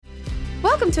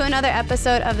Welcome to another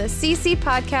episode of the CC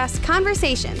Podcast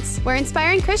Conversations, where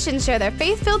inspiring Christians share their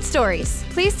faith-filled stories.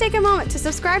 Please take a moment to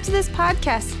subscribe to this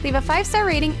podcast, leave a 5-star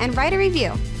rating, and write a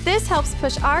review. This helps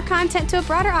push our content to a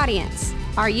broader audience.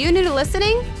 Are you new to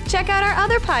listening? Check out our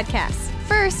other podcasts.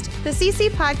 First, the CC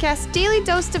Podcast Daily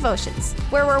Dose Devotions,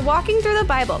 where we're walking through the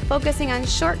Bible, focusing on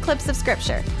short clips of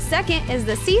Scripture. Second is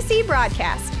the CC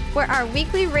Broadcast, where our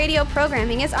weekly radio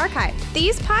programming is archived.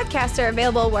 These podcasts are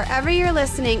available wherever you're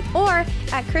listening or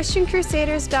at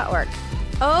ChristianCrusaders.org.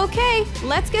 Okay,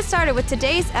 let's get started with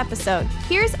today's episode.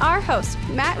 Here's our host,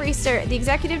 Matt Reister, the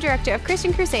Executive Director of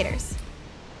Christian Crusaders.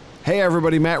 Hey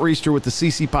everybody, Matt Reister with the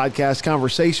CC Podcast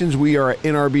Conversations. We are at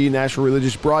NRB, National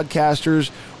Religious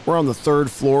Broadcasters. We're on the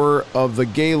third floor of the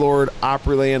Gaylord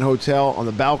Opryland Hotel on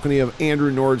the balcony of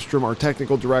Andrew Nordstrom, our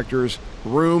technical director's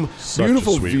room. Such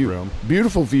beautiful a sweet view. room.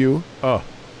 Beautiful view. Oh,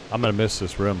 I'm going to miss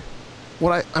this room.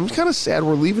 I'm kind of sad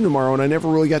we're leaving tomorrow, and I never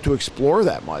really got to explore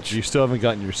that much. You still haven't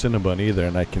gotten your Cinnabon either,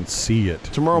 and I can see it.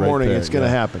 Tomorrow right morning, there. it's going to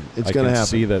happen. It's going to happen. I can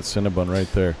see that Cinnabon right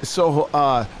there.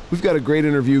 So we've got a great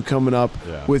interview coming up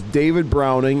with David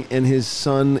Browning and his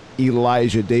son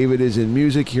Elijah. David is in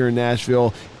music here in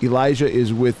Nashville. Elijah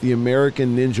is with the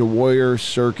American Ninja Warrior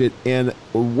circuit and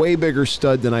a way bigger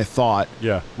stud than I thought.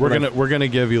 Yeah, we're gonna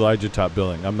give Elijah top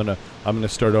billing. I'm gonna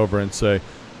start over and say,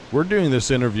 we're doing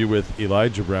this interview with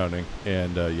Elijah Browning,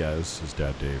 and this is his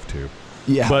dad Dave too.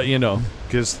 Yeah, but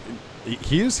because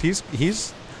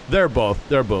they're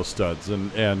both studs,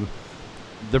 and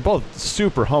they're both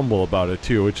super humble about it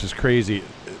too, which is crazy.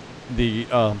 Hearing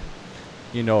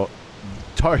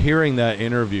that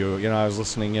interview, I was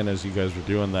listening in as you guys were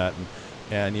doing that,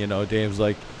 and Dave's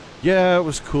like, yeah, it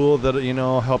was cool that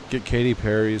helped get Katy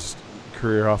Perry's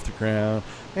career off the ground.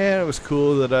 And it was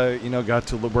cool that I, got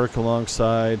to work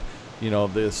alongside,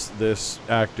 this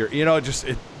actor.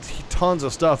 Tons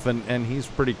of stuff, and he's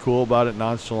pretty cool about it,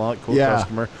 nonchalant, cool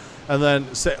customer. And then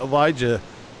Elijah,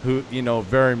 who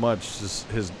very much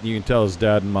you can tell his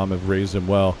dad and mom have raised him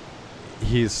well.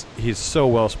 He's so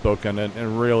well spoken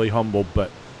and really humble,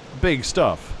 but big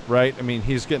stuff, right? I mean,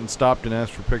 he's getting stopped and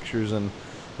asked for pictures in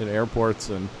airports,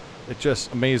 and it's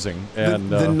just amazing.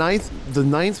 And the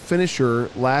ninth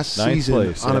finisher last season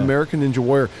place, on American Ninja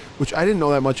Warrior, which I didn't know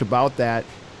that much about that,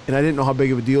 and I didn't know how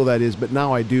big of a deal that is, but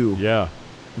now I do. Yeah,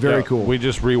 very cool. We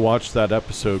just rewatched that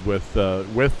episode with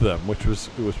them, which was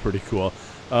pretty cool.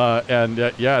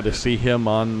 To see him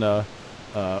on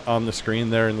the screen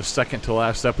there in the second to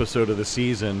last episode of the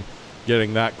season,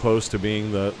 getting that close to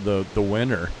being the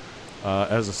winner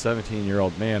as a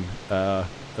 17-year-old man,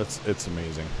 it's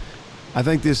amazing. I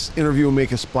think this interview will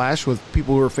make a splash with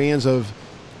people who are fans of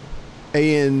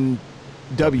ANW.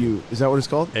 Is that what it's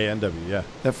called? ANW, yeah.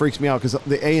 That freaks me out because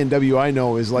the ANW I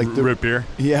know is like the root beer.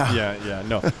 Yeah. Yeah.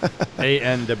 No,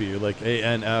 ANW, like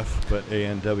ANF, but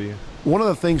ANW. One of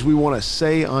the things we want to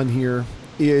say on here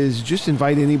is just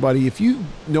invite anybody. If you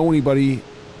know anybody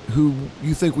who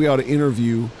you think we ought to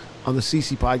interview on the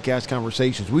CC Podcast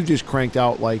Conversations, we've just cranked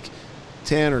out like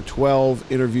 10 or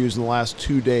 12 interviews in the last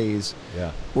 2 days.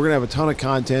 Yeah. We're going to have a ton of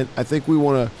content. I think we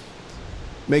want to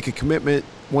make a commitment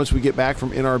once we get back from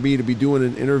NRB to be doing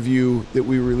an interview that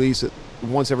we release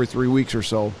once every 3 weeks or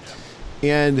so.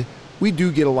 And we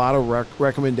do get a lot of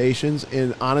recommendations,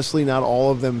 and honestly, not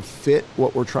all of them fit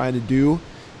what we're trying to do.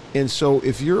 And so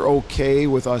if you're okay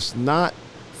with us not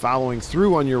following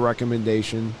through on your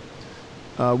recommendation,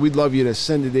 we'd love you to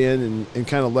send it in and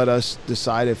kind of let us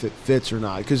decide if it fits or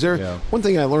not. Because one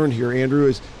thing I learned here, Andrew,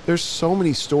 is there's so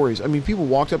many stories. I mean, people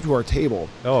walked up to our table.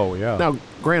 Oh, yeah. Now,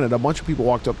 granted, a bunch of people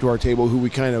walked up to our table who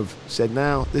we kind of said,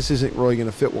 no, this isn't really going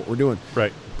to fit what we're doing.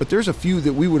 Right. But there's a few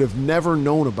that we would have never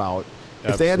known about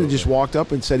if they hadn't just walked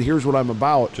up and said, here's what I'm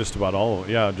about. Just about all of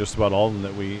them. Yeah, just about all of them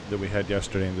that we had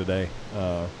yesterday and today.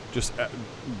 Just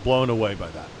blown away by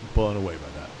that.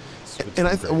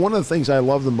 One of the things I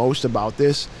love the most about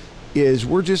this is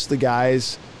we're just the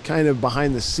guys kind of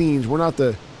behind the scenes. I'm not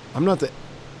the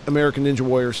American Ninja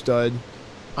Warrior stud.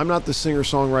 I'm not the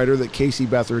singer-songwriter that Casey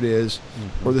Beathard is,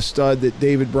 or the stud that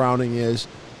David Browning is.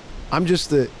 I'm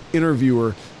just the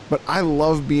interviewer, but I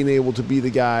love being able to be the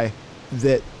guy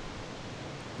that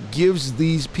gives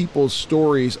these people's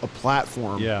stories a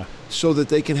platform. Yeah. So that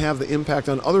they can have the impact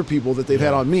on other people that they've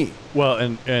had on me. Well,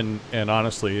 and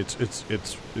honestly, it's a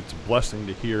blessing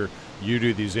to hear you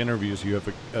do these interviews. You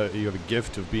have a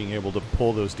gift of being able to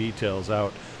pull those details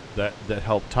out that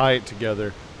help tie it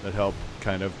together, that help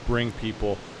kind of bring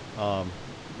people,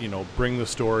 bring the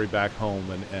story back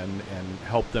home and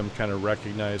help them kind of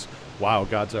recognize, wow,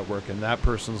 God's at work in that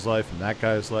person's life and that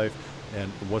guy's life.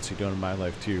 and what's he doing in my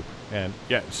life too. And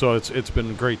yeah, so it's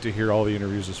been great to hear all the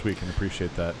interviews this week and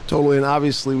appreciate that. Totally. And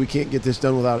obviously we can't get this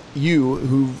done without you,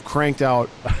 who've cranked out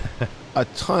a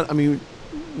ton. I mean,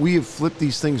 we have flipped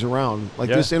these things around. Like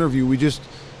this interview we just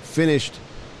finished,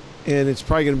 and it's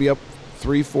probably going to be up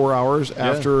 3-4 hours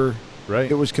after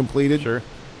it was completed. Sure.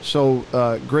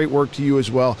 So great work to you as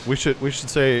well. We should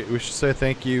say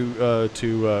thank you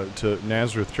to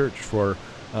Nazareth Church for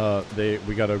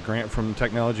we got a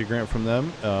technology grant from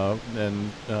them,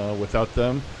 and without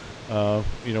them,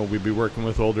 we'd be working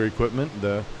with older equipment.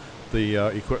 The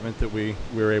equipment that we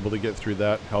were able to get through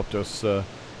that helped us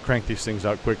crank these things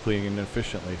out quickly and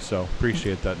efficiently. So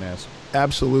appreciate that, Naz.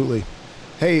 Absolutely.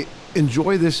 Hey,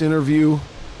 enjoy this interview.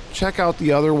 Check out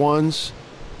the other ones,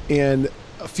 and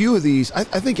a few of these, I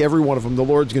think every one of them the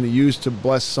Lord's going to use to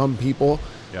bless some people.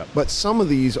 Yeah. But some of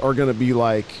these are going to be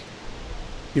like,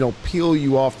 peel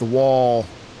you off the wall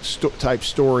type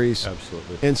stories.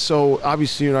 Absolutely. And so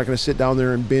obviously you're not going to sit down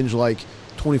there and binge like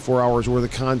 24 hours worth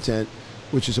of content,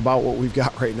 which is about what we've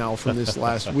got right now from this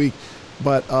last week.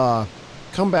 But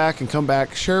come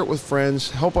back, share it with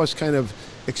friends, help us kind of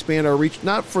expand our reach,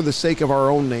 not for the sake of our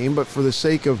own name, but for the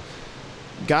sake of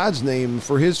God's name,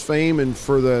 for his fame, and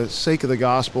for the sake of the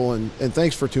gospel. And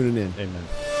thanks for tuning in. Amen.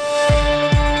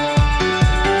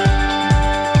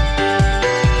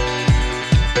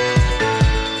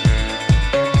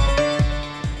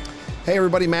 Hey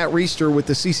everybody, Matt Reister with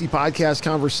the CC Podcast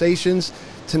Conversations.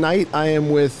 Tonight I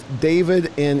am with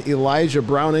David and Elijah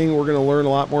Browning. We're going to learn a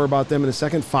lot more about them in a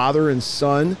second, father and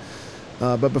son.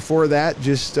 But before that,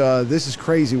 this is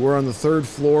crazy. We're on the 3rd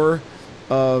floor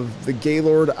of the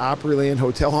Gaylord Opryland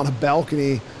Hotel on a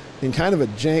balcony in kind of a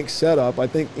jank setup. I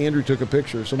think Andrew took a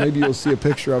picture, so maybe you'll see a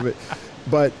picture of it.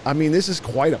 But, I mean, this is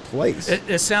quite a place.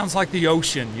 It sounds like the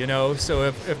ocean, so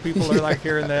if people are like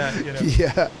hearing that,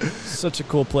 Yeah. Such a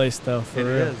cool place, though, for real.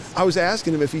 It is. I was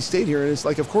asking him if he stayed here, and it's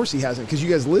like, of course he hasn't, because you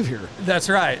guys live here. That's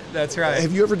right.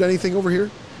 Have you ever done anything over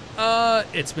here?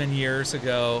 It's been years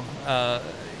ago.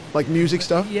 Like music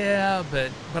stuff? Yeah,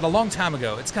 but a long time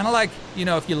ago. It's kind of like,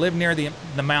 if you live near the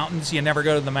mountains, you never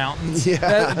go to the mountains.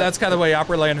 Yeah. That's kind of the way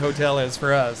Opryland Hotel is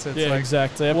for us. It's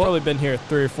exactly. I've probably been here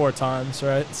 3 or 4 times,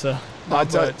 right? So,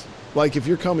 like if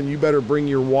you're coming, you better bring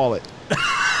your wallet.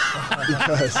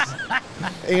 Because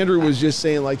Andrew was just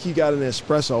saying, like, he got an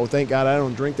espresso. Thank God I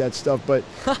don't drink that stuff, but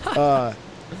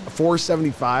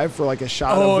 $4.75 for like a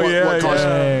shot of what costs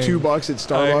 $2 at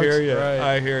Starbucks. I hear you. Right.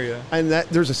 I hear you. And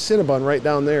there's a Cinnabon right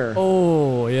down there.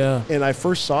 Oh, yeah. And I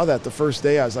first saw that the first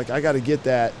day. I was like, I got to get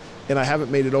that. And I haven't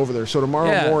made it over there. So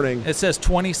tomorrow morning. It says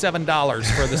 $27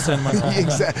 for the cinnamon roll.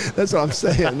 Exactly. That's what I'm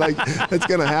saying. Like, that's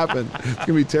going to happen. It's going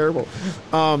to be terrible.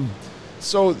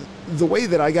 So the way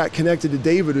that I got connected to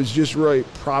David is just really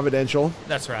providential.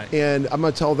 That's right. And I'm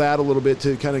going to tell that a little bit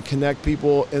to kind of connect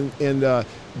people. And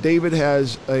David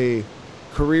has a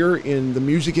career in the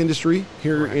music industry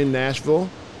here in Nashville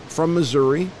from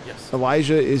Missouri. Yes.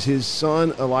 Elijah is his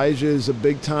son. Elijah is a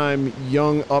big-time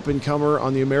young up-and-comer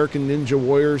on the American Ninja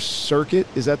Warrior circuit.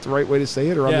 Is that the right way to say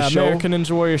it? Or on the show? American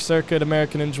Ninja Warrior circuit,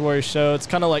 American Ninja Warrior show. It's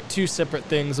kind of like 2 separate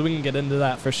things. We can get into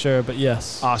that for sure, but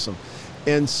yes. Awesome.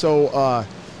 And so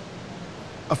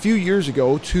a few years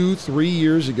ago, 2-3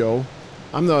 years ago,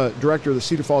 I'm the director of the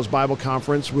Cedar Falls Bible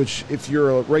Conference, which if you're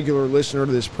a regular listener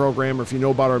to this program or if you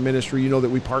know about our ministry, you know that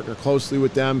we partner closely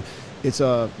with them. It's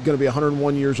going to be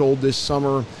 101 years old this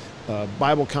summer,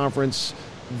 Bible conference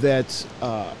that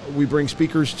we bring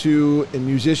speakers to and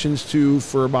musicians to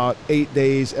for about 8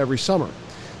 days every summer.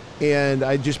 And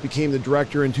I just became the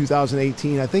director in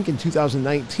 2018. I think in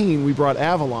 2019 we brought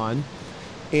Avalon.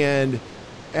 And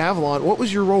Avalon, what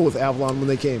was your role with Avalon when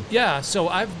they came? Yeah, so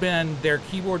I've been their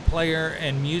keyboard player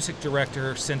and music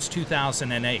director since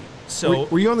 2008. So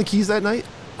were you on the keys that night?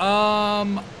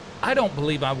 I don't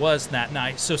believe I was that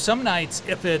night. So some nights,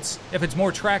 if it's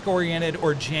more track oriented,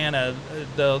 or Jana,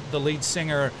 the lead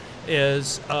singer,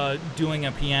 is doing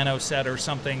a piano set or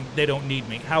something, they don't need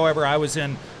me. However, I was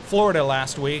in Florida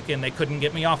last week and they couldn't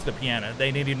get me off the piano.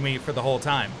 They needed me for the whole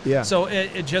time. Yeah. So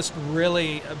it just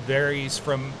really varies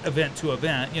from event to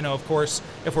event. Of course,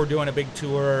 if we're doing a big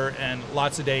tour and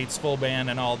lots of dates, full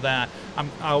band and all that, I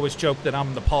always joke that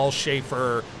I'm the Paul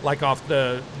Schaefer, like off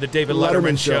the David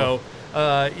Letterman show.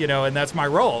 And that's my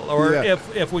role. Or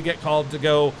if we get called to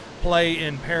go play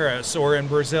in Paris or in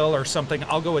Brazil or something,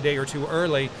 I'll go a day or two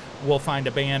early. We'll find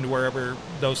a band wherever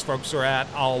those folks are at.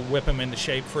 I'll whip them into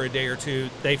shape for a day or two.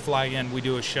 They fly in, we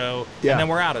do a show, and then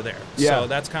we're out of there. So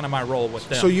that's kind of my role with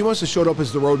them. So you must have showed up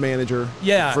as the road manager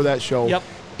for that show. Yep.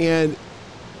 And,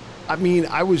 I mean,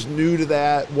 I was new to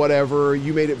that, whatever.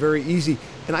 You made it very easy.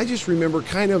 And I just remember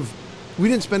kind of, we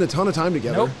didn't spend a ton of time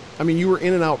together. Nope. I mean, you were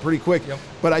in and out pretty quick. Yep.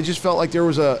 But I just felt like there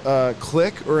was a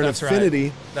click or an That's right.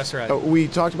 affinity. That's right. We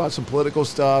talked about some political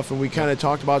stuff, and we kind of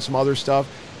talked about some other stuff.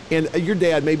 And your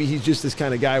dad, maybe he's just this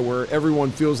kind of guy where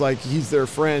everyone feels like he's their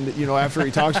friend, you know, after he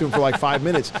talks to him for like 5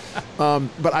 minutes.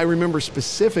 But I remember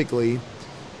specifically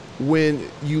when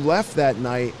you left that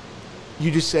night, you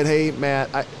just said, hey,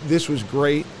 Matt, this was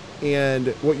great, and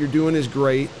what you're doing is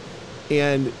great.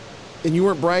 And you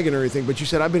weren't bragging or anything, but you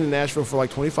said, I've been in Nashville for like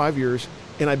 25 years,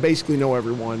 and I basically know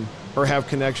everyone or have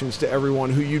connections to everyone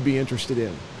who you'd be interested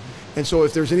in. And so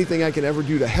if there's anything I can ever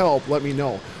do to help, let me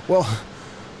know. Well,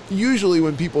 usually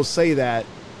when people say that,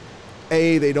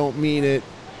 A, they don't mean it,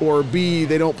 or B,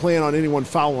 they don't plan on anyone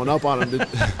following up on them.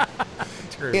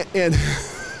 True. And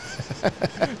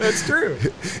That's true.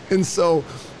 and so,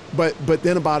 but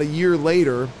then about a year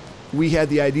later, we had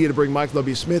the idea to bring Michael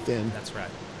W. Smith in. That's right.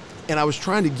 And I was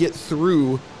trying to get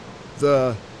through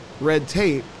the red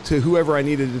tape to whoever I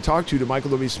needed to talk to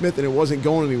Michael W. Smith, and it wasn't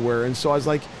going anywhere. And so I was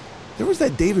like, there was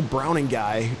that David Browning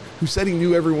guy who said he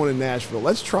knew everyone in Nashville.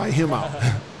 Let's try him out.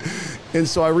 And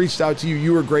so I reached out to you.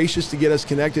 You were gracious to get us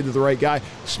connected to the right guy.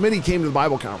 Smitty came to the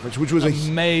Bible conference, which was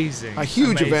amazing, a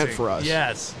huge event for us.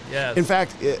 Yes. In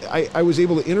fact, I was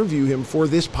able to interview him for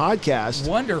this podcast.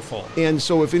 Wonderful. And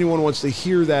so if anyone wants to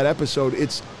hear that episode,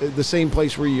 it's the same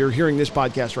place where you're hearing this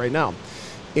podcast right now.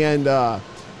 And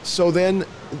so then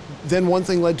one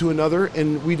thing led to another,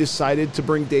 and we decided to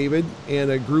bring David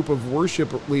and a group of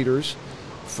worship leaders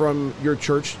from your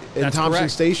church in That's Thompson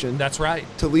correct. Station. That's right.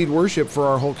 To lead worship for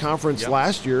our whole conference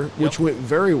last year, which went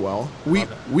very well.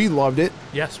 We loved it.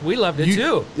 Yes, we loved it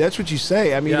too. That's what you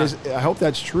say. I mean, Yeah. I hope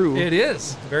that's true. It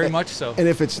is very much so. And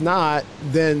if it's not,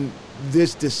 then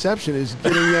this deception is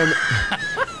getting them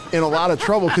in a lot of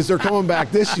trouble because they're coming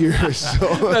back this year.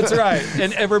 So That's right.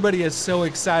 And everybody is so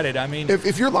excited. I mean,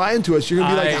 if you're lying to us, you're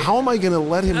going to be like, how am I going to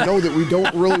let him know that we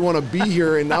don't really want to be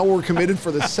here and now we're committed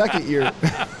for the second year?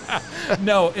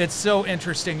 no, it's so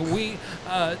interesting. We,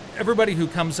 everybody who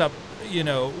comes up,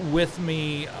 with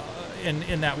me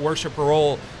in that worship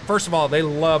role, first of all, they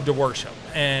love to worship,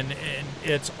 and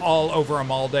it's all over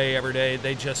them all day, every day.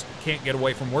 They just can't get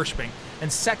away from worshiping.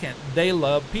 And second, they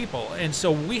love people. And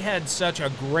so we had such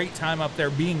a great time up there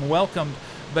being welcomed,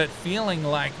 but feeling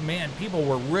like, man, people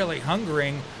were really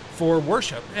hungering for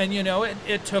worship. And,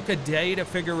 it took a day to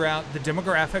figure out the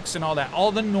demographics and all that,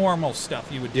 all the normal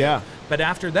stuff you would do. Yeah. But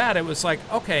after that, it was like,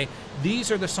 okay,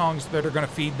 these are the songs that are going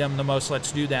to feed them the most.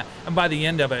 Let's do that. And by the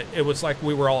end of it, it was like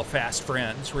we were all fast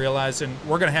friends, realizing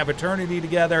we're going to have eternity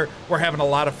together. We're having a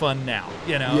lot of fun now,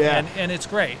 Yeah. and it's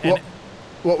great. Well, And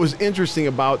what was interesting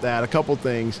about that, a couple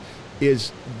things,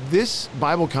 is this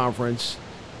Bible conference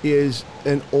is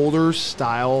an older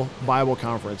style Bible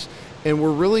conference. And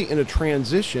we're really in a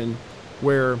transition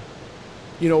where,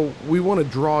 we want to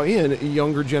draw in a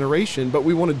younger generation, but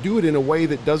we want to do it in a way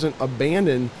that doesn't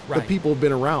abandon the Right. people who've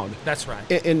been around. that's right.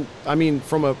 And I mean,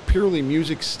 from a purely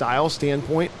music style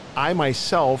standpoint, I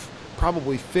myself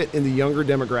probably fit in the younger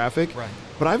demographic. Right.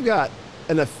 But I've got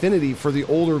an affinity for the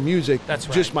older music That's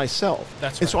right. just myself.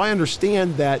 That's And so I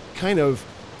understand that kind of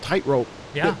tightrope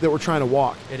Yeah. that we're trying to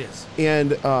walk. It is. And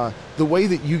the way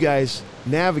that you guys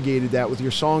navigated that with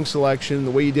your song selection,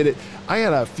 the way you did it, I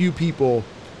had a few people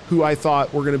who I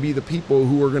thought were going to be the people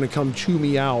who were going to come chew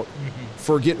me out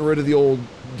for getting rid of the old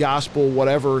gospel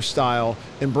whatever style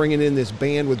and bringing in this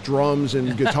band with drums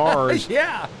and guitars.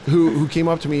 Yeah. who came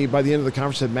up to me by the end of the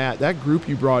conference and said, Matt, that group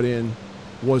you brought in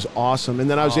was awesome. And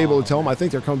then I was able to tell them, I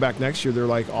think they're coming back next year. They're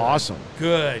like, awesome.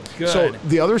 Good. So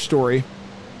the other story,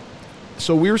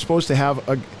 so we were supposed to have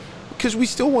because we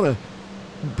still want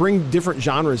to bring different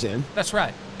genres in. That's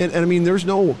right. And I mean,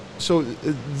 so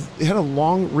it had a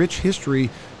long, rich history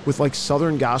with like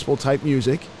Southern gospel type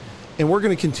music. And we're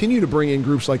going to continue to bring in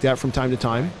groups like that from time to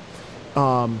time.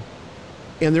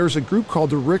 And there's a group called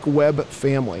the Rick Webb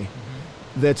Family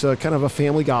that's a kind of a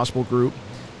family gospel group.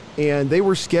 And they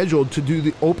were scheduled to do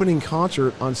the opening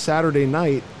concert on Saturday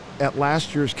night at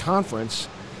last year's conference.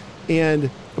 And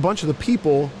a bunch of the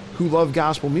people who love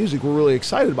gospel music were really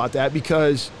excited about that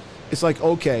because it's like,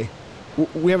 okay,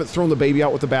 we haven't thrown the baby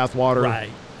out with the bathwater. Right.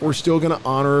 We're still going to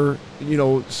honor,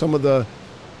 some of the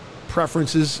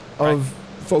preferences of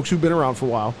folks who've been around for a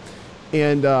while.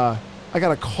 And I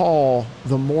got a call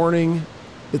the morning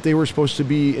that they were supposed to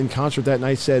be in concert that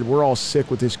night, said, we're all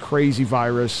sick with this crazy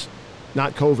virus,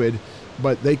 not COVID,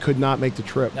 but they could not make the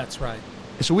trip. That's right.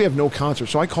 So we have no concert.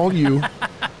 So I called you.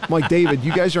 I'm like, David,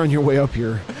 you guys are on your way up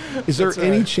here. Is there That's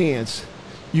any right. chance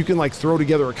you can throw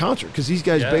together a concert? Because these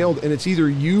guys Yeah. bailed, and it's either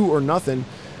you or nothing,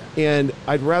 and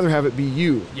I'd rather have it be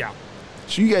you. Yeah.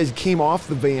 So you guys came off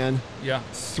the van, Yeah.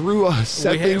 threw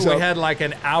set We things up, had like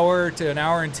an hour to an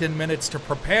hour and 10 minutes to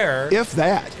prepare. if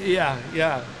that. Yeah.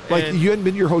 Like And- you hadn't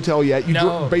been to your hotel yet. You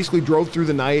No. basically drove through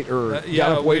the night or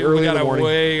got up way we early got in the up morning.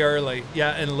 way early. Yeah,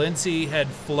 and Lindsay had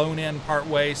flown in part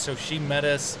way, so she met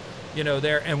us,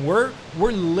 there. And we're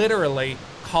literally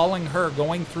calling her,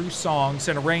 going through songs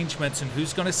and arrangements and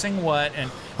who's going to sing what,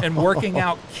 and working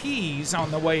out keys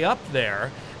on the way up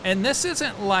there. And this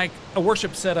isn't like a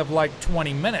worship set of like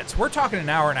 20 minutes. We're talking an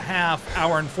hour and a half,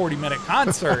 hour and 40-minute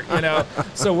concert,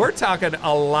 So we're talking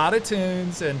a lot of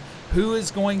tunes and who is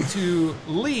going to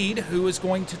lead, who is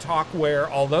going to talk where,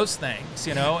 all those things,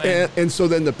 And so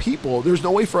then the people, there's no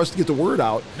way for us to get the word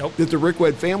out Nope. that the Rick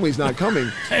Webb family's not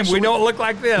coming. and So we don't look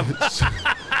like them.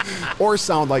 or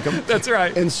sound like them. That's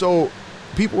right. And so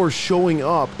people are showing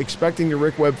up expecting the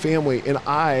Rick Webb family, and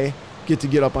I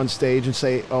get up on stage and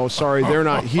say, oh, sorry, they're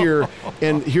not here.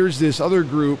 And here's this other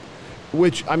group,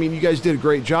 which, I mean, you guys did a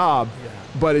great job,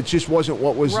 but it just wasn't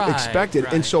what was Right, expected.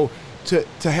 right. And so to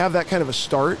have that kind of a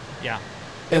start, Yeah.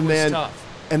 and it was then tough.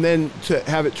 and then to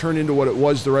have it turn into what it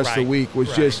was the rest of the Right, week was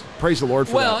right. just praise the Lord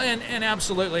for Well, that. and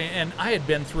absolutely, and I had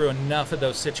been through enough of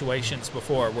those situations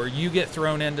before where you get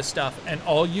thrown into stuff, and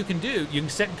all you can do, you can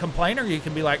sit and complain, or you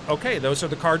can be like, okay, those are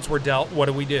the cards we're dealt. What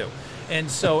do we do? And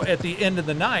so at the end of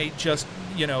the night, just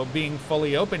being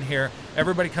fully open here,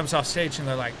 everybody comes off stage and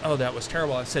they're like, oh, that was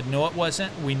terrible. I said, no, it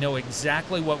wasn't. We know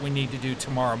exactly what we need to do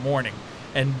tomorrow morning.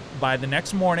 And by the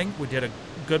next morning, we did a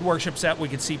good worship set. We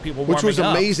could see people warming up. Which was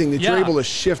amazing that you're Yeah. able to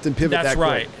shift and pivot That's that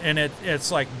right. quick. And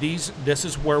it's like this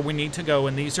is where we need to go,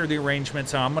 and these are the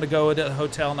arrangements. And I'm going to go to the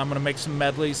hotel, and I'm going to make some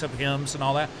medleys of hymns and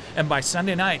all that. And by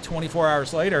Sunday night, 24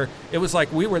 hours later, it was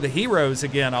like we were the heroes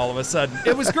again all of a sudden.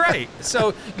 It was great.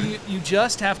 So you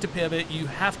just have to pivot. You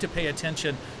have to pay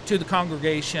attention to the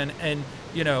congregation. And,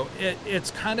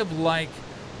 it's kind of like,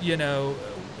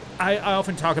 I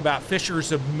often talk about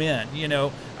fishers of men.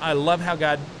 I love how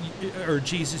God or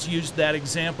Jesus used that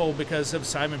example because of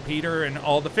Simon Peter and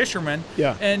all the fishermen.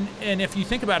 Yeah. And if you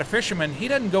think about a fisherman, he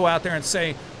doesn't go out there and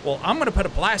say, well, I'm going to put a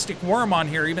plastic worm on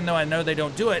here, even though I know they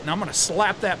don't do it, and I'm going to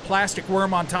slap that plastic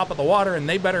worm on top of the water, and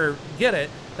they better get it.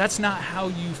 That's not how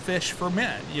you fish for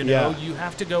men. Yeah. You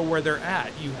have to go where they're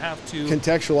at. You have to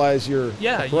Contextualize your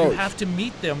approach. you have to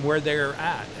meet them where they're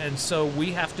at. And so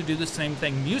we have to do the same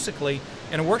thing musically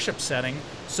in a worship setting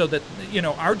so that,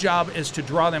 our job is to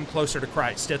draw them closer to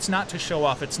Christ. It's not to show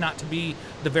off. It's not to be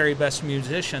the very best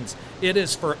musicians. It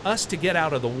is for us to get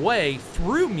out of the way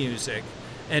through music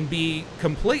and be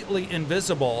completely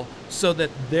invisible so that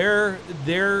they're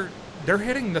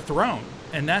hitting the throne.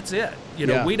 And that's it.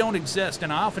 Yeah. We don't exist.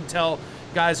 And I often tell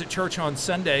guys at church on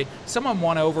Sunday, some of them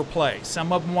want to overplay.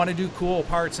 Some of them want to do cool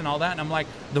parts and all that. And I'm like,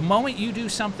 the moment you do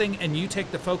something and you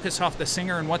take the focus off the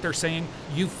singer and what they're saying,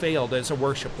 you failed as a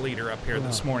worship leader up here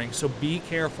this morning. So be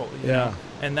careful. You know?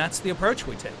 And that's the approach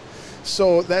we take.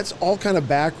 So that's all kind of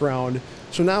background.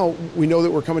 So now we know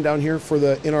that we're coming down here for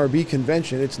the NRB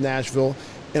convention. It's Nashville.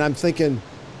 And I'm thinking,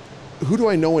 who do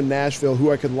I know in Nashville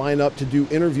who I could line up to do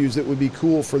interviews that would be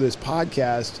cool for this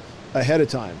podcast ahead of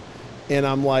time? And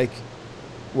I'm like,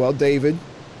 well, David,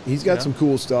 he's got some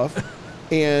cool stuff.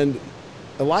 And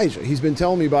Elijah, he's been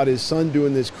telling me about his son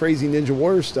doing this crazy Ninja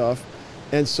Warrior stuff.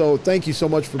 And so thank you so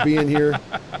much for being here.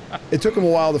 It took him a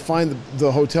while to find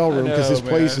the hotel room because this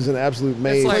place is an absolute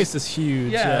maze. This place is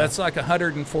huge. Yeah, it's like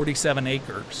 147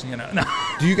 acres,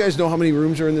 Do you guys know how many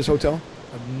rooms are in this hotel?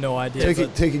 I have no idea.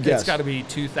 Take a guess. It's got to be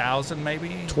 2,000 maybe.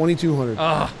 2,200.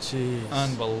 Oh, Jeez.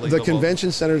 unbelievable. The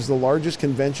convention center is the largest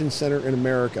convention center in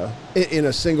America in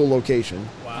a single location.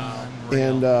 Wow.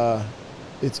 Unreal. And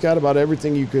it's got about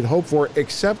everything you could hope for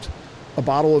except a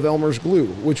bottle of Elmer's glue,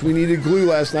 which we needed glue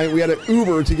last night. We had an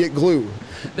Uber to get glue.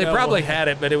 They probably had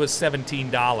it, but it was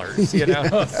 $17, you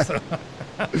know? So,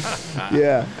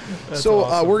 Yeah. So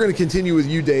awesome. we're going to continue with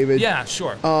you, David. yeah,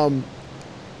 sure.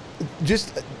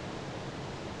 Just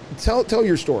tell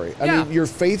your story. I Yeah. mean, your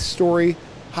faith story.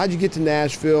 How'd you get to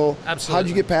Nashville? How'd Absolutely.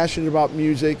 you get passionate about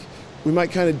music? We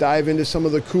might kind of dive into some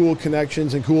of the cool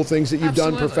connections and cool things that you've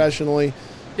done Absolutely. professionally.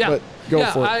 Yeah, But go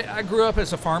for it. I grew up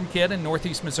as a farm kid in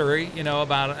Northeast Missouri,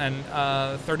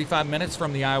 about 35 minutes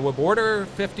from the Iowa border,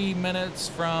 50 minutes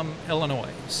from Illinois.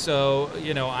 So,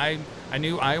 I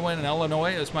knew Iowa and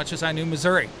Illinois as much as I knew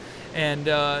Missouri. And,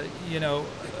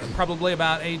 probably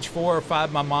about age 4 or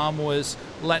 5, my mom was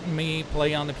letting me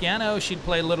play on the piano. She'd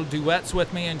play little duets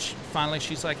with me, and finally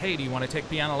she's like, hey, do you want to take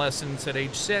piano lessons at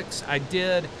age 6? I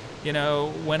did.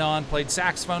 Went on, played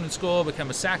saxophone in school, became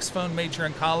a saxophone major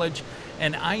in college,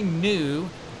 and I knew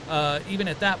even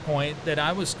at that point, that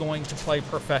I was going to play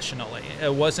professionally.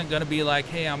 It wasn't going to be like,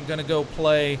 hey, I'm going to go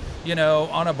play,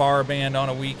 on a bar band on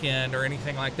a weekend or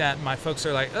anything like that. And my folks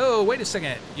are like, oh, wait a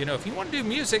second. If you want to do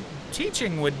music,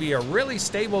 teaching would be a really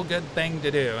stable, good thing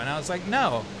to do. And I was like,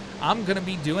 no, I'm going to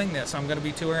be doing this. I'm going to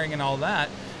be touring and all that.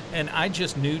 And I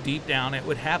just knew deep down it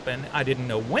would happen. I didn't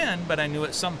know when, but I knew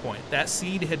at some point. That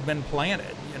seed had been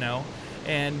planted,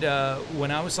 And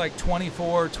when I was like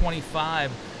 24,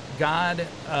 25, God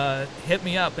hit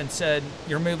me up and said,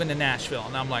 you're moving to Nashville.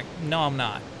 And I'm like, no, I'm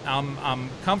not. I'm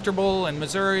comfortable in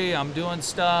Missouri. I'm doing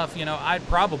stuff. I'd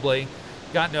probably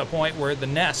gotten to a point where the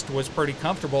nest was pretty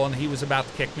comfortable and he was about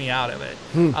to kick me out of it.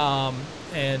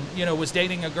 And, was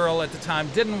dating a girl at the time,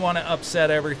 didn't want to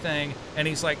upset everything. And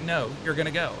he's like, no, you're going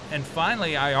to go. And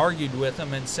finally, I argued with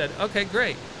him and said, okay,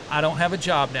 great. I don't have a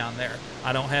job down there.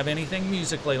 I don't have anything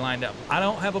musically lined up. I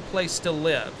don't have a place to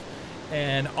live.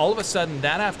 And all of a sudden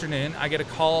that afternoon, I get a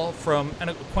call from an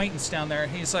acquaintance down there.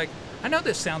 And he's like, I know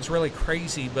this sounds really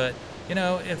crazy, but,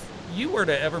 if you were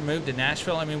to ever move to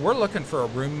Nashville, we're looking for a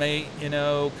roommate,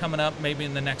 coming up maybe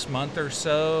in the next month or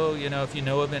so, if you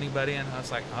know of anybody. And I was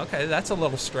like, okay, that's a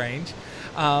little strange.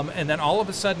 And then all of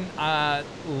a sudden,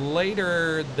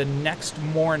 later the next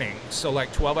morning, so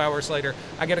like 12 hours later,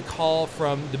 I get a call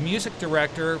from the music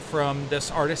director from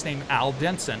this artist named Al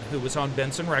Denson, who was on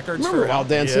Benson Records for a while. Al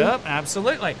Denson? Yep,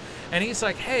 absolutely. And he's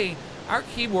like, hey, our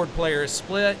keyboard player is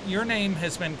split. Your name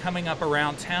has been coming up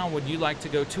around town. Would you like to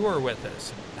go tour with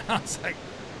us? I was like,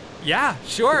 yeah,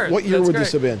 sure. What year would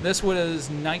this have been? This was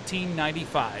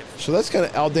 1995. So that's kind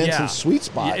of Al Denson's sweet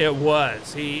spot. It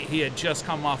was. He had just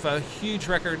come off a huge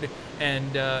record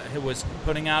and he was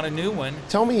putting out a new one.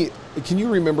 Tell me, can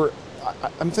you remember,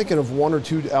 I'm thinking of one or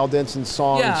two Al Denson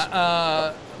songs.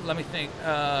 Yeah, let me think.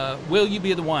 Will You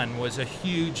Be the One was a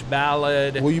huge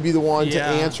ballad. Will You Be the One to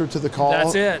answer to the call?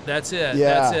 That's it.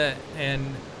 Yeah. That's it.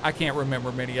 And I can't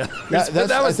remember many others. I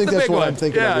think that's what I'm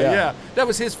thinking of. Yeah. That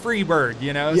was his free bird,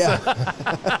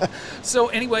 Yeah. So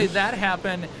anyway, that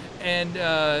happened,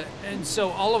 and so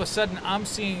all of a sudden I'm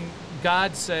seeing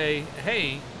God say,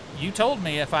 hey, you told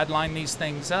me if I'd line these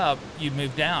things up, you'd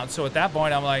move down. So at that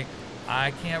point, I'm like, I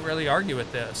can't really argue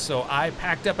with this. So I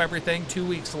packed up everything. 2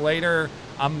 weeks later,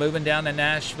 I'm moving down to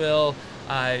Nashville.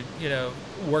 I,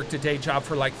 worked a day job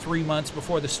for like 3 months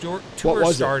before the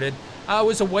tour started. I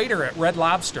was a waiter at Red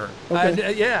Lobster.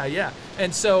 Okay. Yeah.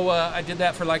 And so I did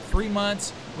that for like 3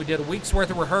 months. We did a week's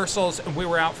worth of rehearsals, and we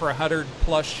were out for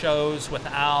 100+ shows with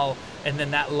Al. And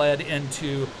then that led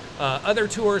into other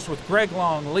tours with Greg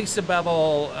Long, Lisa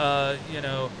Bevel,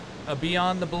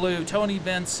 Beyond the Blue, Tony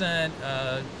Vincent,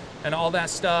 and all that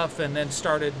stuff, and then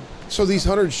started. So these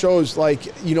 100 shows,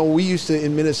 like, we used to,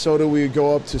 in Minnesota, we would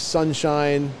go up to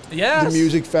Sunshine, the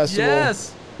music festival,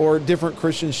 or different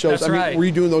Christian shows. That's right. Were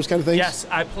you doing those kind of things? Yes,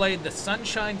 I played the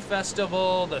Sunshine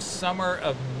Festival the summer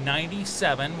of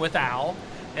 '97 with Al.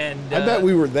 And I bet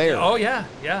we were there. Oh, yeah,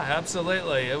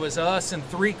 absolutely. It was us and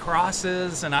Three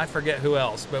Crosses, and I forget who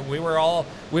else, but we were all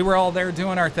there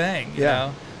doing our thing, you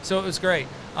know? So it was great.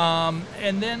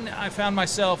 And then I found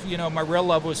myself, my real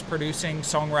love was producing,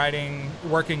 songwriting,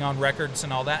 working on records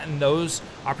and all that, and those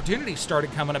opportunities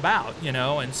started coming about,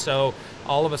 and so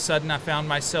all of a sudden I found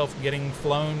myself getting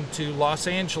flown to Los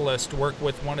Angeles to work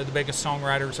with one of the biggest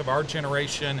songwriters of our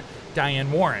generation,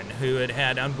 Diane Warren, who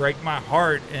had Unbreak My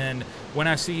Heart and When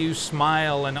I See You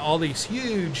Smile and all these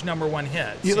huge #1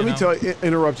 hits. Let me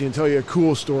interrupt you and tell you a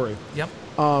cool story. Yep.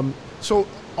 So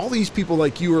all these people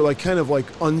like you are like kind of like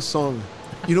unsung.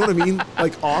 You know what I mean?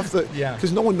 Like off the... Yeah.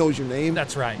 Because no one knows your name.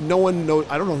 That's right. No one knows...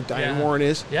 I don't know who Diane Warren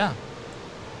is. Yeah.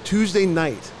 Tuesday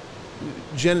night,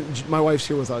 Jen, my wife's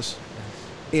here with us,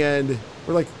 and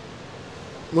we're like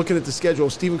looking at the schedule.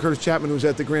 Stephen Curtis Chapman was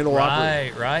at the Grand Ole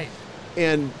Opry. Right.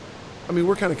 And,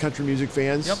 we're kind of country music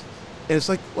fans. Yep. And it's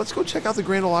like, let's go check out the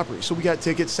Grand Ole Opry. So we got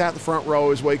tickets, sat in the front row. It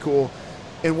was way cool.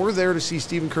 And we're there to see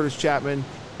Stephen Curtis Chapman.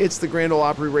 It's the Grand Ole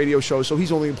Opry radio show, so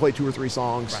he's only going to play 2 or 3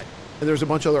 songs. Right. And there's a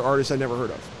bunch of other artists I never heard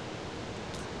of.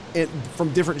 And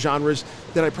from different genres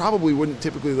that I probably wouldn't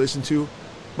typically listen to.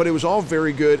 But it was all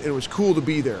very good, and it was cool to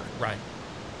be there. Right.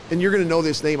 And you're going to know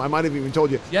this name. I might have even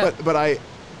told you. Yeah. But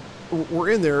we're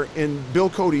in there, and Bill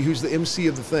Cody, who's the MC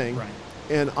of the thing, right,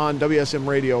 and on WSM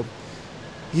Radio,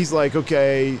 he's like,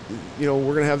 okay, we're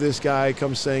going to have this guy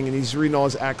come sing, and he's reading all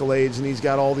his accolades, and he's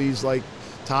got all these, like,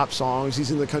 top songs.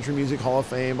 He's in the Country Music Hall of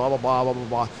Fame, blah, blah, blah, blah, blah,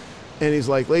 blah. And he's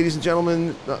like, ladies and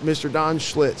gentlemen, Mr. Don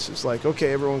Schlitz. It's like,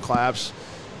 okay, everyone claps.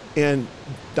 And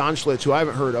Don Schlitz, who I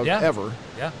haven't heard of ever,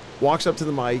 walks up to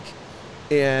the mic,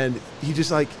 and he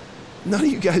just like, none of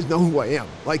you guys know who I am.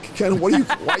 Like, kind of, why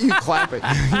are you clapping?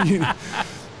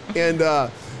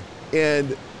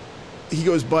 And he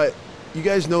goes, but you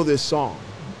guys know this song.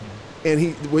 And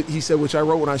he said, which I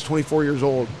wrote when I was 24 years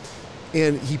old.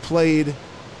 And he played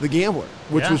The Gambler,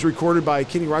 which was recorded by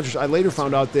Kenny Rogers. I later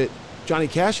found out that Johnny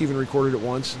Cash even recorded it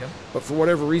once. Yep. But for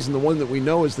whatever reason, the one that we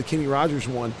know is the Kenny Rogers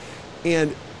one.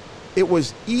 And it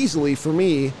was easily, for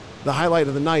me, the highlight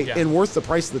of the night and worth the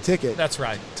price of the ticket. That's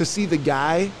right. To see the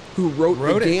guy who wrote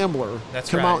The Gambler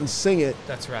come out and sing it.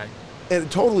 That's right. And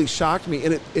it totally shocked me.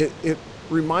 And it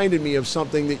reminded me of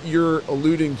something that you're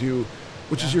alluding to,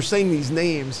 which is you're saying these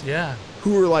names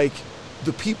who are like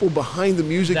the people behind the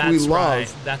music we love.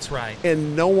 Right. That's right.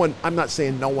 And no one, I'm not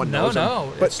saying no one knows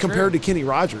him, but compared to Kenny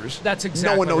Rogers, that's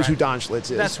exactly no one knows who Don Schlitz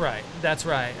is. That's right. That's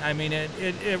right. I mean,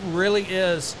 it really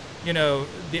is. You know,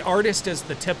 the artist is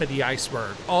the tip of the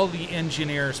iceberg. All the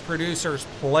engineers, producers,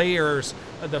 players,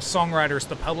 the songwriters,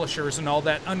 the publishers, and all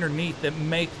that underneath that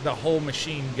make the whole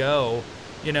machine go.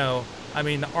 You know, I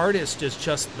mean, the artist is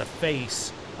just the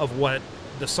face of what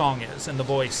the song is and the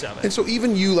voice of it. And so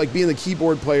even you, like being the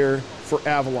keyboard player for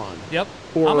Avalon. Yep.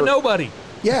 I'm a nobody.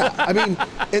 Yeah. I mean,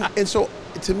 and so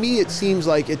to me, it seems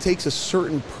like it takes a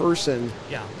certain person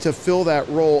to fill that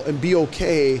role and be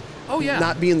okay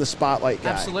not being the spotlight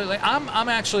guy. Absolutely. I'm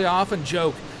actually, I often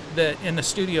joke that in the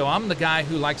studio, I'm the guy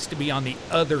who likes to be on the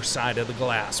other side of the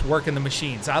glass, working the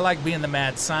machines. I like being the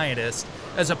mad scientist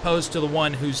as opposed to the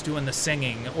one who's doing the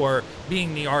singing or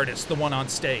being the artist, the one on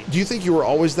stage. Do you think you were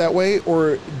always that way,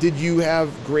 or did you have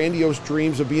grandiose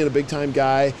dreams of being a big-time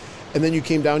guy, and then you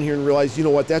came down here and realized, you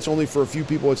know what, that's only for a few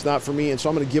people, it's not for me, and so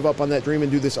I'm going to give up on that dream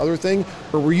and do this other thing?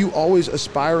 Or were you always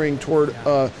aspiring toward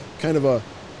kind of a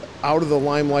out of the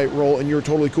limelight role, and you were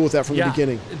totally cool with that from the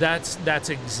beginning? That's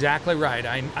exactly right.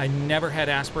 I never had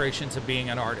aspirations of being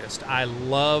an artist. I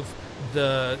love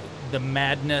the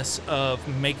madness of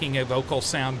making a vocal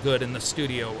sound good in the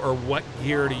studio, or what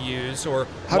gear to use, or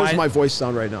how does my voice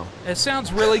sound right now? It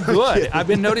sounds really good. I've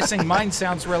been noticing mine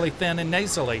sounds really thin and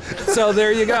nasally. So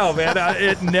there you go, man.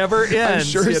 It never ends.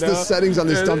 I'm sure it's the settings on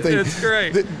this dumb thing. It's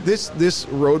great. This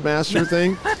Roadmaster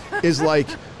thing is like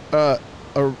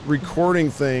a recording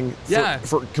thing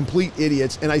for complete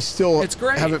idiots, and I still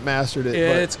haven't mastered it.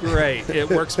 It's great. It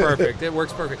works perfect. It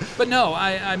works perfect. But no,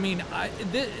 I mean,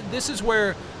 this is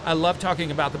where I love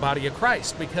talking about the body of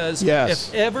Christ, because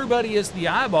if everybody is the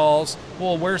eyeballs,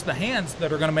 well, where's the hands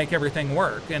that are going to make everything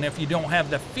work? And if you don't have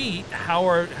the feet,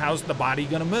 how's the body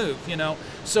going to move? You know.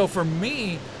 So for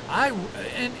me,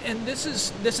 and this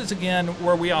is again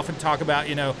where we often talk about,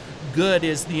 you know, good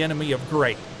is the enemy of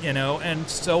great, you know, and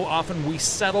so often we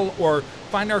settle or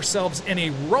find ourselves in a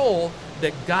role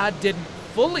that God didn't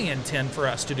fully intend for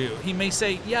us to do. He may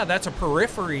say, yeah, that's a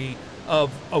periphery of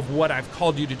what I've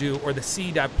called you to do, or the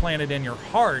seed I've planted in your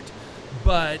heart,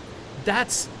 but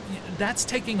that's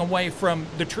taking away from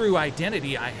the true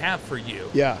identity I have for you.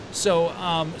 Yeah.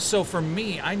 So for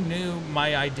me, I knew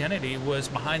my identity was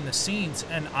behind the scenes,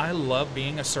 and I love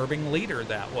being a serving leader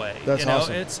that way. That's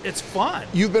awesome. It's fun.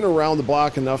 You've been around the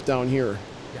block enough down here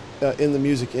in the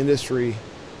music industry.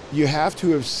 You have to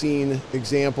have seen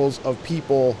examples of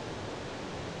people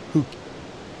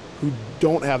who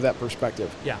don't have that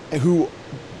perspective. Yeah. And who,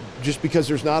 just because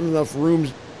there's not enough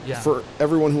rooms for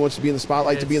everyone who wants to be in the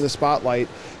spotlight to be in the spotlight,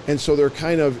 and so they're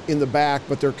kind of in the back,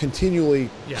 but they're continually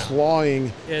clawing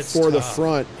for the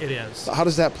front. It is. How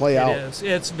does that play out? It is.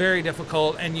 It's very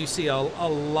difficult, and you see a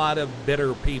lot of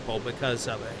bitter people because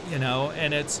of it, you know,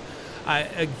 and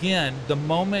again, the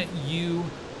moment you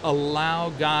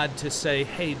allow God to say,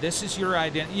 hey, this is your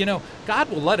identity. You know, God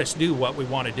will let us do what we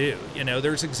want to do. You know,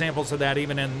 there's examples of that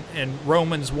even in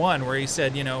Romans 1, where he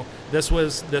said, you know, this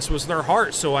was their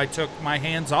heart, so I took my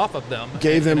hands off of them.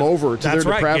 Gave them over to their depravity.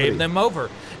 That's right, gave them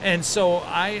over. And so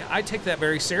I take that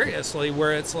very seriously,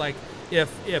 where it's like,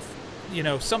 if you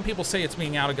know, some people say it's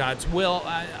being out of God's will.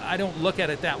 I don't look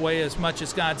at it that way as much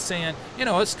as God saying, you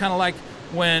know, it's kind of like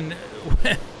when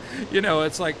you know,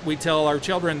 it's like we tell our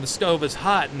children the stove is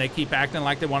hot and they keep acting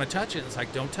like they want to touch it. It's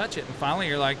like, don't touch it. And finally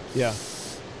you're like,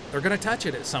 they're going to touch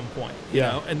it at some point, you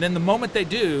know? And then the moment they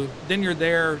do, then you're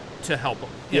there to help them,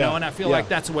 you know? And I feel like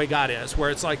that's the way God is, where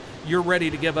it's like you're ready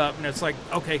to give up, and it's like,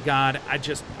 okay, God,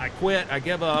 I quit, I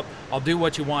give up, I'll do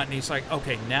what you want. And he's like,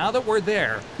 okay, now that we're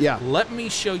there, let me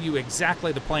show you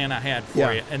exactly the plan I had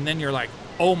for you. And then you're like,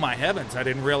 oh my heavens, I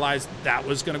didn't realize that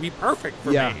was going to be perfect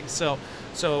for me. So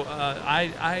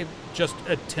I just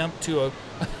attempt to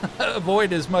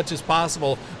avoid as much as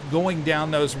possible going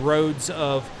down those roads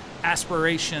of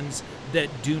aspirations that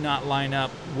do not line up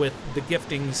with the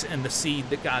giftings and the seed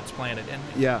that God's planted in me.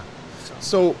 Yeah.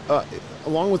 So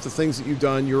along with the things that you've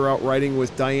done, you're out writing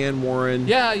with Diane Warren.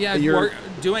 Yeah, You're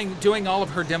doing all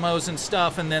of her demos and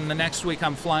stuff, and then the next week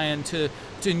I'm flying to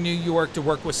New York to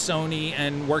work with Sony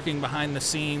and working behind the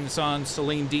scenes on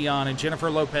Celine Dion and Jennifer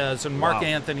Lopez and Mark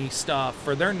Anthony stuff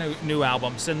for their new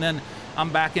albums. And then I'm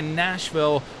back in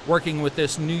Nashville working with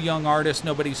this new young artist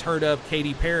nobody's heard of,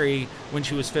 Katy Perry, when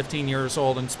she was 15 years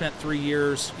old, and spent 3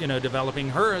 years, developing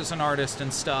her as an artist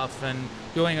and stuff, and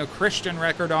doing a Christian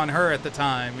record on her at the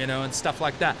time, and stuff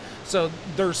like that. So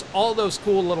there's all those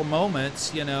cool little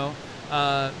moments,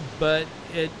 but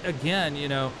it again,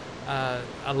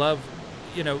 I love,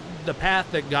 the path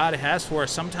that God has for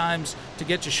us. Sometimes to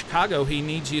get to Chicago, He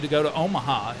needs you to go to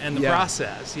Omaha in the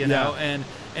process, know,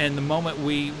 and the moment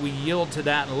we yield to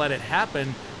that and let it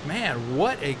happen, man,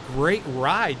 what a great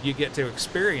ride you get to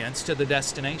experience to the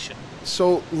destination.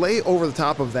 So lay over the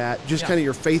top of that, just kind of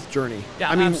your faith journey. Yeah,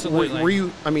 I mean, absolutely. Were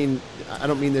you, I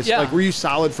don't mean this, like, were you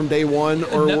solid from day one?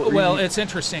 Or No, it's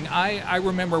interesting. I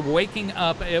remember waking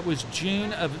up, it was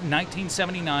June of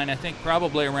 1979, I think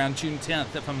probably around June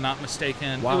 10th, if I'm not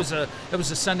mistaken. Wow. It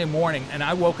was a Sunday morning, and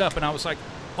I woke up and I was like,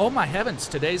 oh my heavens,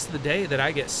 today's the day that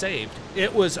I get saved.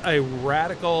 It was a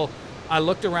radical, I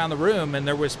looked around the room and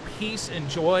there was peace and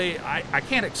joy. I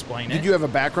can't explain it. Did you have a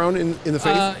background in the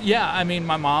faith? Yeah,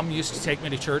 my mom used to take me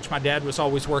to church. My dad was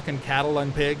always working cattle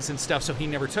and pigs and stuff, so he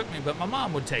never took me, but my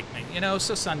mom would take me,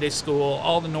 so Sunday school,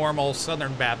 all the normal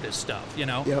Southern Baptist stuff,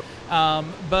 Yep.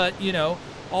 But,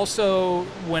 also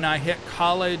when I hit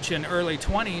college and early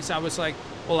 20s, I was like,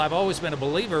 well, I've always been a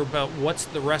believer, but what's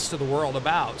the rest of the world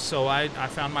about? So I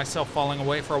found myself falling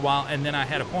away for a while, and then I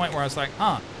had a point where I was like,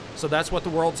 so that's what the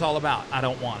world's all about. I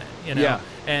don't want it, Yeah.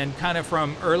 And kind of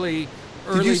from early.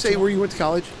 Did you say where you went to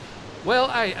college? Well,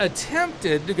 I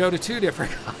attempted to go to 2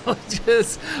 different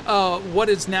colleges. What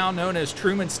is now known as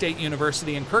Truman State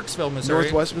University in Kirksville, Missouri.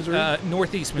 Northwest Missouri?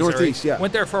 Northeast Missouri. Northeast, yeah.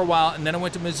 Went there for a while, and then I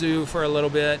went to Mizzou for a little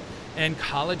bit. And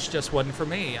college just wasn't for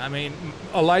me.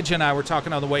 Elijah and I were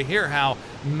talking on the way here how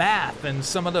math and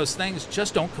some of those things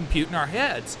just don't compute in our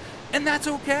heads. And that's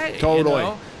okay.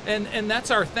 Totally. And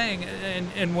that's our thing.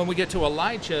 And when we get to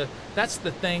Elijah, that's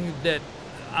the thing that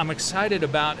I'm excited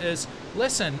about is,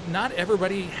 listen, not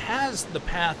everybody has the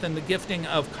path and the gifting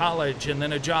of college and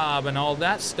then a job and all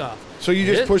that stuff. So you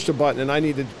just pushed a button, and I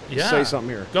need to say something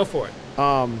here. Go for it.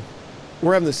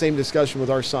 We're having the same discussion with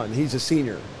our son. He's a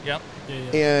senior. Yep.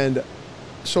 And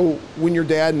so when your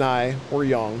dad and I were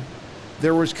young,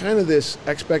 there was kind of this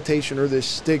expectation or this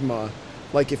stigma,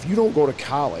 like if you don't go to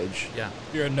college,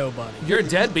 you're a nobody. You're a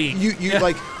deadbeat. You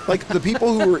like the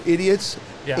people who are idiots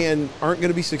Yeah. and aren't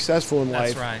going to be successful in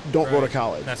life don't go to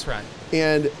college. That's right.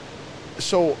 And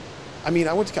so, I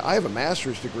have a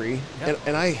master's degree,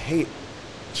 and I hate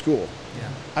school. Yeah.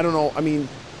 I don't know.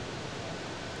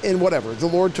 And whatever. The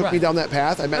Lord took me down that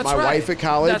path. I met my wife at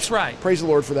college. That's right. Praise the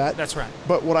Lord for that. That's right.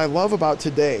 But what I love about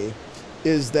today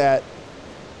is that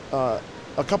a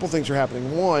couple things are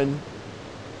happening. One,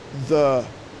 the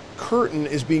curtain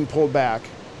is being pulled back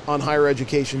on higher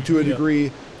education to a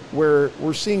degree where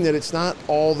we're seeing that it's not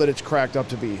all that it's cracked up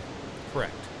to be.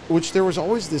 Correct. Which there was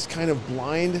always this kind of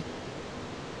blind,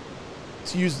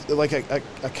 to use like a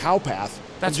cow path.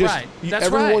 That's just, right. That's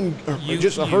everyone, right.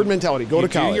 just a herd mentality. Go to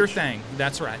college. Do your thing.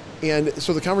 That's right. And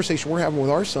so the conversation we're having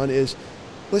with our son is,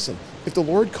 listen, if the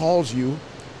Lord calls you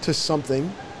to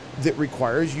something that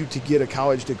requires you to get a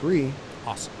college degree,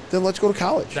 awesome, then let's go to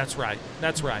college. That's right.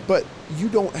 That's right. But you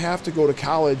don't have to go to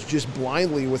college just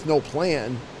blindly with no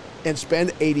plan and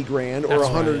spend 80 grand or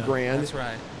 100 grand That's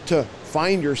right. to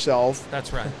find yourself.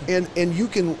 That's right. And you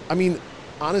can,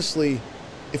 honestly,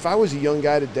 if I was a young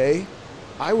guy today,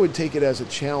 I would take it as a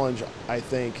challenge, I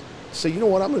think. Say, you know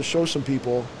what, I'm going to show some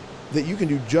people that you can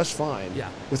do just fine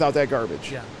without that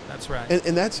garbage. Yeah, that's right.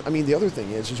 And that's, the other thing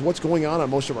is what's going on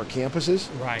most of our campuses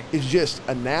is just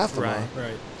anathema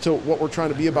to what we're trying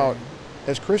to be about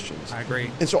as Christians. I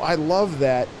agree. And so I love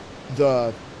that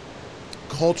the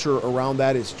culture around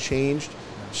that is changed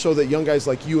so that young guys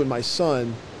like you and my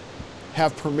son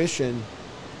have permission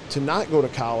to not go to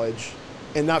college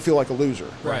and not feel like a loser.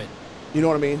 Right. You know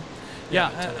what I mean? Yeah,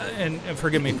 and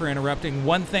forgive me for interrupting.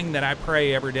 One thing that I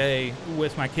pray every day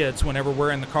with my kids, whenever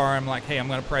we're in the car, I'm like, hey, I'm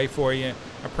going to pray for you.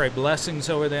 I pray blessings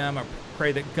over them. I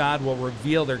pray that God will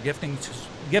reveal their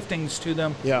giftings to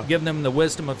them, give them the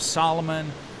wisdom of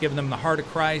Solomon, give them the heart of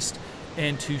Christ,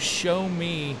 and to show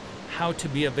me how to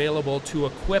be available to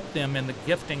equip them in the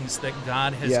giftings that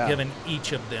God has given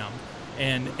each of them,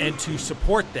 and to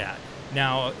support that.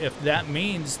 Now, if that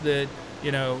means that,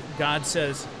 God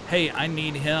says, hey, I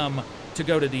need him to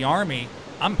go to the Army,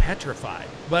 I'm petrified,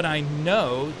 but I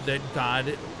know that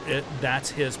God,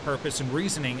 that's his purpose and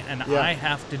reasoning, and Yeah. I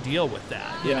have to deal with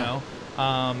that, you Yeah.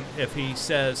 know? If he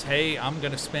says, hey, I'm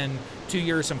going to spend 2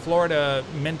 years in Florida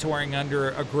mentoring under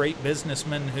a great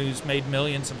businessman who's made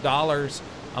millions of dollars,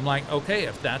 I'm like, okay,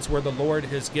 if that's where the Lord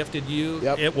has gifted you,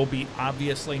 Yep. it will be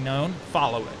obviously known.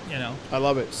 Follow it, you know? I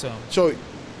love it. So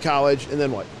college, and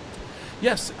then what?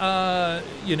 yes,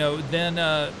 you know, then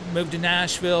moved to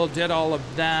Nashville, did all of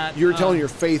that. You were telling your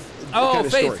faith Oh, kind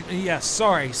of faith. story. Yes,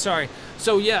 sorry.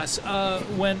 So yes,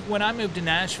 when I moved to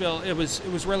Nashville, it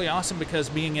was really awesome because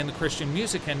being in the Christian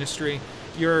music industry,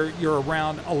 you're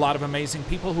around a lot of amazing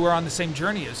people who are on the same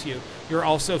journey as you. You're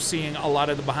also seeing a lot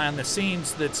of the behind the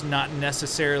scenes that's not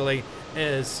necessarily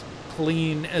as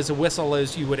clean as a whistle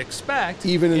as you would expect.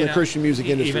 Even in you the know, Christian music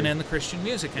industry. Even in the Christian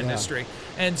music industry.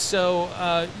 And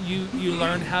so you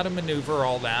learn how to maneuver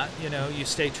all that. You know, you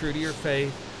stay true to your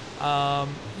faith.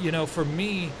 You know, for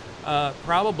me,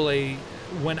 probably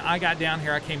when I got down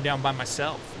here, I came down by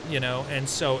myself, you know, and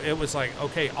so it was like,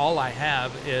 okay, all I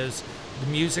have is the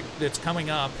music that's coming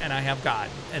up, and I have God,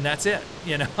 and that's it,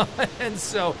 you know. And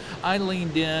so I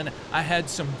leaned in. I had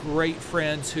some great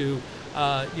friends who,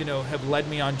 you know, have led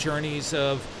me on journeys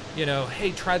of, you know,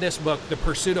 hey, try this book, The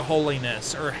Pursuit of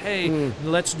Holiness, or hey,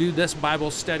 let's do this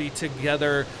Bible study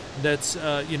together that's,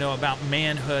 you know, about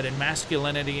manhood and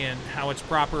masculinity and how it's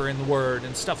proper in the Word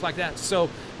and stuff like that. So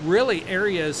really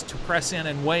areas to press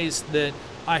in ways that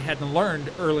I hadn't learned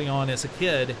early on as a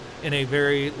kid in a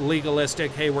very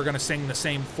legalistic, hey, we're going to sing the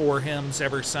same 4 hymns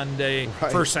every Sunday,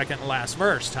 Right. first, second, last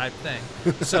verse type thing.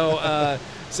 So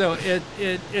so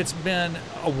it's been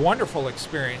a wonderful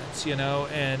experience, you know,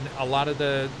 and a lot of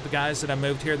the guys that I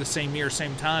moved here the same year,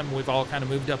 same time, we've all kind of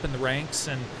moved up in the ranks,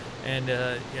 and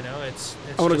you know, it's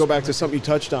I want to just go back to been- something you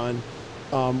touched on,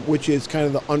 which is kind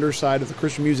of the underside of the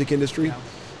Christian music industry.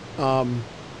 Yeah.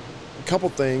 A couple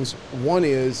things. One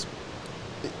is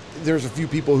there's a few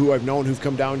people who I've known who've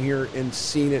come down here and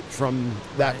seen it from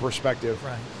that Right. perspective.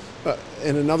 Right.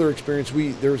 And another experience,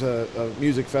 there was a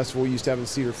music festival we used to have in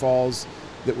Cedar Falls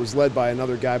that was led by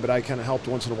another guy, but I kind of helped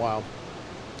once in a while.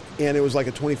 And it was like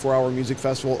a 24-hour music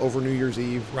festival over New Year's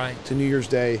Eve Right. to New Year's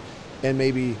Day, and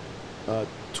maybe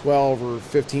 12 or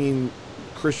 15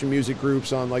 Christian music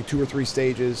groups on like 2 or 3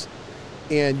 stages.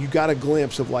 And you got a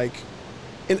glimpse of like,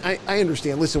 and I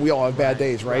understand, listen, we all have bad Right,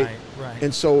 days, right? right.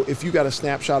 And so if you got a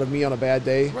snapshot of me on a bad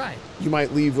day, Right. you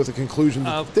might leave with a conclusion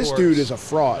that Of this course. dude is a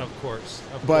fraud. Of course.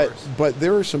 But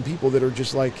there are some people that are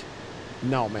just like,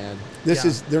 no, man, Yeah.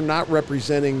 they're not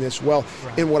representing this well.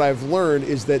 Right. And what I've learned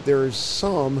is that there's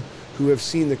some who have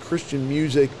seen the Christian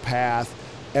music path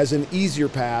as an easier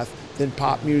path than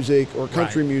pop music or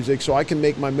country Right. music. So I can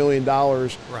make my $1 million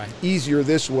Right. easier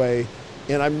this way.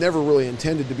 And I've never really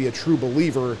intended to be a true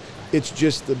believer. It's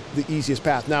just the easiest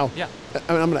path. Now, Yeah.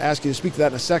 I'm going to ask you to speak to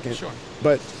that in a second. Sure.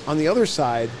 But on the other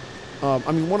side, I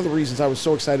mean, one of the reasons I was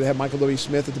so excited to have Michael W.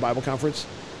 Smith at the Bible conference,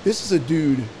 this is a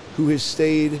dude who has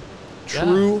stayed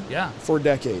true Yeah. for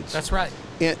decades. That's right.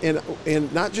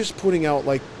 And not just putting out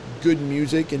like good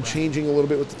music and changing a little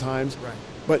bit with the times, Right.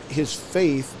 but his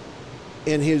faith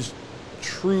and his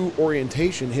true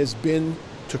orientation has been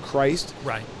to Christ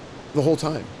Right. the whole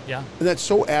time. Yeah. And that's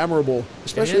so admirable,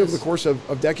 especially over is. the course of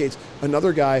decades.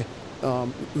 Another guy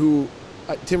who,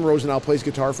 Tim Rosenau, plays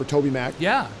guitar for Toby Mac,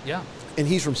 Yeah. Yeah. and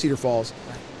he's from Cedar Falls.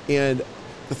 Right. And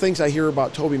the things I hear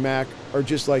about Toby Mac are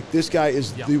just like, this guy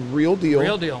is Yep. the real deal.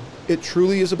 Real deal. It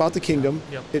truly is about the kingdom.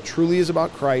 Yep. It truly is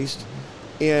about Christ.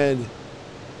 And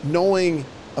knowing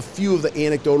a few of the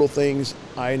anecdotal things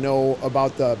I know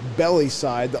about the belly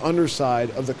side, the underside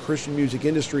of the Christian music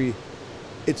industry,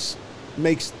 it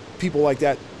makes people like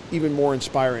that even more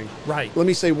inspiring. Right. Let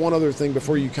me say one other thing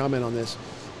before you comment on this.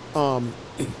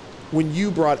 When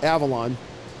you brought Avalon,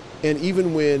 and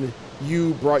even when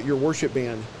you brought your worship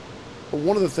band,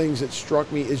 one of the things that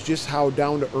struck me is just how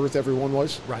down to earth everyone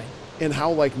was, Right. and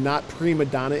how like not prima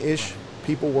donna-ish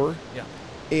people were. Yeah.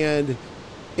 And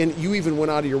you even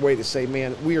went out of your way to say,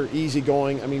 man, we are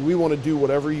easygoing. I mean, we want to do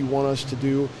whatever you want us to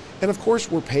do. And of course,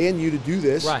 we're paying you to do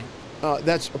this. Right.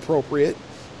 That's appropriate.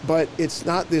 But it's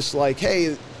not this like,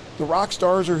 hey, the rock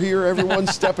stars are here, everyone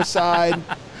step aside.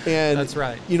 And That's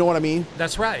right. You know what I mean?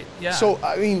 That's right. Yeah. So,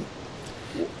 I mean,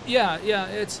 Yeah,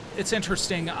 it's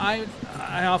interesting. I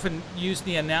often use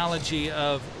the analogy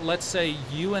of, let's say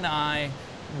you and I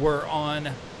were on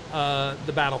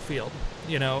the battlefield,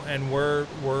 you know, and we're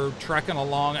trekking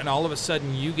along, and all of a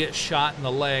sudden you get shot in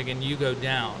the leg and you go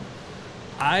down.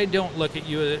 I don't look at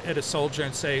you at a soldier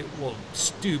and say, well,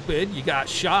 stupid, you got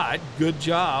shot, good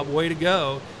job, way to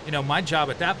go. My job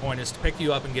at that point is to pick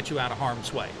you up and get you out of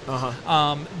harm's way.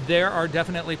 There are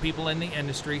definitely people in the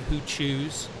industry who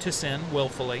choose to sin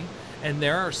willfully, and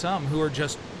there are some who are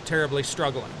just terribly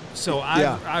struggling. So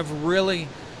I've really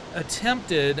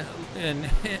attempted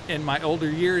in my older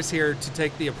years here to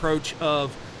take the approach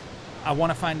of, I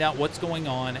want to find out what's going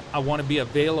on. I want to be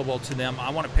available to them. I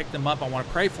want to pick them up. I want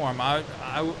to pray for them. I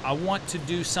want to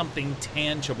do something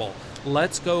tangible.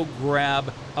 Let's go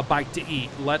grab a bite to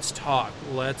eat. Let's talk.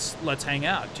 Let's hang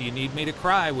out. Do you need me to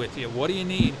cry with you? What do you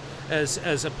need,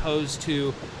 as opposed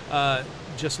to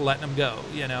just letting them go,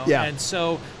 Yeah. And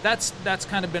so that's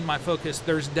kind of been my focus.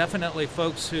 There's definitely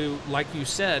folks who, like you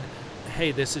said,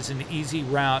 hey, this is an easy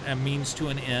route, a means to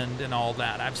an end, and all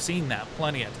that. I've seen that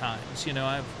plenty of times.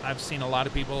 I've seen a lot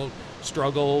of people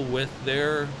struggle with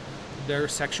their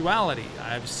sexuality.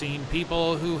 I've seen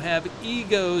people who have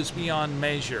egos beyond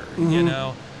measure.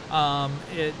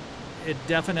 It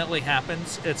definitely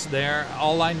happens. It's there.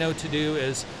 All I know to do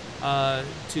is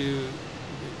to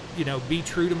be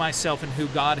true to myself and who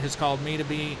God has called me to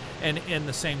be, and in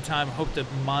the same time hope that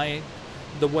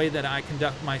the way that I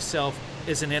conduct myself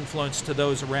is an influence to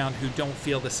those around who don't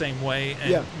feel the same way,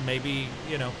 and maybe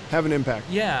have an impact.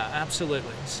 Yeah,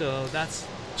 absolutely. So that's.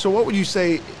 So what would you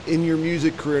say in your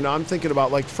music career? Now I'm thinking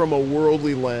about, like, from a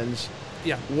worldly lens.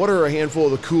 Yeah. What are a handful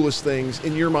of the coolest things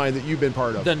in your mind that you've been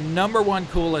part of? The number one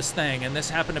coolest thing, and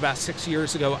this happened about 6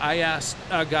 years ago. I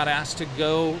got asked to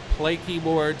go play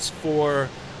keyboards for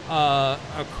a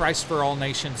Christ for All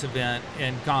Nations event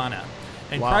in Ghana.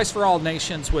 And Wow. Christ for All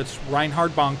Nations with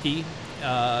Reinhard Bonnke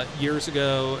years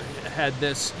ago had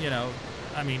this,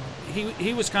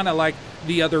 he was kind of like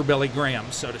the other Billy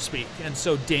Graham, so to speak. And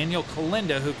so Daniel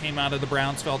Kalinda, who came out of the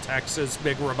Brownsville, Texas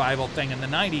big revival thing in the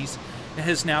 90s,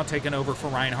 has now taken over for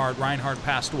Reinhard. Reinhard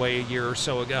passed away a year or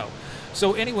so ago.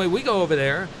 So anyway, we go over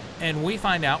there and we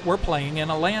find out we're playing in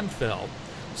a landfill.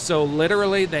 So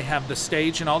literally they have the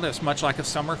stage and all this, much like a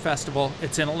summer festival.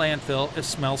 It's in a landfill. It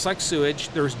smells like sewage.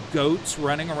 There's goats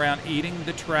running around eating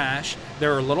the trash.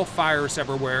 There are little fires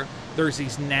everywhere. There's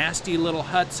these nasty little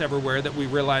huts everywhere that we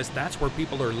realize that's where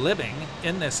people are living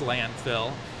in this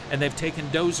landfill. And they've taken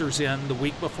dozers in the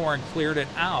week before and cleared it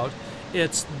out.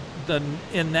 It's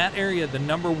in that area, the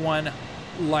number one,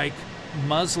 like,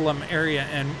 Muslim area,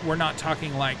 and we're not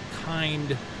talking like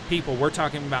kind people. We're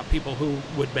talking about people who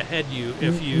would behead you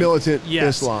if you... Militant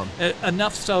yes, Islam.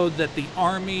 Enough so that the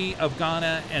army of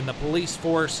Ghana and the police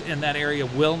force in that area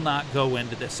will not go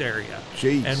into this area.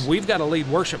 Jeez. And we've got to lead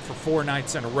worship for 4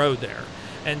 nights in a row there.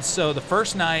 And so the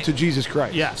first night... To Jesus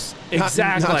Christ. Yes,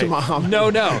 exactly. Not to Muhammad.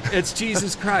 No, it's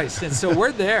Jesus Christ. And so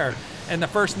we're there, and the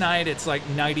first night it's like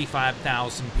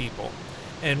 95,000 people.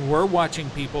 And we're watching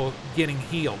people getting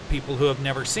healed. People who have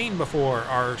never seen before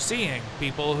are seeing.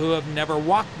 People who have never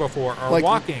walked before are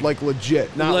walking. Like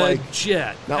legit. Not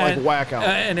legit. like whack out.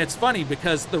 And it's funny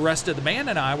because the rest of the band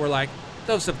and I were like,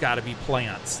 those have got to be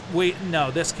plants. No,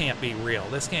 this can't be real.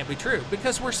 This can't be true,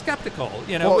 because we're skeptical.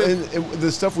 Well, and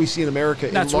the stuff we see in America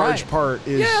in large part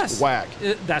is whack.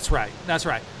 That's right.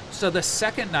 So the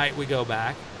second night we go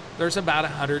back, there's about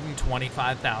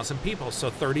 125,000 people, so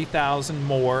 30,000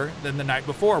 more than the night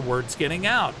before. Word's getting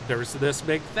out. There's this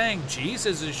big thing.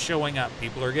 Jesus is showing up.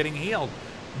 People are getting healed.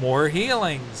 More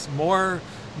healings, more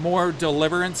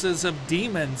deliverances of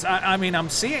demons. I mean, I'm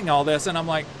seeing all this, and I'm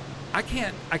like, I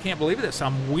can't believe this.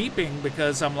 I'm weeping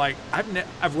because I'm like,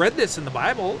 I've read this in the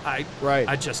Bible. I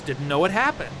just didn't know it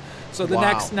happened. So the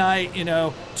next night,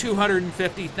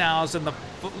 250,000.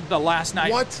 The last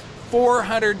night. What?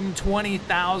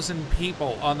 420,000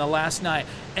 people on the last night,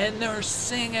 and they're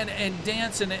singing and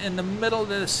dancing in the middle of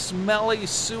this smelly,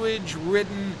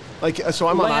 sewage-ridden So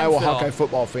I'm an Iowa landfill. Hawkeye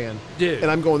football fan, dude, and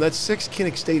I'm going, that's 6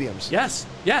 Kinnick stadiums. Yes,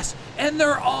 and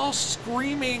they're all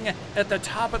screaming at the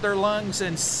top of their lungs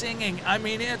and singing. I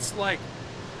mean, it's like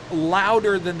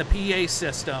louder than the PA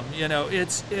system.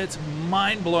 It's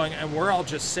mind-blowing, and we're all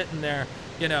just sitting there,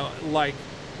 like,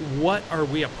 what are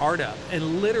we a part of?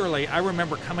 And literally, I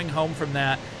remember coming home from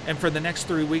that, and for the next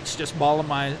 3 weeks, just bawling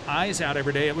my eyes out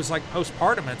every day. It was like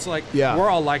postpartum. It's like, we're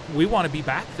all like, we want to be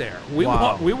back there. We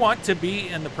want to be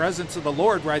in the presence of the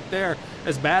Lord right there.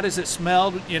 As bad as it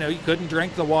smelled, you couldn't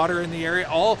drink the water in the area.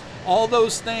 All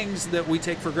those things that we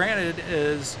take for granted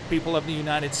as people of the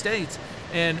United States.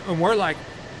 And we're like,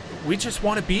 we just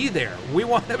want to be there. We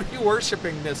want to be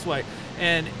worshiping this way.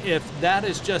 And if that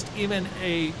is just even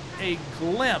a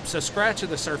glimpse, a scratch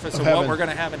of the surface of what we're going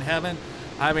to have in heaven,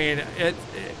 I mean,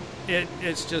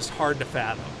 it's just hard to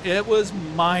fathom. It was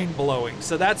mind-blowing.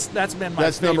 So that's been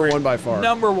my favorite. Number one by far.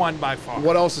 Number one by far.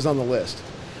 What else is on the list?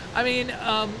 I mean,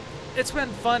 it's been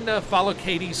fun to follow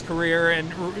Katie's career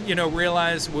and,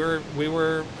 realize we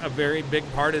were a very big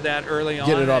part of that early on.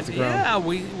 Get it off the ground. Yeah,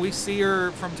 we see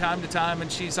her from time to time,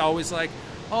 and she's always like,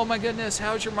 oh my goodness,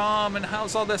 how's your mom, and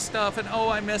how's all this stuff, and oh,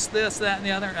 I missed this, that, and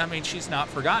the other. I mean, she's not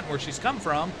forgotten where she's come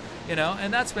from,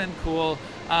 and that's been cool.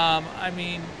 I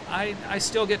mean, I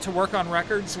still get to work on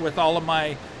records with all of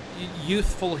my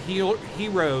youthful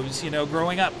heroes,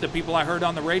 growing up, the people I heard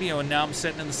on the radio, and now I'm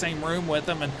sitting in the same room with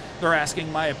them, and they're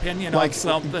asking my opinion on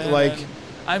something.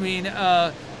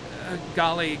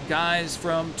 Golly, guys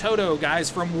from Toto, guys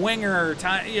from Winger,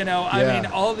 I mean,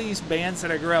 all these bands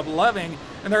that I grew up loving,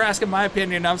 and they're asking my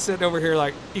opinion, and I'm sitting over here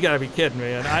like, you gotta be kidding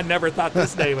me, and I never thought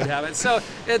this day would happen. So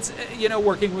it's,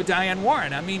 working with Diane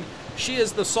Warren. I mean, she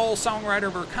is the sole songwriter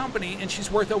of her company, and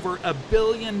she's worth over $1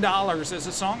 billion as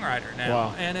a songwriter now.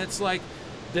 Wow. And it's like,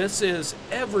 this is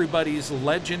everybody's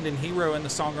legend and hero in the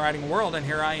songwriting world, and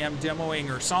here I am demoing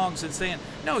her songs and saying,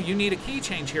 no, you need a key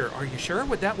change here. Are you sure?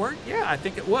 Would that work? Yeah, I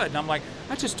think it would. And I'm like,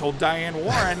 I just told Diane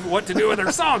Warren what to do with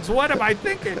her songs. What am I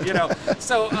thinking?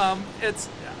 So it's,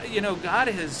 God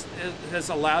has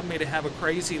allowed me to have a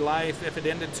crazy life. If it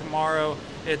ended tomorrow,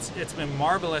 it's been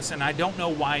marvelous, and I don't know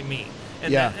why me.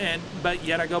 But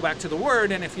yet I go back to the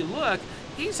Word, and if you look,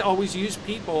 He's always used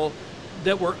people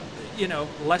that were,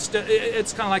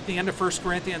 it's kind of like the end of 1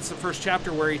 Corinthians, the first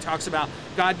chapter, where he talks about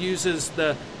God uses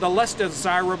the less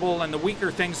desirable and the weaker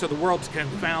things of the world to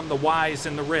confound the wise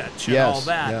and the rich and all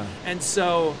that. Yeah. And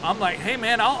so I'm like, hey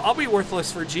man, I'll be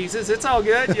worthless for Jesus. It's all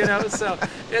good, So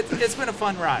it's been a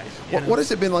fun ride. What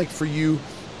has it been like for you,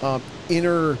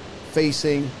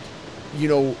 interfacing,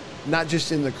 not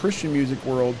just in the Christian music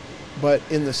world, but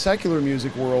in the secular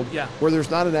music world, where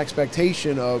there's not an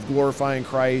expectation of glorifying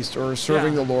Christ or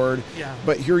serving the Lord,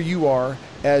 but here you are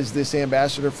as this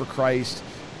ambassador for Christ.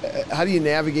 How do you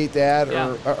navigate that,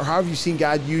 or how have you seen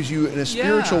God use you in a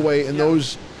spiritual way in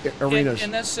those arenas?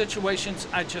 In those situations,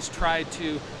 I just try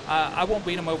to, I won't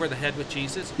beat them over the head with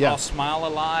Jesus. Yeah. I'll smile a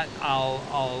lot.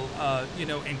 I'll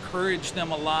encourage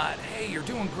them a lot. Hey, you're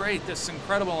doing great. This is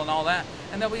incredible and all that.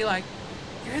 And they'll be like,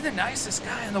 you're the nicest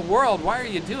guy in the world. Why are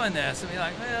you doing this? And be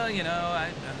like, well,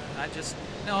 I just,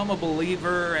 I'm a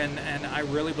believer, and I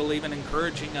really believe in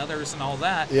encouraging others and all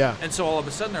that. Yeah. And so all of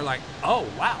a sudden they're like, oh,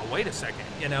 wow, wait a second,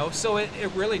 So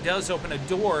it really does open a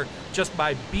door just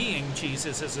by being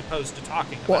Jesus as opposed to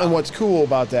talking about Well, and what's cool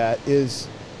about that is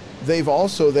they've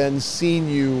also then seen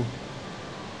you,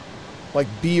 like,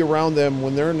 be around them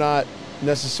when they're not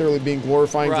necessarily being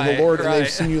glorifying to the Lord, and they've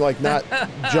seen you not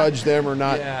judge them or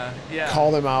not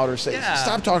call them out or say,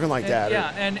 stop talking like that.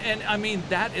 And I mean,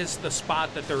 that is the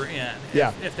spot that they're in.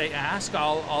 If they ask,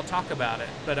 I'll talk about it.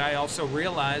 But I also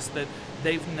realize that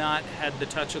they've not had the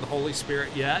touch of the Holy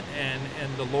Spirit yet, and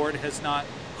the Lord has not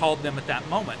called them at that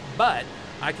moment. But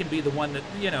I can be the one that,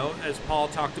 as Paul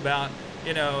talked about,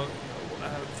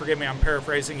 forgive me, I'm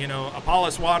paraphrasing,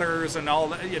 Apollos waters and all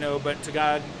that, but to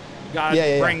God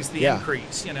brings the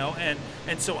increase, and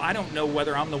so I don't know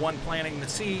whether I'm the one planting the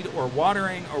seed or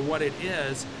watering or what it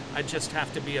is. I just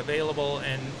have to be available,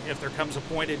 and if there comes a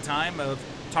point in time of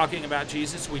talking about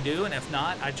Jesus, we do, and if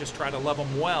not, I just try to love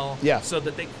them well so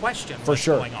that they question what's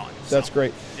going on. That's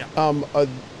great. Yeah.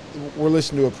 We're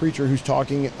listening to a preacher who's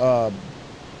talking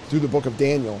through the book of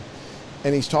Daniel,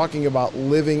 and he's talking about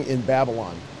living in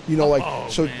Babylon.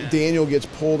 Daniel gets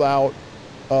pulled out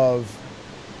of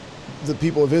the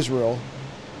people of Israel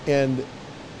and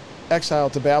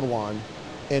exiled to Babylon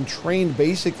and trained,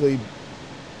 basically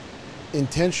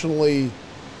intentionally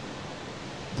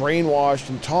brainwashed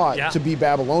and taught to be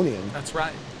Babylonian. That's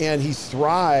right. And he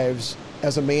thrives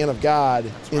as a man of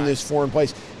God in this foreign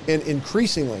place. And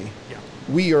increasingly,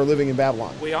 we are living in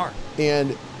Babylon. We are.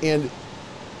 And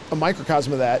a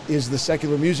microcosm of that is the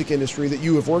secular music industry that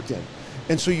you have worked in.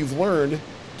 And so you've learned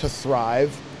to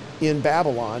thrive in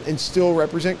Babylon and still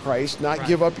represent Christ, not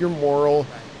give up your moral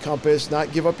compass,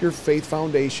 not give up your faith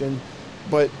foundation,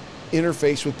 but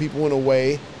interface with people in a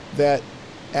way that,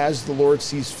 as the Lord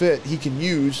sees fit, He can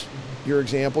use your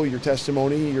example, your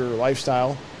testimony, your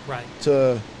lifestyle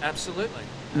to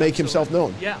make Himself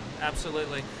known. Yeah,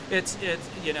 absolutely. It's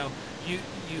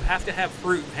you have to have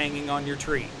fruit hanging on your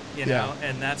tree,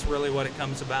 and that's really what it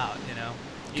comes about,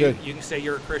 You can say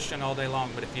you're a Christian all day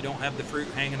long, but if you don't have the fruit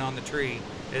hanging on the tree,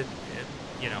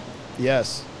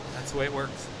 Yes. That's the way it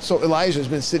works. So Elijah's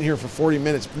been sitting here for 40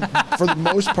 minutes, for the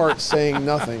most part, saying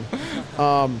nothing.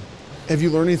 Have you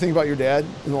learned anything about your dad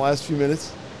in the last few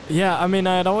minutes? Yeah, I mean,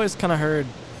 I had always kind of heard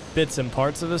bits and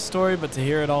parts of his story, but to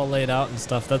hear it all laid out and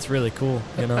stuff, that's really cool,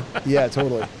 Yeah,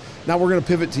 totally. Now we're going to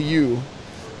pivot to you.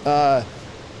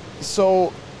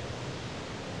 So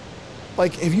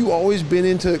like, have you always been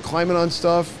into climbing on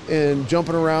stuff and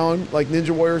jumping around, like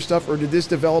Ninja Warrior stuff, or did this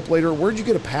develop later? Where'd you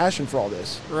get a passion for all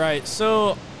this? Right.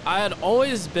 So I had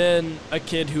always been a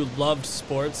kid who loved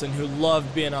sports and who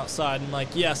loved being outside. And, like,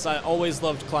 yes, I always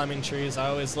loved climbing trees. I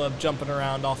always loved jumping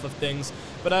around off of things.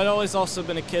 But I'd always also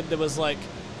been a kid that was like,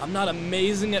 I'm not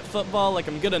amazing at football. Like,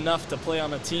 I'm good enough to play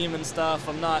on a team and stuff.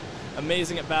 I'm not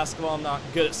amazing at basketball. I'm not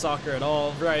good at soccer at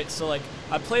all, right? So, like,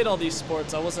 I played all these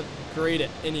sports. I wasn't great at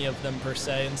any of them per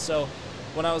se. And so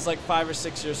when I was like 5 or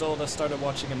 6 years old, I started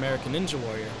watching American Ninja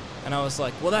Warrior. And I was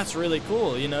like, well, that's really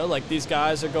cool, you know? Like, these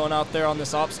guys are going out there on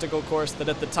this obstacle course that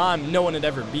at the time no one had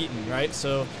ever beaten, right?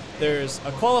 So there's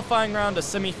a qualifying round, a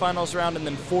semifinals round, and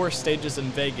then 4 stages in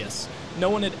Vegas. No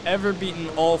one had ever beaten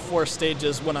all 4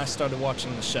 stages when I started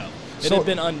watching the show. It had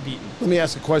been unbeaten. Let me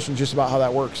ask a question just about how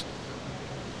that works.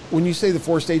 When you say the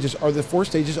 4 stages, are the 4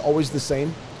 stages always the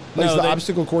same? Like, No, is the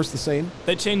obstacle course the same?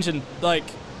 They change in, like,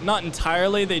 not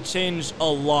entirely. They change a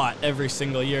lot every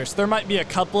single year. So there might be a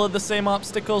couple of the same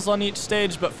obstacles on each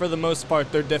stage, but for the most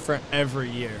part, they're different every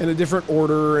year. In a different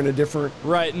order and a different...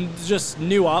 Right, and just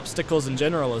new obstacles in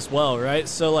general as well, right?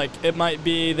 So, like, it might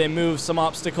be they move some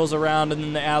obstacles around and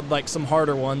then they add, like, some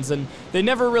harder ones. And they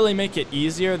never really make it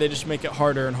easier. They just make it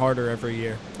harder and harder every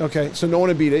year. Okay, so no one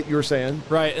had beat it, you were saying.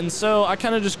 Right, and so I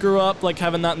kind of just grew up, like,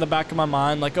 having that in the back of my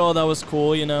mind, like, oh, that was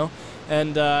cool, you know?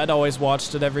 And I'd always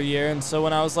watched it every year. And so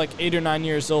when I was like 8 or 9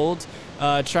 years old,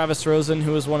 Travis Rosen,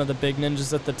 who was one of the big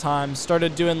ninjas at the time,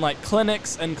 started doing like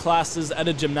clinics and classes at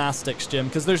a gymnastics gym,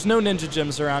 because there's no ninja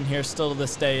gyms around here still to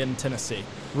this day in Tennessee.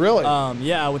 Really?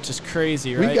 Yeah, which is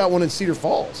crazy, right? We've got one in Cedar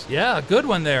Falls. Yeah, a good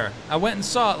one there. I went and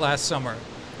saw it last summer.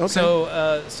 Okay.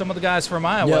 So some of the guys from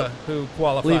Iowa who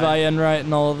qualified. Levi Enright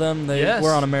and all of them, they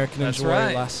were on American That's Ninja Warrior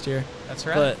right. last year. That's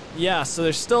right. But yeah, so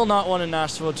there's still not one in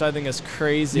Nashville, which I think is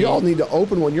crazy. You all need to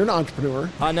open one. You're an entrepreneur.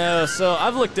 I know. So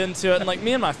I've looked into it, and like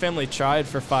me and my family tried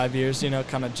for 5 years, you know,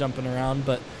 kind of jumping around,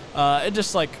 but it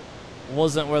just like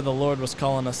wasn't where the Lord was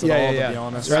calling us at all, to be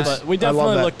honest. Right. But we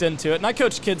definitely looked into it, and I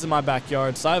coach kids in my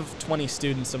backyard, so I have 20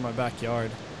 students in my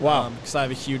backyard. Wow. Because I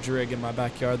have a huge rig in my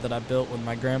backyard that I built with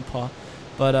my grandpa.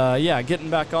 But yeah, getting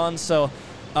back on. So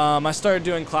I started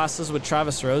doing classes with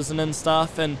Travis Rosen and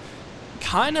stuff, and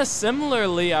kind of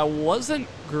similarly, I wasn't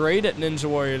great at Ninja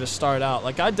Warrior to start out.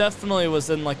 Like, I definitely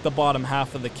was in like the bottom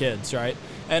half of the kids, right?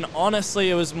 And honestly,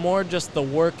 it was more just the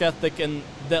work ethic, and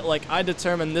that like I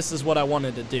determined this is what I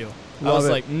wanted to do. I was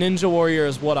like, Ninja Warrior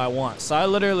is what I want. So I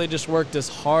literally just worked as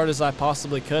hard as I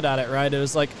possibly could at it, right? It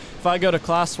was like, if I go to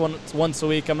class once a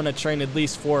week, I'm going to train at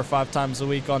least 4 or 5 times a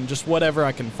week on just whatever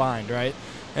I can find, right?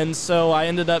 And so I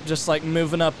ended up just like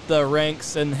moving up the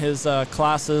ranks in his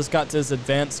classes, got to his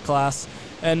advanced class.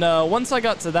 And once I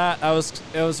got to that,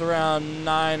 it was around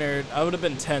 9 or I would have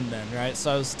been 10 then, right?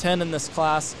 So I was 10 in this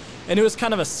class, and it was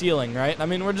kind of a ceiling, right? I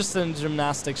mean, we're just in a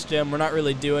gymnastics gym. We're not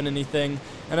really doing anything.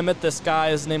 And I met this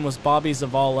guy. His name was Bobby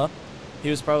Zavala. He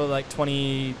was probably like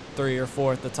 23 or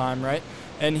 4 at the time, right?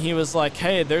 And he was like,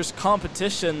 hey, there's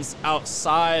competitions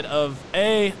outside of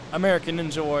American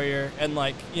Ninja Warrior and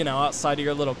like, you know, outside of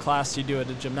your little class you do at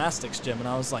a gymnastics gym. And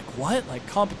I was like, what? Like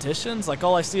competitions? Like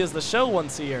all I see is the show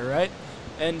once a year, right?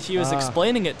 And he was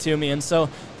explaining it to me. And so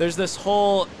there's this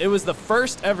it was the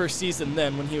first ever season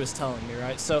then when he was telling me,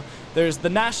 right? So there's the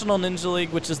National Ninja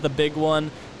League, which is the big one.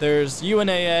 There's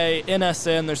UNAA,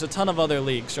 NSN, there's a ton of other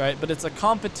leagues, right? But it's a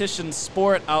competition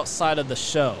sport outside of the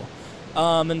show.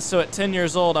 And so at 10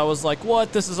 years old, I was like,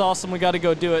 what? This is awesome. We got to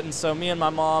go do it. And so me and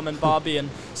my mom and Bobby and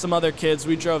some other kids,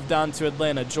 we drove down to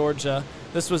Atlanta, Georgia.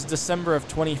 This was December of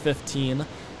 2015.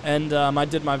 And I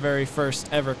did my very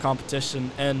first ever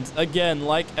competition. And again,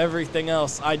 like everything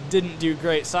else, I didn't do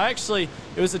great. So it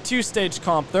was a 2-stage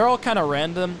comp. They're all kind of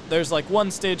random. There's like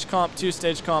 1-stage comp,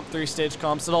 2-stage comp, 3-stage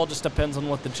comps. It all just depends on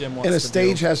what the gym wants to do. And a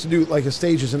stage has to do, like a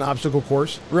stage is an obstacle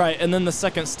course? Right, and then the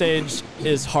second stage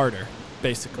is harder,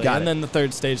 basically. Got it. And then the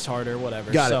third stage is harder,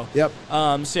 whatever. Got it, yep.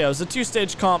 So yeah, it was a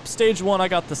 2-stage comp. Stage 1, I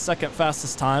got the second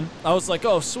fastest time. I was like,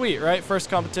 oh, sweet, right? First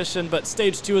competition, but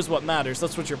stage 2 is what matters.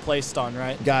 That's what you're placed on,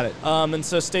 right? Got it. And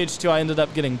so stage 2, I ended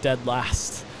up getting dead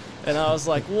last. And I was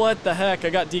like, what the heck?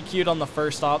 I got DQ'd on the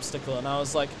first obstacle, and I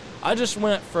was like, I just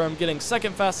went from getting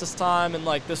second fastest time and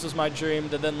like this was my dream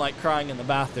to then like crying in the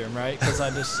bathroom, right? Because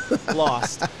I just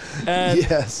lost. And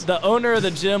the owner of the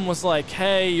gym was like,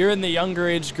 hey, you're in the younger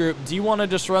age group. Do you want to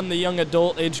just run the young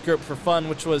adult age group for fun,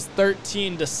 which was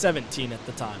 13 to 17 at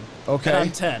the time. Okay. And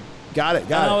I'm 10. Got it.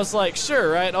 And I was like,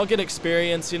 sure, right? I'll get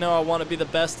experience. You know, I want to be the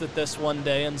best at this one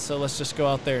day, and so let's just go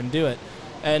out there and do it.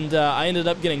 And I ended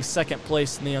up getting second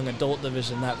place in the young adult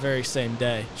division that very same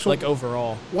day, like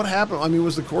overall. What happened? I mean,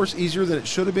 was the course easier than it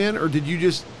should have been, or did you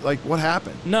just, like, what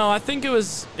happened? No, I think it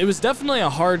was definitely a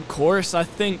hard course. I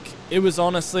think it was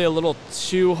honestly a little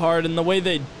too hard, and the way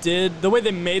they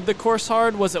made the course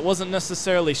hard was it wasn't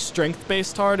necessarily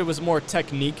strength-based hard, it was more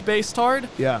technique-based hard.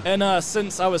 Yeah. And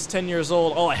since I was 10 years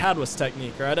old, all I had was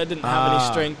technique, right? I didn't have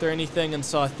any strength or anything, and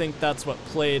so I think that's what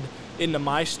played into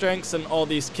my strengths, and all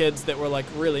these kids that were like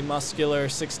really muscular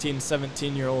 16,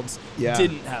 17-year-olds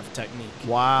didn't have technique.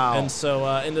 Wow. And so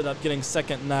ended up getting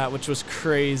second in that, which was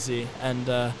crazy,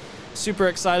 and super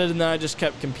excited, and then I just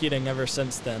kept competing ever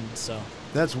since then. So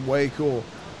that's way cool.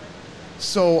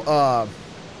 So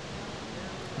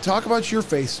talk about your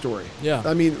faith story. Yeah.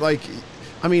 I mean,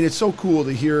 it's so cool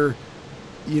to hear,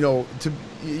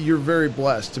 you're very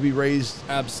blessed to be raised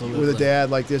absolutely with a dad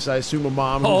like this. I assume a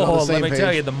mom who's on the same let me page.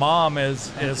 tell you, the mom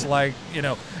is like,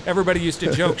 everybody used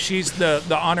to joke she's the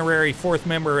honorary fourth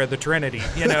member of the Trinity.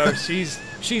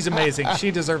 She's amazing.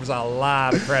 She deserves a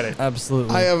lot of credit.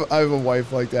 Absolutely. I have a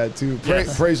wife like that too.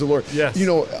 Yes. Praise the Lord. Yes.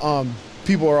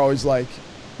 People are always like,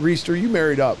 Reese, are you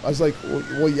married up? I was like,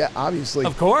 well, yeah, obviously.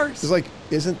 Of course. It's like,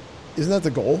 isn't that the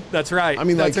goal? That's right. I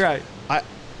mean, that's like, right.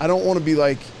 I don't want to be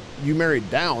like, you married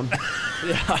down.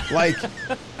 Yeah. Like,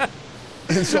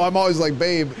 and so I'm always like,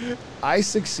 babe, I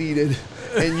succeeded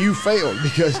and you failed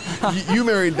because you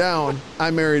married down,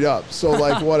 I married up. So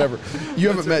like, whatever. You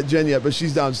haven't met Jen yet, but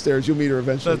she's downstairs. You'll meet her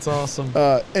eventually. That's awesome.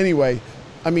 Anyway,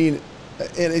 I mean,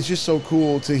 and it's just so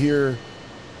cool to hear.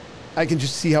 I can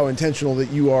just see how intentional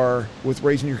that you are with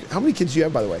raising your. How many kids do you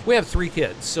have, by the way? We have 3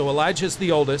 kids. So Elijah's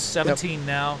the oldest, 17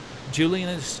 now. Julian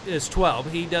is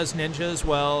 12. He does ninja as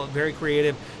well, very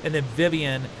creative. And then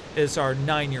Vivian is our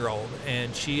 9-year-old,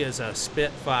 and she is a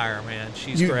spitfire, man.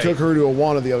 She's great. You took her to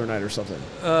Awana the other night or something.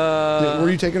 Were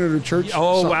you taking her to church?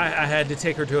 Oh, I had to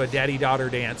take her to a daddy-daughter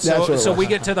dance. That's what it So was. we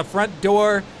get to the front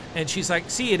door, and she's like,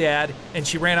 "See you, Dad," and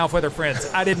she ran off with her friends.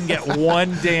 I didn't get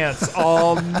one dance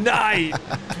all night.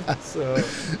 So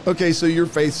Okay, so your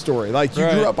faith story. Like, you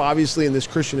grew up obviously in this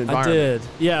Christian environment. I did.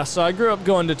 Yeah, so I grew up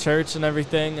going to church and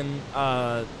everything,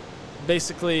 and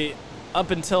basically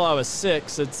up until I was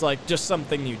 6, it's like just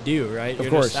something you do, right? You're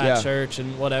course, just at church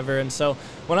and whatever. And so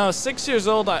when I was 6 years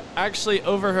old, I actually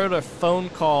overheard a phone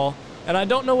call, and I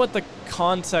don't know what the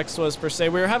context was per se.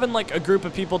 We were having like a group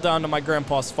of people down to my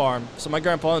grandpa's farm. So my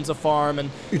grandpa owns a farm,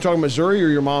 and You're talking Missouri or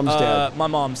your mom's dad? my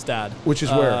mom's dad. Which is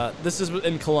where? This is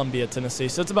in Columbia, Tennessee.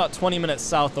 So it's about 20 minutes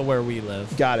south of where we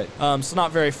live. Got it. So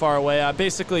not very far away. I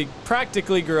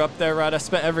practically grew up there, right? I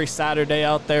spent every Saturday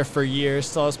out there for years,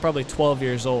 so I was probably 12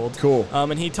 years old. Cool.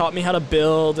 And he taught me how to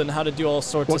build and how to do all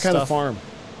sorts What of kind stuff. of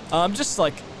farm? Just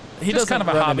like, he just doesn't kind of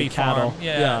a run hobby any cattle. farm.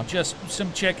 Yeah, just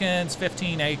some chickens,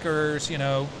 15 acres.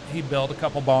 He built a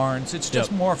couple barns. It's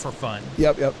just more for fun.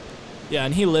 Yep. Yeah,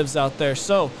 and he lives out there.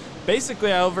 So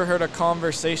basically, I overheard a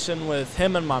conversation with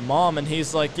him and my mom, and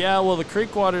he's like, "Yeah, well, the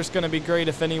creek water's going to be great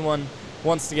if anyone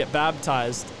wants to get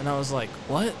baptized." And I was like,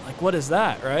 "What? Like, what is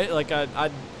that?" Right? Like, I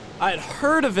had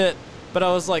heard of it, but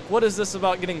I was like, "What is this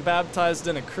about getting baptized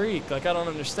in a creek? Like, I don't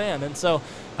understand." And so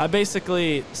I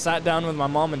basically sat down with my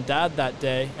mom and dad that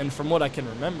day, and from what I can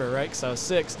remember, right, because I was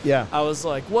 6, I was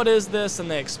like, "What is this?"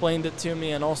 And they explained it to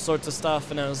me and all sorts of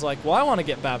stuff, and I was like, "Well, I want to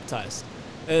get baptized."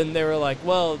 And they were like,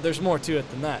 "Well, there's more to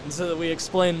it than that." And so we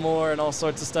explained more and all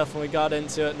sorts of stuff, and we got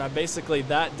into it, and I basically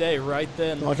that day, right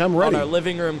then, Like, I'm ready. on our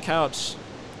living room couch,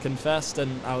 confessed,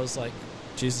 and I was like,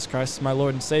 Jesus Christ is my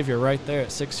Lord and Savior right there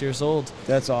at 6 years old.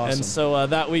 That's awesome. And so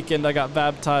that weekend I got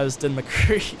baptized in the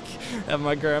creek at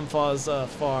my grandpa's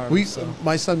farm.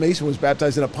 My son Mason was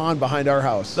baptized in a pond behind our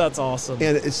house. That's awesome.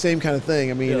 And it's the same kind of thing.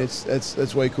 I mean,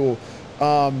 it's way cool.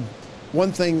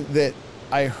 One thing that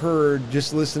I heard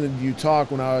just listening to you talk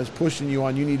when I was pushing you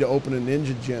on, you need to open a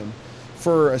ninja gym.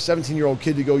 For a 17-year-old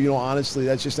kid to go, honestly,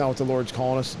 that's just not what the Lord's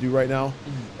calling us to do right now.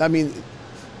 Mm-hmm. I mean,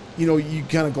 you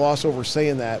kind of gloss over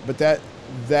saying that, but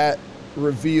that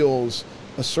reveals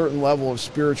a certain level of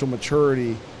spiritual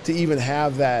maturity to even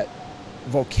have that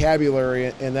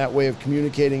vocabulary and that way of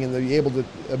communicating and the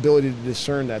ability to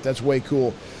discern that. That's way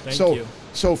cool. Thank you.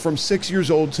 So from 6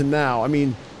 years old to now, I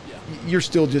mean, you're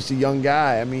still just a young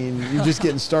guy. I mean, you're just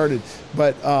getting started.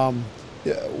 But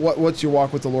what's your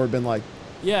walk with the Lord been like?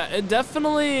 Yeah, it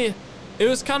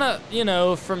was kind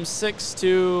of, from 6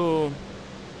 to,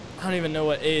 I don't even know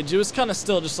what age. It was kind of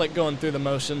still just like going through the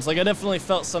motions. Like, I definitely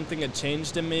felt something had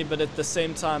changed in me, but at the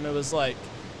same time, it was like,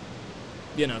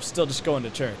 still just going to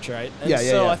church, right? And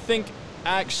so I think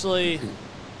actually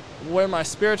where my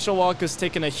spiritual walk has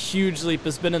taken a huge leap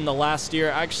has been in the last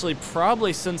year, actually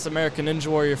probably since American Ninja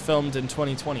Warrior filmed in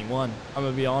 2021, I'm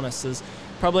going to be honest, is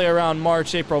probably around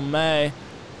March, April, May,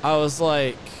 I was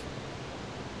like,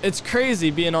 it's crazy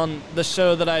being on the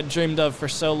show that I had dreamed of for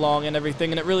so long and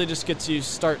everything, and it really just gets you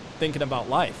start thinking about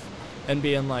life and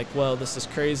being like, well, this is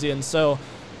crazy. And so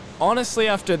honestly,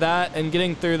 after that and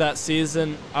getting through that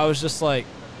season, I was just like,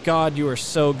 God, you are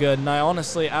so good. And I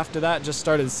honestly, after that, just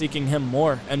started seeking him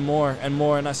more and more and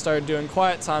more. And I started doing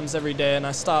quiet times every day, and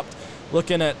I stopped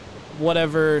looking at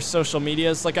whatever social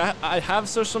medias. Like, I have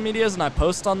social medias and I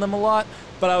post on them a lot,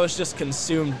 but I was just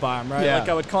consumed by them, right? Yeah. Like,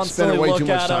 I would constantly Spending way look too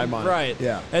much at time them. on it. Right.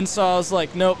 Yeah. And so I was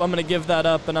like, nope, I'm going to give that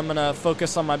up, and I'm going to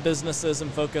focus on my businesses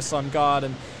and focus on God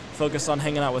and focus on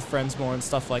hanging out with friends more and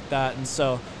stuff like that. And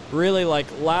so really, like,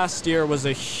 last year was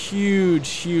a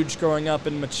huge growing up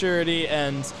in maturity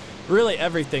and really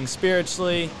everything,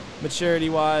 spiritually,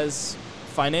 maturity-wise,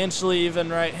 financially even,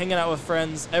 right? Hanging out with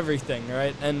friends, everything,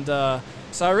 right? And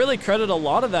so I really credit a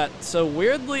lot of that. So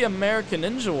weirdly, American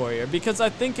Ninja Warrior, because I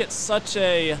think it's such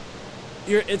a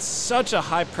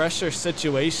high-pressure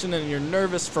situation, and you're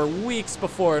nervous for weeks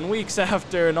before and weeks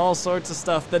after and all sorts of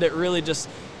stuff, that it really just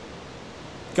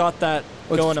got that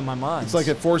going in my mind. It's like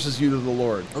it forces you to the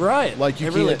Lord. Right. Like you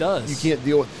it can't, really does. You can't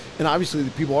deal with, and obviously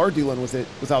the people are dealing with it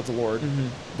without the Lord. Mm-hmm.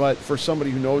 But for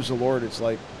somebody who knows the Lord, it's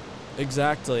like,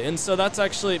 Exactly. And so that's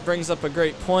actually brings up a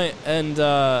great point. And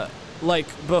like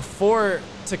before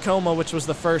Tacoma, which was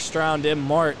the first round in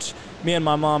March, me and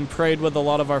my mom prayed with a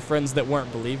lot of our friends that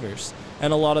weren't believers.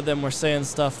 And a lot of them were saying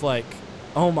stuff like,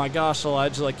 oh my gosh,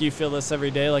 Elijah, like you feel this every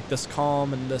day, like this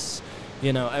calm and this,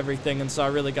 you know, everything. And so I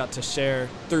really got to share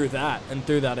through that and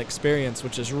through that experience,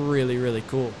 which is really, really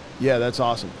cool. yeah, that's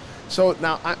awesome. So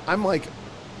now I'm like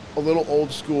a little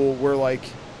old school where like,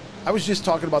 I was just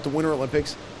talking about the Winter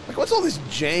Olympics. Like, what's all this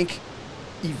jank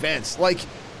events? Like,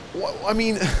 I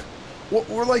mean,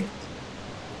 we're like,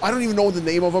 I don't even know the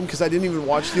name of them because I didn't even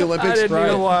watch the Olympics. I didn't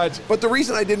even watch. But the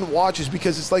reason I didn't watch is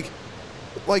because it's like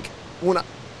when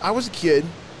I was a kid,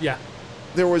 Yeah.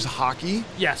 there was hockey.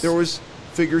 Yes. There was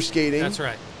figure skating. That's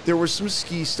right. There was some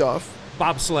ski stuff.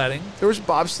 Bobsledding. There was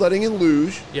bobsledding and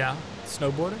luge. Yeah.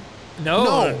 Snowboarding?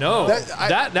 No,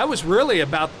 That was really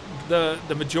about the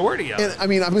majority of it. And I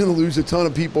mean, I'm going to lose a ton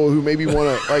of people who maybe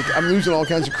want to, like, I'm losing all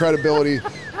kinds of credibility,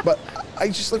 but I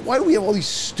just like, why do we have all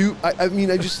these I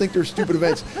mean, I just think they're stupid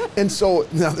events. And so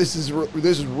now this is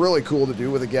really cool to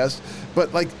do with a guest,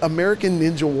 but like American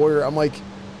Ninja Warrior, I'm like,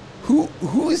 who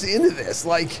is into this?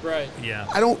 Like, Right. Yeah.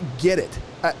 I don't get it.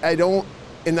 I don't.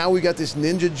 And now we got this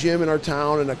ninja gym in our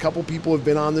town, and a couple people have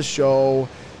been on the show,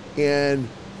 and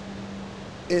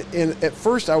at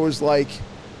first I was like,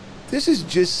 this is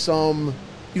just some,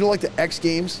 like the X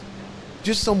Games,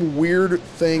 just some weird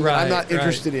thing that I'm not Right,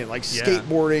 interested in, like Yeah.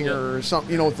 skateboarding Yeah. or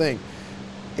something, thing.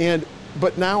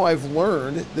 But now I've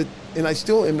learned that, and I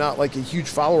still am not like a huge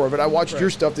follower of it. I watched your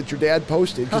stuff that your dad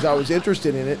posted because I was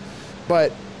interested in it,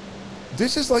 but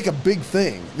this is like a big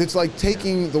thing that's like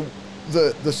taking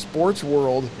the sports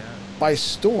world by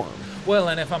storm. Well,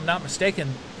 and if I'm not mistaken,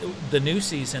 the new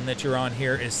season that you're on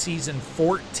here is season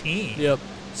 14. Yep.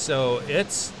 So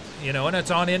it's, and it's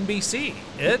on NBC.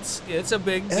 It's a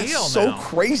big That's deal so now.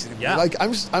 crazy to me. Yeah. Like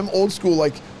I'm old school.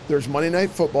 Like there's Monday Night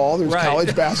Football, there's Right.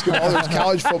 college basketball, there's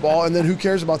college football, and then who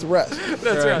cares about the rest?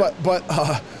 That's right.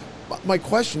 But my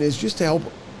question is just to help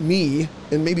me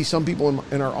and maybe some people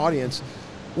in our audience.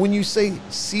 When you say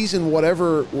season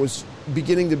whatever was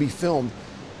beginning to be filmed,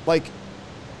 like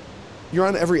you're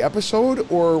on every episode,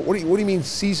 or what do you mean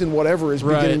season whatever is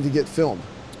Right. beginning to get filmed?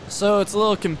 So it's a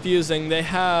little confusing. They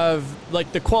have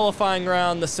like the qualifying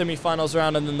round, the semifinals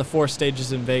round, and then the 4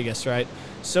 stages in Vegas, right?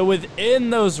 So within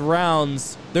those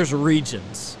rounds, there's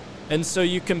regions. And so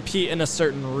you compete in a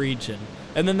certain region.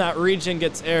 And then that region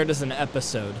gets aired as an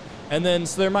episode. And then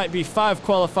so there might be 5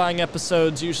 qualifying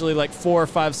episodes, usually like 4 or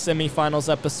 5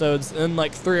 semifinals episodes, and then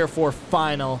like 3 or 4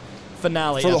 finale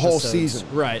For the whole episodes. season.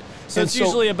 Right. So And it's so-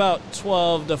 usually about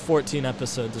 12 to 14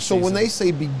 episodes a So season. when they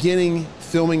say beginning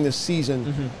filming the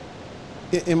season,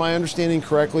 am I understanding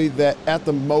correctly that at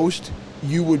the most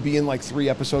you would be in like 3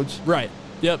 episodes? Right.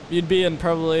 Yep. You'd be in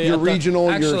probably Your at the- regional,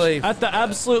 Actually, At the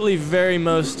absolutely very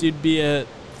most, you'd be at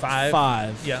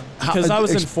 5. Yeah. Because I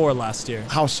was in Ex- 4 last year.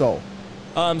 how so?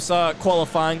 So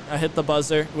qualifying, I hit the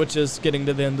buzzer, which is getting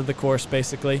to the end of the course,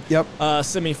 basically. Yep.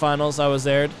 Semifinals, I was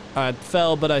aired. I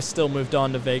fell, but I still moved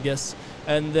on to Vegas.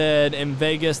 And then in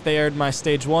Vegas, they aired my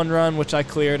stage 1 run, which I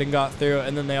cleared and got through.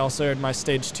 And then they also aired my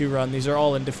stage 2 run. These are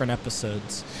all in different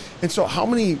episodes. And so how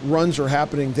many runs are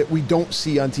happening that we don't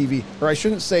see on TV? Or I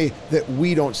shouldn't say that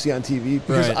we don't see on TV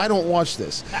because Right. I don't watch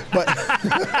this. But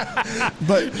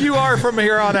but You are from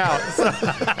here on out.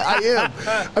 I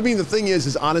am. I mean, the thing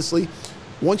is honestly,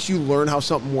 once you learn how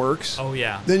something works, Oh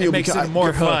yeah. Then it you'll makes be it more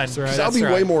you're fun. hooked, right? 'cause I'll That's be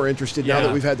way right. more interested now Yeah.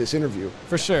 that we've had this interview.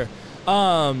 For sure.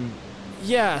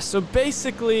 Yeah, so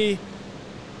basically,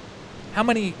 How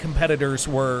many competitors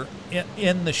were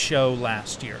in the show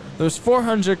last year? there's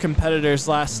 400 competitors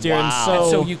last year, and Wow.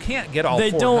 So you can't get all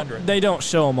they 400. don't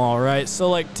show them all, right? So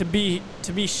like to be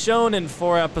shown in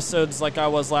 4 episodes like I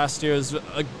was last year is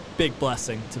a big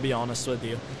blessing, to be honest with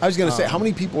you. I was going to say, how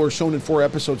many people are shown in 4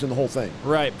 episodes in the whole thing?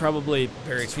 Right, probably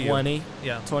Very few. 20,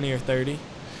 Yeah. 20 or 30.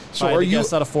 So If I had are to you?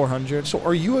 guess out of 400? So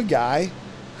are you a guy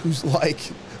who's like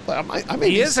I may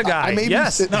He be, is a guy, I may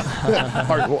yes. Be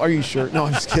are you sure? No,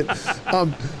 I'm just kidding.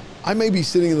 I may be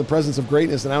sitting in the presence of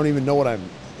greatness, and I don't even know what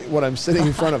I'm sitting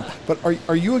in front of. But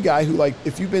are you a guy who, like,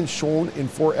 if you've been shown in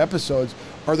 4 episodes,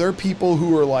 are there people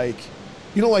who are like,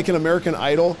 like in American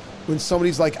Idol, when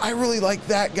somebody's like, I really like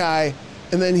that guy,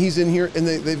 and then he's in here, and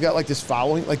they've got like this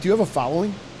following. Like, do you have a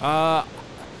following?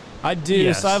 I do.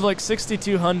 Yes. So I have like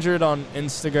 6,200 on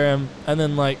Instagram and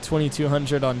then like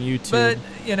 2,200 on YouTube.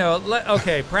 But,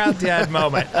 okay, proud dad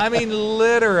moment. I mean,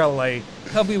 literally,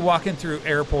 he'll be walking through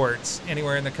airports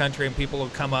anywhere in the country, and people will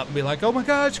come up and be like, oh my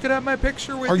gosh, could I have my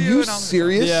picture with Are you? you And all this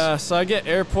serious? yeah, so I get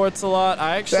airports a lot.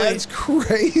 That's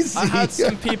crazy. I had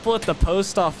some people at the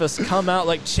post office come out,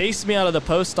 like chase me out of the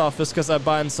post office because I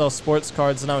buy and sell sports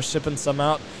cards and I was shipping some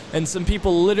out. And some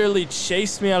people literally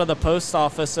chased me out of the post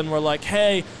office and were like,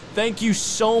 hey, thank you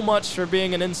so much for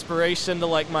being an inspiration to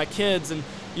like my kids. And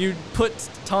you put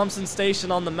Thompson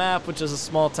Station on the map, which is a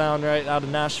small town right out of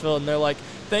Nashville. And they're like,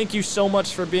 thank you so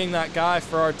much for being that guy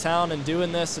for our town and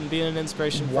doing this and being an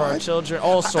inspiration for our What? children.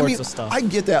 All sorts of stuff. I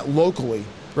get that locally.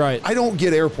 right. I don't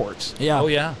get airports. yeah. Oh,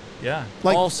 yeah, yeah.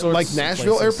 Like, All sorts like of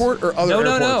Nashville places. Airport or other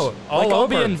No, airports? all Like I'll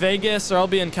over. be in Vegas or I'll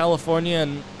be in California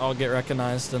and I'll get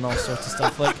recognized and all sorts of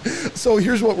stuff. Like So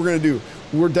here's what we're gonna do.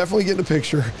 We're definitely getting a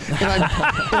picture, and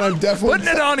I'm definitely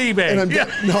Putting it on eBay. And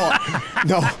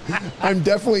I'm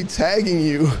definitely tagging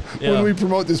you Yeah. when we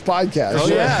promote this podcast. Oh,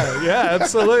 So yeah,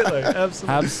 absolutely. Absolutely.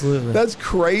 absolutely. that's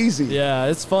crazy. Yeah,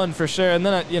 it's fun for sure. And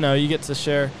then you get to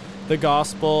share the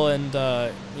gospel and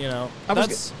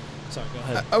that's sorry, go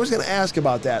ahead. I was gonna ask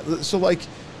about that. So like,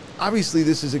 obviously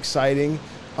this is exciting,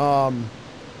 and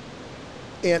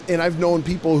I've known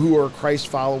people who are Christ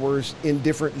followers in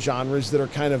different genres that are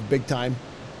kind of big time,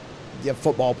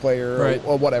 football player Right.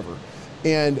 or whatever,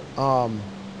 and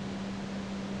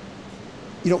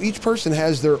each person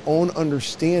has their own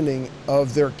understanding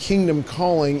of their kingdom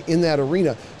calling in that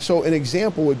arena. So an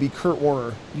example would be Kurt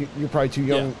Warner. You're probably too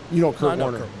young. Yeah. You know Kurt No, I know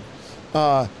Warner. Kurt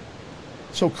Warner.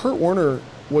 So Kurt Warner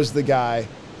was the guy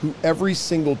who every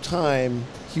single time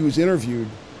he was interviewed,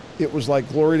 it was like,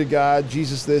 glory to God,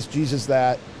 Jesus this, Jesus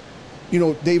that.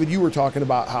 David, you were talking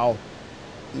about how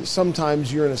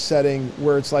sometimes you're in a setting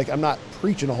where it's like, I'm not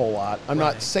preaching a whole lot. I'm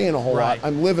not Right. saying a whole lot. Right.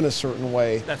 I'm living a certain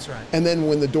way. That's right. And then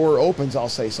when the door opens, I'll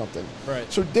say something.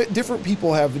 Right. So different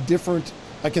people have different,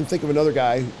 I can think of another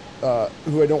guy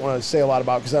who I don't want to say a lot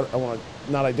about because I want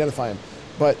to not identify him,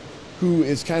 but who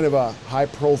is kind of a high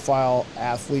profile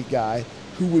athlete guy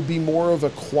who would be more of a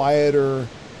quieter,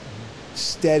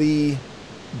 steady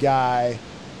guy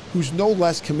who's no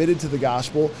less committed to the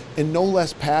gospel and no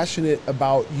less passionate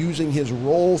about using his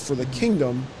role for the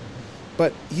kingdom,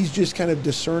 but he's just kind of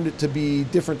discerned it to be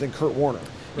different than Kurt Warner.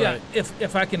 Yeah, Right.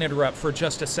 if I can interrupt for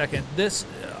just a second,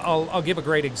 I'll give a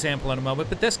great example in a moment,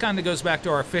 but this kind of goes back to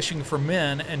our fishing for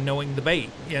men and knowing the bait,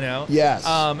 Yes.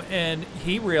 And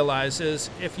he realizes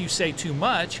if you say too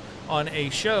much on a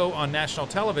show on national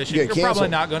television, You you're get probably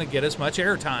canceled. not going to get as much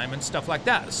airtime and stuff like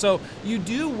that. So you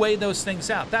do weigh those things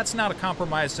out. That's not a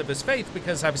compromise of his faith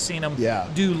because I've seen him Yeah.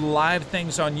 do live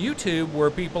things on YouTube where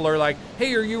people are like,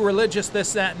 hey, are you religious,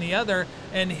 this, that, and the other?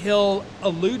 And he'll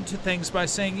allude to things by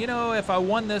saying, if I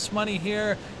won this money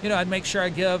here, I'd make sure I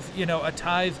give, a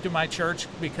tithe to my church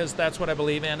because that's what I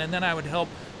believe in. And then I would help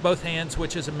Both Hands,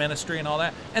 which is a ministry and all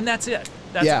that. And that's it.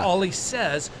 That's Yeah. all he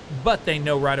says. But they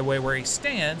know right away where he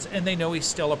stands, and they know he's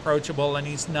still approachable and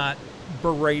he's not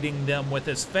berating them with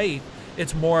his faith.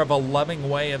 It's more of a loving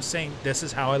way of saying, this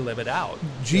is how I live it out.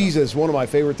 Jesus, one of my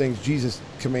favorite things Jesus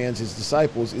commands his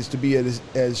disciples is to be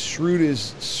as shrewd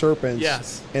as serpents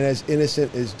Yes. and as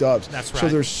innocent as doves. That's So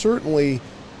right. there's certainly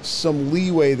some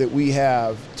leeway that we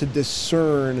have to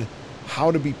discern how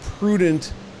to be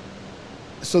prudent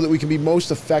so that we can be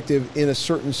most effective in a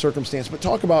certain circumstance. But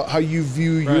talk about how you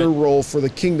view your Right. role for the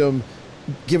kingdom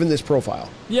given this profile.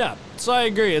 Yeah, so I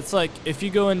agree. It's like if you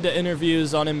go into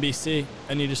interviews on NBC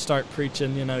and you just start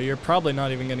preaching, you're probably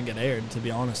not even going to get aired, to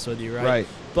be honest with you, right? Right.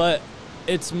 But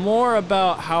it's more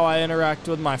about how I interact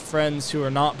with my friends who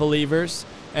are not believers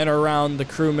and around the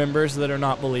crew members that are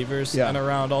not believers Yeah. and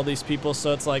around all these people.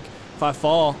 So it's like if I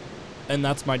fall, and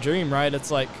that's my dream, right?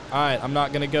 It's like, all right, I'm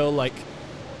not going to go like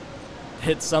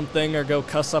hit something or go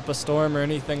cuss up a storm or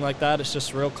anything like that. It's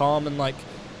just real calm and like,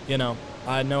 you know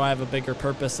I have a bigger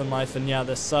purpose in life, and yeah,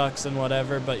 this sucks and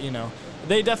whatever, but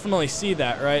they definitely see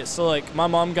that, right? So like my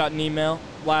mom got an email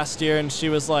last year, and she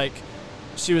was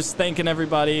thanking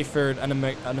everybody for an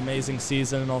amazing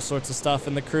season and all sorts of stuff,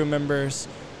 and the crew members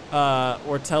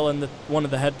were telling one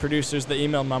of the head producers that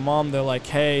emailed my mom, they're like,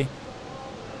 hey,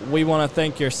 we want to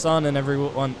thank your son and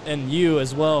everyone and you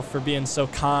as well for being so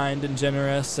kind and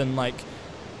generous, and like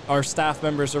our staff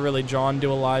members are really drawn to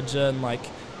Elijah and like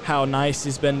how nice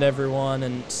he's been to everyone.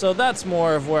 And so that's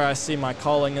more of where I see my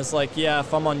calling is like, yeah,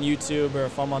 if I'm on YouTube or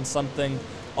if I'm on something,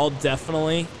 I'll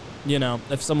definitely,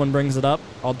 if someone brings it up,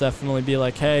 I'll definitely be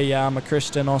like, hey, yeah, I'm a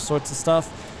Christian, all sorts of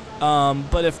stuff.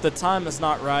 But if the time is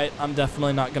not right, I'm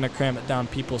definitely not going to cram it down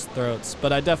people's throats.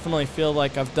 But I definitely feel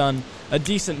like I've done a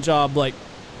decent job like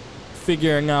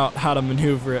figuring out how to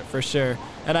maneuver it for sure.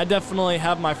 And I definitely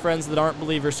have my friends that aren't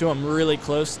believers who I'm really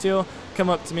close to come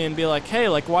up to me and be like, hey,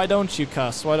 like, why don't you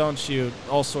cuss? Why don't you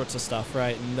all sorts of stuff,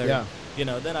 right? And they're,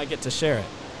 then I get to share it.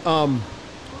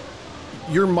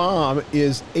 Your mom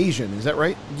is Asian, is that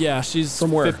right? Yeah, she's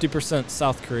from where? 50%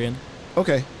 South Korean.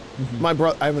 Okay. I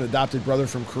have an adopted brother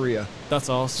from Korea. That's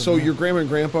awesome. So your grandma and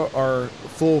grandpa are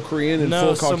full Korean and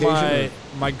full Caucasian?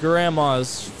 So my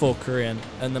grandma's full Korean,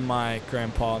 and then my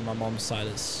grandpa on my mom's side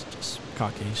is just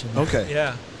Caucasian. Okay.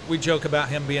 Yeah. We joke about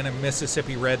him being a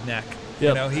Mississippi redneck.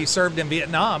 Yep. He served in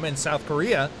Vietnam and South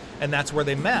Korea, and that's where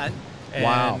they met.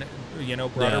 And,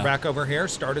 brought her back over here,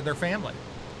 started their family.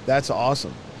 That's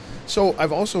awesome. So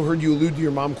I've also heard you allude to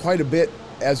your mom quite a bit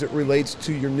as it relates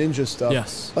to your ninja stuff.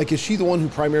 Yes. Like, is she the one who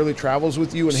primarily travels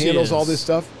with you and handles all this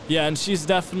stuff? Yeah, and she's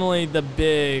definitely the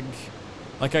big,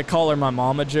 like I call her my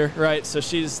momager, right? So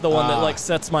she's the one that like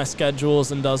sets my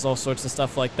schedules and does all sorts of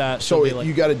stuff like that. So like,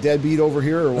 you got a deadbeat over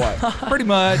here or what? Pretty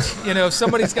much.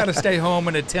 Somebody's got to stay home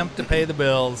and attempt to pay the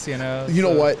bills, You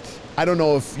know what? I don't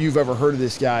know if you've ever heard of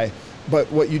this guy,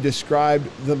 but what you described,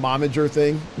 the momager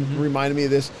thing, reminded me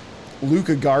of this.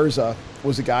 Luka Garza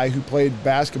was a guy who played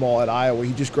basketball at Iowa.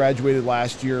 He just graduated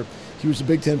last year. He was the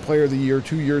Big Ten Player of the Year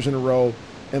 2 years in a row.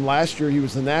 And last year he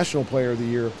was the National Player of the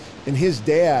Year. And his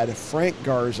dad, Frank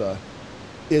Garza,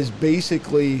 is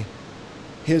basically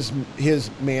his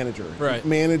manager. Right.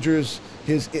 Manages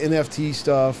his NFT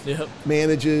stuff. Yep.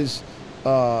 Manages,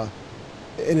 and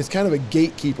it's kind of a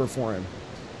gatekeeper for him.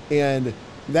 And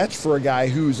that's for a guy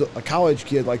who's a college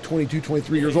kid, like 22,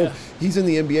 23 years old. He's in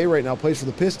the NBA right now, plays for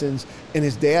the Pistons, and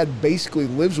his dad basically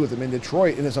lives with him in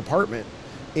Detroit in his apartment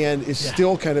and is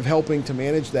still kind of helping to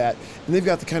manage that. And they've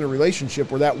got the kind of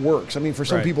relationship where that works. I mean, for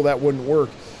some people that wouldn't work,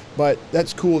 but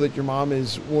that's cool that your mom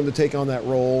is willing to take on that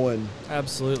role. And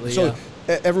absolutely, so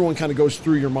everyone kind of goes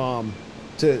through your mom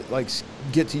to like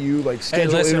get to you, like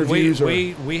schedule interviews.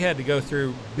 We had to go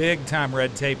through big time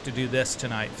red tape to do this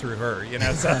tonight through her,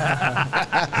 So.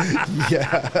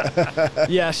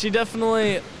 Yeah, she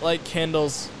definitely like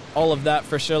handles all of that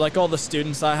for sure. Like all the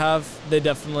students I have, they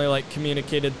definitely like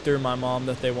communicated through my mom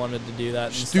that they wanted to do that.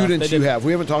 And students you have,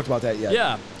 we haven't talked about that yet.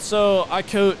 Yeah, so I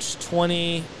coach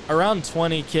around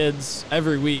 20 kids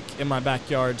every week in my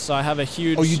backyard. So I have a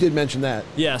huge... Oh, you did mention that.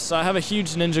 Yeah, so I have a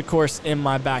huge ninja course in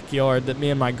my backyard that me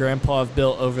and my grandpa have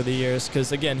built over the years.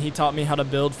 Because again, he taught me how to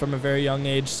build from a very young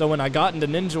age. So when I got into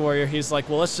Ninja Warrior, he's like,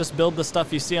 well, let's just build the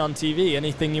stuff you see on TV.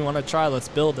 Anything you want to try, let's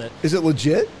build it. Is it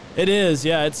legit? It is,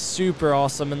 yeah. It's super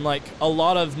awesome. And like a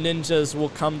lot of ninjas will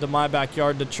come to my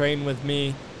backyard to train with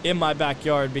me in my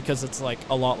backyard because it's like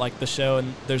a lot like the show,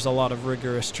 and there's a lot of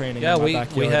rigorous training in my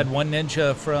backyard. We had one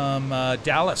ninja from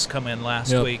Dallas come in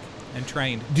last week and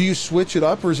trained. Do you switch it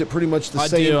up, or is it pretty much the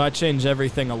same? I do. I change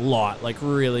everything a lot, like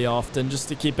really often, just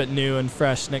to keep it new and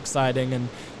fresh and exciting. And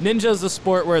ninja is a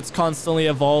sport where it's constantly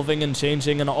evolving and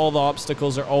changing, and all the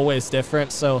obstacles are always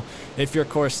different. So if your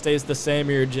course stays the same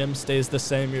or your gym stays the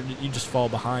same, you just fall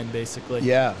behind, basically.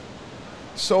 Yeah.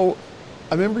 So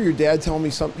I remember your dad telling me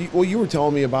something. Well, you were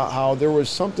telling me about how there was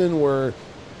something where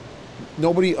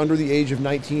nobody under the age of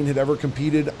 19 had ever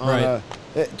competed on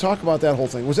talk about that whole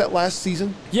thing. Was that last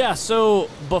season? Yeah, so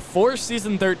before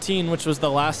season 13, which was the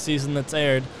last season that's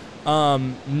aired,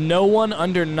 no one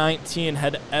under 19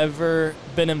 had ever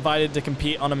been invited to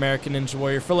compete on American Ninja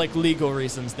Warrior for like legal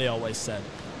reasons, they always said.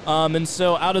 And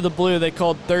so out of the blue, they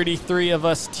called 33 of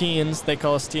us teens. They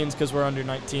call us teens because we're under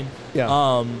 19.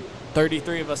 Yeah.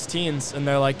 33 of us teens, and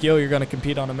they're like, yo, you're going to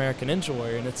compete on American Ninja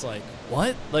Warrior. And it's like,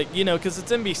 what? Like, because it's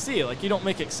NBC. Like, you don't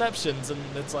make exceptions. And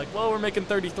it's like, well, we're making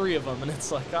 33 of them. And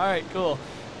it's like, all right, cool.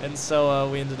 And so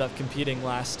we ended up competing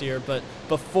last year. But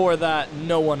before that,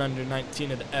 no one under 19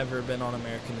 had ever been on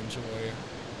American Ninja Warrior.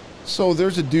 So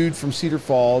there's a dude from Cedar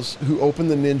Falls who opened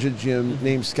the Ninja Gym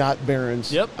named Scott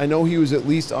Behrens. Yep. I know he was at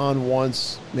least on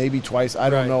once, maybe twice. I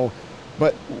don't Right. know.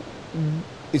 But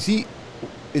is he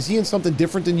in something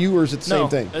different than you, or is it the same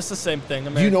thing? It's the same thing.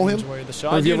 Do you know him? Ninja Warrior, the show.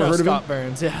 Or have I you do ever know heard of Scott him?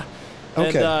 Burns, yeah.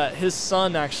 Okay. And his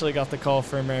son actually got the call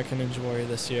for American Ninja Warrior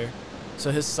this year. So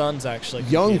his son's actually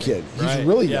Young competing. kid. He's Right.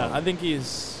 really yeah, young. I think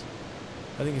he's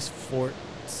 14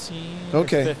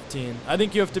 Okay. or 15. I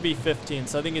think you have to be 15,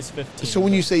 so I think he's 15. So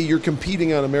when you say you're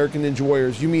competing on American Ninja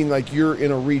Warriors, you mean like you're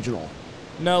in a regional?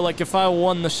 No, like if I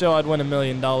won the show, I'd win $1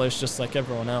 million just like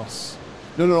everyone else.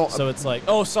 No. So it's like,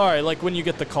 oh, sorry, like when you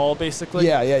get the call, basically.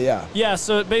 Yeah. Yeah,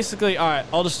 so it basically, all right,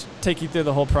 I'll just take you through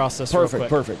the whole process real quick.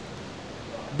 Perfect.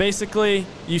 Basically,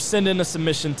 you send in a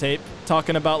submission tape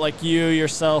talking about like you,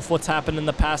 yourself, what's happened in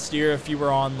the past year, if you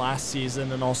were on last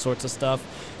season, and all sorts of stuff.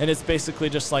 And it's basically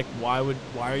just like, why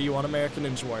are you on American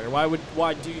Ninja Warrior? Why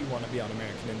do you want to be on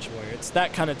American Ninja Warrior? It's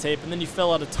that kind of tape. And then you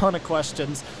fill out a ton of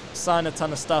questions, sign a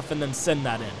ton of stuff, and then send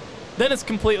that in. Then it's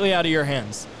completely out of your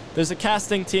hands. There's a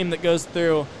casting team that goes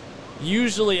through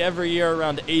usually every year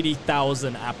around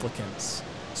 80,000 applicants.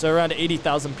 So around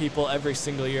 80,000 people every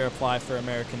single year apply for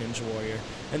American Ninja Warrior.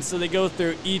 And so they go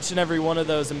through each and every one of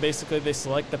those, and basically they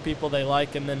select the people they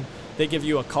like, and then they give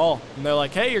you a call. And they're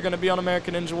like, hey, you're going to be on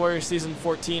American Ninja Warrior season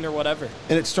 14 or whatever.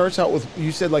 And it starts out with,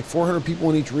 you said like 400 people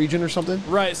in each region or something?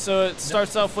 Right, so it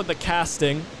starts off with the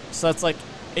casting. So that's like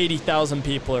 80,000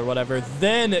 people or whatever.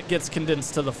 Then it gets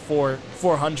condensed to the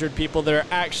 400 people that are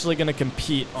actually going to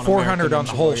compete on 400 American on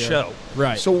the Ninja whole Warrior. show.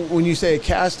 Right. So when you say a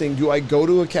casting, do I go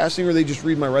to a casting or they just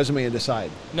read my resume and decide?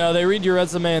 No, they read your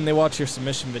resume and they watch your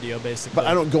submission video, basically. But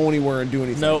I don't go anywhere and do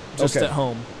anything? Nope, just Okay. at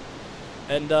home.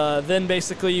 And then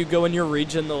basically you go in your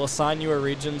region. They'll assign you a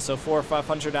region. So 400 or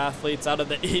 500 athletes out of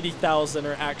the 80,000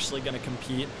 are actually going to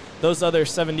compete. Those other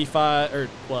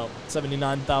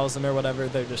 79,000 or whatever,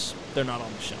 they're not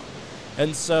on the show.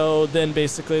 And so then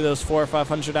basically those 400 or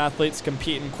 500 athletes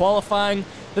compete in qualifying.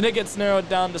 Then it gets narrowed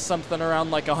down to something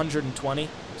around like 120.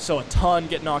 So a ton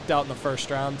get knocked out in the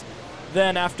first round.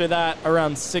 Then after that,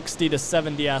 around 60 to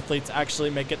 70 athletes actually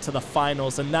make it to the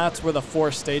finals, and that's where the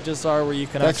 4 stages are where you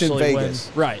can That's in actually Vegas.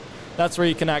 win. Right. That's where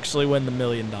you can actually win the $1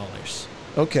 million.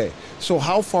 Okay. So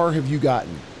how far have you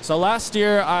gotten? So last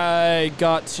year I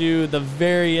got to the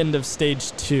very end of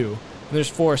stage 2. There's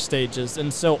 4 stages,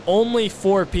 and so only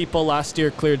 4 people last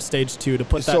year cleared stage 2 to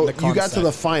put that in the concept. So you got to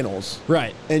the finals.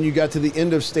 Right. And you got to the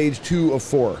end of stage 2 of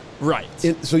 4. Right.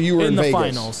 So you were in the Vegas.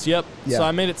 finals. Yep. Yeah. So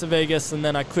I made it to Vegas, and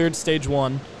then I cleared stage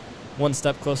 1, one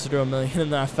step closer to $1 million,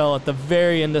 and then I fell at the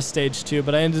very end of stage 2,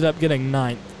 but I ended up getting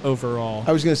 9th overall.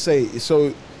 I was going to say,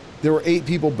 so there were 8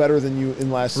 people better than you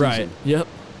in last Right. season. Yep.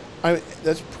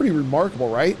 That's pretty remarkable,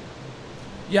 right?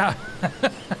 Yeah.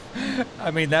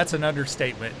 I mean, that's an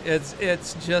understatement. It's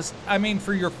just, I mean,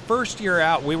 for your first year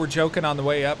out, we were joking on the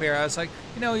way up here. I was like,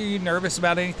 are you nervous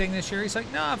about anything this year? He's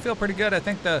like, no, I feel pretty good. I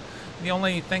think the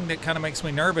only thing that kind of makes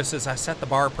me nervous is I set the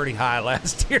bar pretty high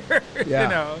last year.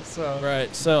 Yeah. So.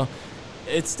 Right. So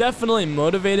it's definitely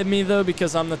motivated me, though,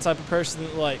 because I'm the type of person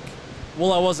that, like,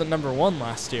 well, I wasn't number 1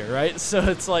 last year, right? So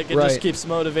it's like it Right. just keeps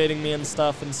motivating me and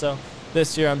stuff. And so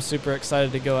this year I'm super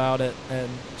excited to go out and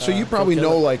So you go probably kill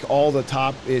know it. like all the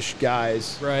top-ish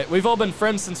guys. Right. We've all been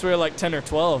friends since we were like 10 or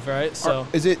 12, right? So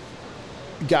Is it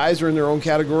guys are in their own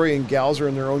category and gals are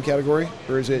in their own category?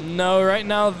 Or is it... no, right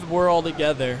now we're all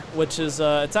together, which is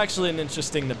it's actually an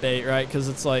interesting debate, right? Because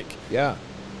it's like Yeah.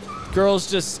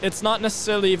 girls it's not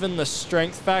necessarily even the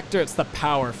strength factor, it's the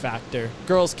power factor.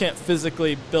 Girls can't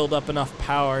physically build up enough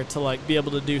power to like be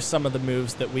able to do some of the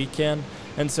moves that we can.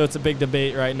 And so it's a big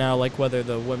debate right now, like whether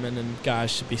the women and guys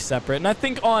should be separate. And I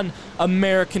think on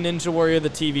American Ninja Warrior, the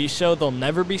TV show, they'll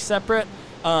never be separate.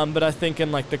 But I think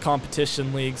in like the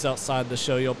competition leagues outside the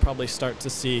show, you'll probably start to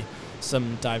see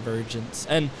some divergence.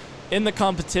 And in the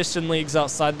competition leagues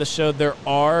outside the show, there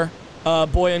are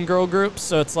boy and girl groups.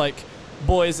 So it's like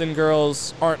boys and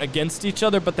girls aren't against each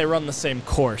other, but they run the same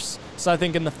course. So I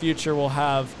think in the future we'll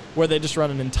have where they just run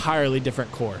an entirely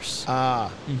different course.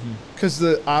 Because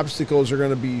the obstacles are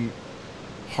going to be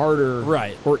harder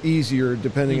Right. or easier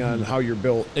depending on how you're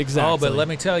built. Exactly. Oh, but let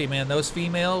me tell you, man, those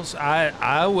females,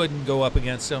 I wouldn't go up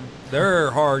against them.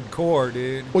 They're hardcore,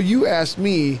 dude. Well, you asked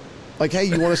me, like, hey,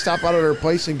 you want to stop out at our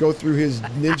place and go through his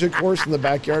ninja course in the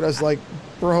backyard? I was like,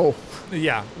 bro,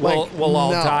 Yeah, Like, we'll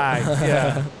all no. die.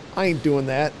 Yeah. I ain't doing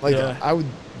that. Like, Yeah. I would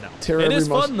tear It every is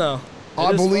muscle. fun though. I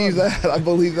It is believe fun. that. I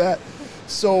believe that.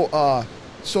 So,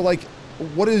 like,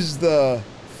 what does the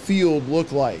field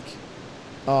look like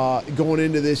going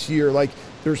into this year? Like,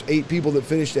 there's 8 people that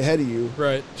finished ahead of you.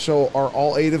 Right. So, are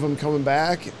all 8 of them coming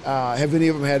back? Have any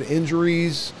of them had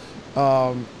injuries?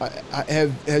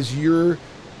 Has your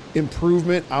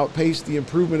improvement outpaced the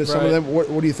improvement of some of Right. them? What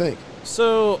do you think?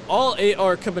 So all 8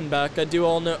 are coming back.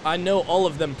 I know all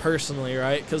of them personally,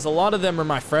 right? Because a lot of them are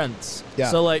my friends.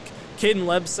 Yeah. So like Caden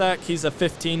Lebsack, he's a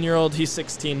 15-year-old. He's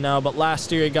 16 now, but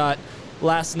last year he got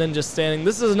last ninja standing.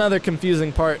 This is another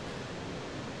confusing part.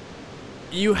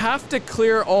 You have to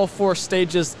clear all 4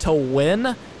 stages to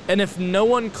win, and if no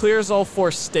one clears all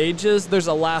 4 stages, there's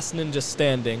a last ninja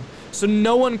standing. So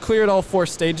no one cleared all 4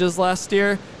 stages last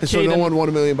year. And so no one won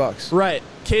 $1 million. Right.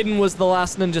 Caden was the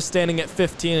last ninja standing at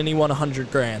 15, and he won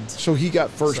 $100,000. So he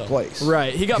got first place.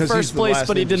 Right. He got Because he's first the place, last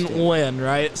but he ninja didn't standing. win,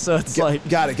 right? So it's like...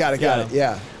 Got it.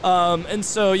 Yeah. And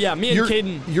so, yeah, me and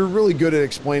Caden... You're really good at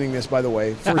explaining this, by the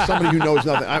way, for somebody who knows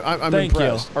nothing. I'm Thank you.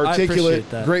 impressed. I Articulate,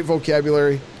 appreciate that. great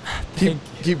vocabulary.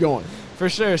 Keep going. For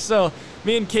sure. So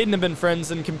me and Caden have been friends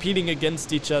and competing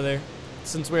against each other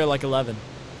since we were like 11.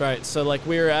 Right. So like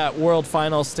we were at World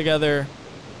Finals together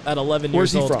at 11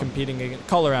 Where's years he old from? competing against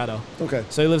Colorado. Okay.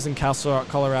 So he lives in Castle Rock,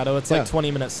 Colorado. It's Yeah. like 20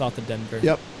 minutes south of Denver.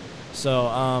 Yep.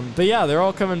 So, but yeah, they're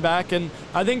all coming back, and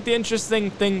I think the interesting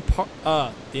thing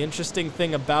about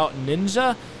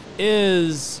Ninja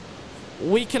is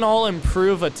we can all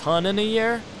improve a ton in a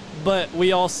year, but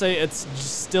we all say it's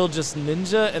still just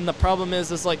Ninja, and the problem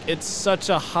is like it's such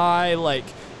a high, like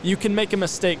you can make a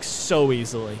mistake so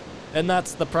easily, and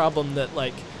that's the problem that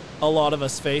like a lot of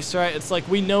us face, right? It's like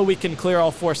we know we can clear all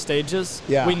 4 stages.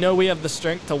 Yeah. We know we have the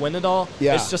strength to win it all.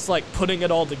 Yeah. It's just like putting it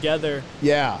all together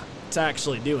Yeah. to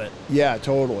actually do it. Yeah,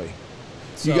 totally. You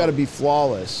So- got to be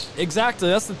flawless. Exactly.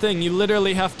 That's the thing. You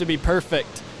literally have to be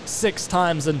perfect 6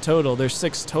 times in total. There's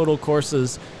 6 total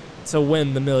courses to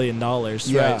win the $1 million,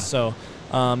 Yeah. right? So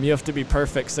you have to be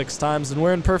perfect 6 times, and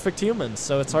we're imperfect humans,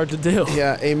 so it's hard to do.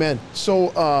 Yeah, amen.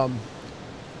 So,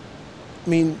 I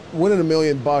mean, winning $1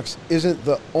 million isn't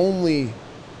the only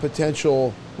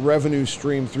potential revenue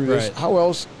stream through this. Right. How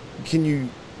else can you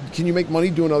make money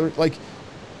doing other, like,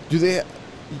 do they,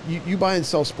 you buy and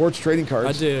sell sports trading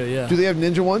cards? I do, yeah. Do they have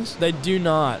ninja ones? They do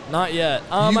not yet. You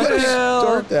I gotta think-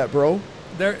 start that, bro.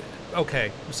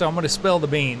 Okay, so I'm going to spill the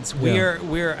beans. Yeah.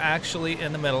 We're actually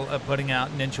in the middle of putting out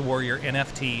Ninja Warrior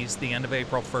NFTs the end of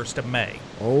April, 1st of May.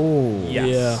 Oh. Yes.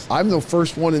 Yeah. I'm the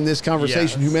first one in this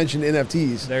conversation Yes. who mentioned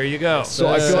NFTs. There you go. So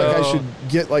I feel like I So- should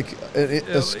get like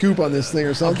a scoop on this thing or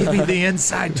I'll something. give you the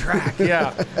inside track.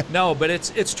 Yeah. No, but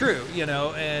it's true, you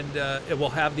know, and it will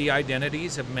have the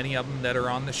identities of many of them that are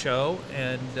on the show,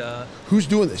 and Who's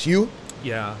doing this? You?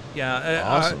 yeah.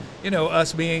 Awesome. You know,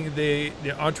 us being the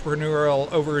entrepreneurial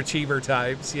overachiever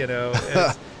types, you know,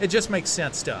 it just makes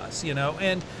sense to us, you know,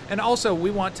 and also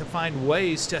we want to find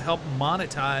ways to help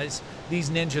monetize these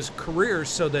ninjas' careers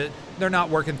so that they're not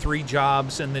working 3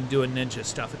 jobs and then doing ninja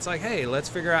stuff. It's like, hey, let's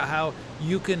figure out how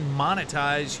you can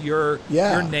monetize your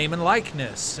name and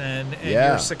likeness and Yeah.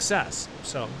 your success.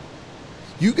 So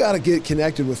You got to get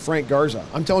connected with Frank Garza.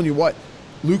 I'm telling you what,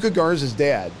 Luca Garza's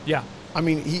dad. yeah. I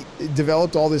mean, he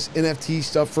developed all this NFT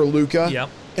stuff for Luca. Yep.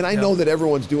 And I Yep. know that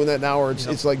everyone's doing that now, or it's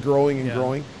Yep. it's like growing and Yeah.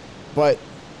 growing. But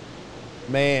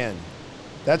man,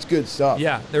 that's good stuff.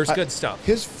 Yeah, there's good stuff.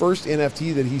 His first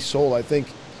NFT that he sold, I think,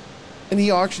 and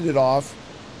he auctioned it off,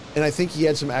 and I think he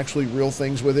had some actually real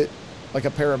things with it, like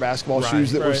a pair of basketball Right,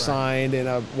 shoes that were right. signed and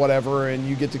a whatever, and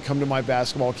you get to come to my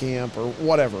basketball camp or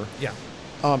whatever. Yeah.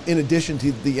 In addition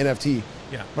to the NFT.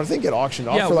 Yeah. But I think it auctioned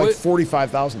off Yeah, for like what-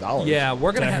 $45,000. Yeah,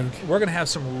 we're gonna Dang. have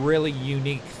some really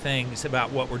unique things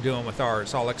about what we're doing with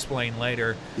ours. I'll explain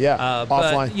later. Yeah,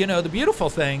 offline. But you know, the beautiful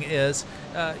thing is,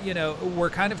 you know, we're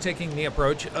kind of taking the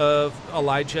approach of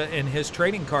Elijah in his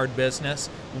trading card business.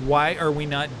 Why are we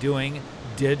not doing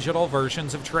digital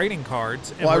versions of trading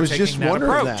cards? And Well, I we're was taking just that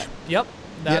wondering approach. that. Yep,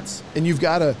 Yeah, that's and you've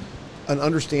got an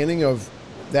understanding of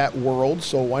that world,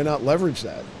 so why not leverage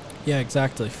that? Yeah,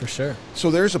 exactly, for sure.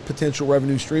 So there's a potential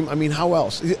revenue stream. I mean, how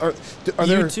else? Are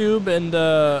there? YouTube and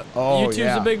YouTube's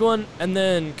yeah. a big one, and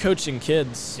then coaching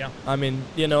kids. Yeah. I mean,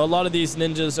 you know, a lot of these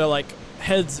ninjas are like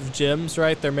heads of gyms,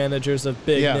 right? They're managers of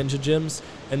big Yeah. ninja gyms,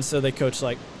 and so they coach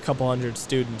like a couple hundred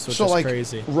students, which So is like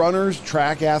crazy. runners,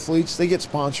 track athletes, they get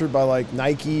sponsored by like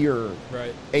Nike or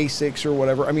Right. Asics or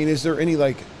whatever. I mean, is there any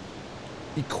like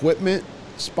equipment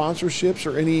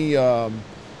sponsorships or any?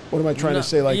 What am I trying to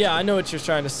say? Like, yeah, I know what you're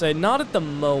trying to say. Not at the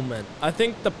moment. I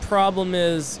think the problem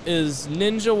is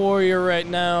Ninja Warrior right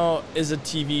now is a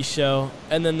TV show,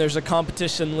 and then there's a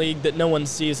competition league that no one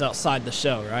sees outside the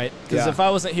show, right? Because Yeah. if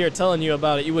I wasn't here telling you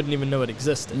about it, you wouldn't even know it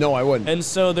existed. no, I wouldn't. And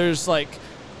so there's like,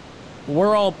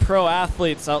 we're all pro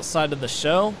athletes outside of the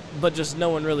show, but just no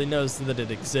one really knows that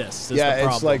it exists. Is the Yeah,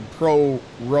 problem. it's like pro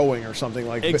rowing or something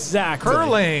like. exactly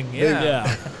curling.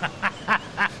 Yeah.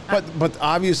 Yeah. But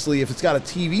obviously, if it's got a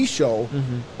TV show,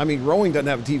 I mean, rowing doesn't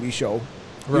have a TV show.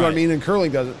 You know what I Right. mean? And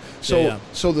curling doesn't. So Yeah.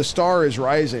 so the star is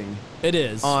rising It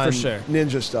is, on for sure.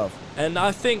 ninja stuff. And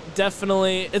I think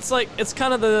definitely it's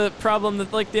kind of the problem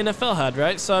that like the NFL had,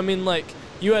 right? So I mean, like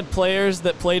you had players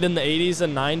that played in the 80s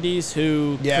and 90s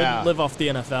who Yeah. couldn't live off the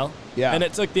NFL. Yeah. And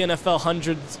it took the NFL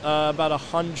about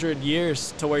 100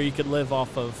 years to where you could live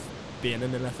off of being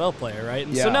an NFL player, right?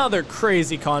 And so Yeah. now they're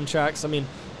crazy contracts. I mean,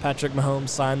 Patrick Mahomes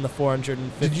signed the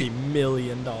 $450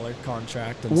 million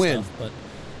contract and When? stuff, but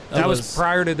That was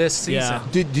prior to this season.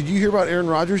 Yeah. Did you hear about Aaron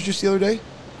Rodgers just the other day?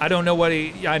 I don't know what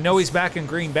I know he's back in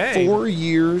Green Bay. 4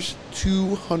 years,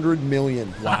 $200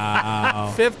 million.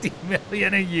 Wow. 50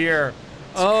 million a year.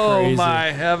 Oh crazy.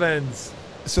 my heavens.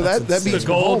 So That's that insane. beats The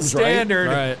gold Mahomes, right? standard.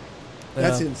 Right.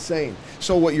 That's Yeah. insane.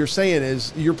 So what you're saying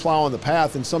is you're plowing the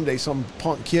path, and someday some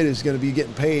punk kid is going to be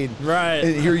getting paid. Right.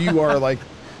 And here you are, like,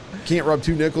 can't rub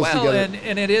two nickels Well, together.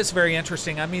 and it is very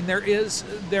interesting. I mean,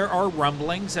 there are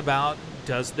rumblings about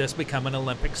does this become an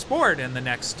Olympic sport in the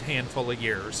next handful of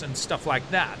years and stuff like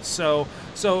that. So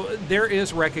there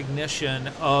is recognition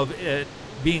of it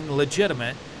being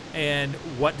legitimate, and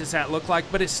what does that look like?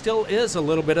 But it still is a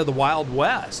little bit of the Wild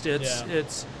West.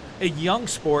 It's a young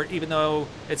sport, even though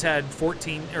it's had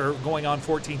 14 or going on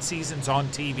 14 seasons on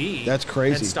TV. That's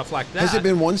crazy. And stuff like that. Has it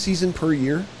been one season per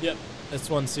year? Yep. It's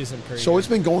one season per year. So it's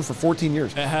been going for 14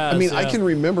 years. It has, I mean, I yeah. can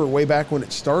remember way back when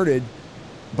it started,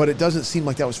 but it doesn't seem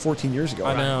like that was 14 years ago.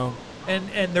 I know.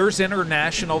 And there's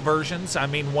international versions. I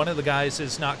mean, one of the guys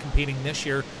is not competing this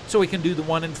year, so he can do the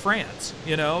one in France.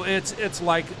 You know, it's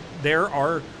like there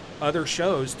are other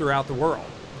shows throughout the world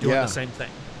doing Yeah. the same thing.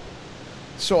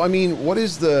 So, I mean, what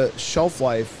is the shelf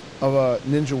life of a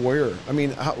Ninja Warrior? I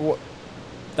mean,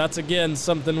 That's again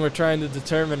something we're trying to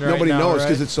determine right nobody now. knows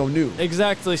because right? it's so new.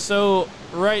 Exactly. So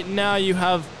right now you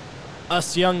have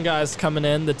us young guys coming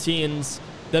in, the teens,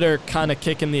 that are kind of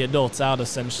kicking the adults out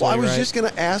essentially. Well, I was right? just going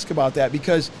to ask about that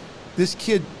because this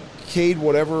kid, Cade,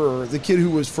 whatever, or the kid who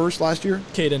was first last year,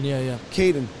 Caden, yeah.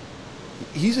 Caden,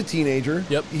 he's a teenager.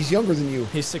 Yep. He's younger than you.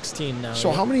 He's 16 now. So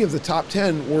yeah. how many of the top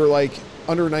 10 were like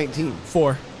under 19?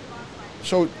 4.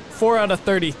 So 4 out of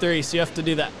 33, so you have to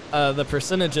do that the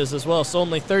percentages as well. So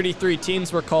only 33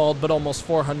 teens were called, but almost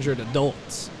 400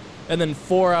 adults. And then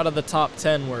 4 out of the top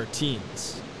 10 were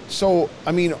teens. So,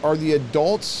 I mean, are the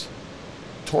adults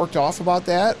torqued off about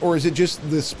that, or is it just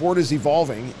the sport is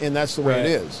evolving and that's the way Right.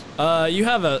 it is? You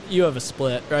have a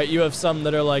split, right? You have some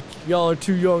that are like, y'all are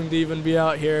too young to even be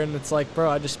out here, and it's like, bro,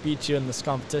 I just beat you in this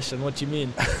competition. What you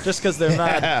mean? Just because they're Yeah.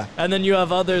 mad. And then you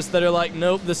have others that are like,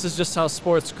 nope, this is just how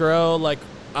sports grow. Like,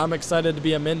 I'm excited to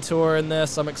be a mentor in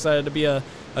this. I'm excited to be a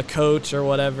coach or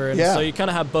whatever. And Yeah. so you kind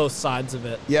of have both sides of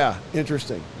it. Yeah,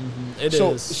 interesting. It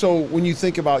is. So when you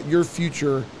think about your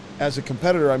future as a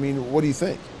competitor, I mean, what do you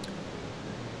think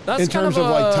That's in kind terms of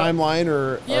like a- timeline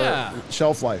or Yeah.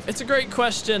 shelf life? It's a great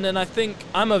question, and I think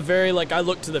I'm a very, like, I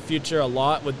look to the future a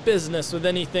lot with business, with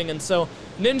anything, and so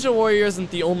Ninja Warrior isn't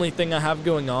the only thing I have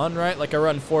going on, right? Like, I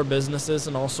run 4 businesses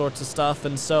and all sorts of stuff,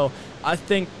 and so I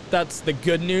think that's the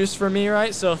good news for me,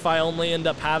 right? So if I only end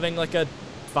up having, like, a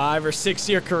 5 or 6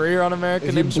 year career on American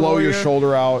If you Ninja blow Warrior, your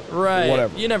shoulder out, right,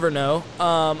 whatever. you never know.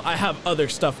 I have other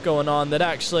stuff going on that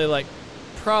actually, like,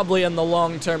 probably in the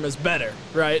long term is better,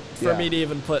 right? For Yeah. me to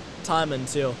even put time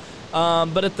into.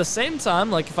 But at the same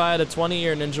time, like if I had a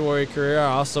 20-year Ninja Warrior career,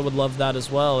 I also would love that as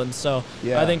well. And so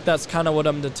Yeah. I think that's kind of what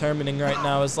I'm determining right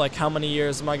now is like how many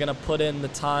years am I going to put in the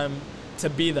time to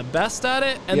be the best at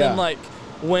it? And Yeah. then like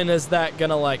when is that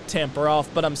going to like tamper off?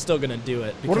 But I'm still going to do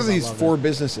it. What are because I these love 4 it.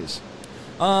 businesses?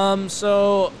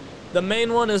 So the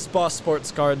main one is Boss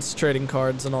Sports Cards, trading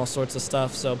cards and all sorts of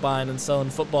stuff. So buying and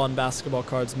selling football and basketball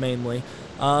cards mainly.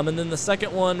 And then the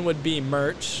second one would be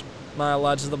merch, my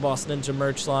Elijah the Boss Ninja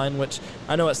merch line, which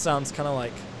I know it sounds kind of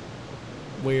like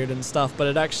weird and stuff, but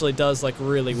it actually does like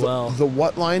really well. The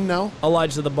what line now?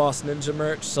 Elijah the Boss Ninja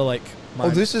merch. So like my,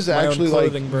 This is my own actually like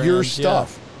clothing brand, your yeah.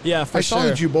 stuff. Yeah, for I sure. saw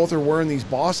that you both are wearing these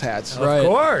boss hats. Right. Of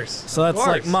course. So that's Of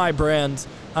like course. my brand.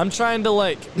 I'm trying to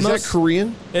like Is that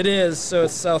Korean? It is, so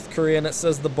it's South Korean. It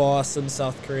says the boss in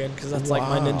South Korean because that's like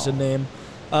my ninja Wow. name.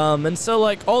 And so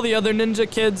like all the other ninja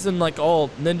kids and like all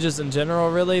ninjas in general,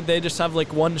 really, they just have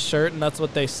like one shirt and that's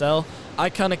what they sell. I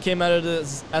kind of came at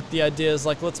it at the idea is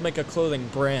like, let's make a clothing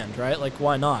brand, right? Like,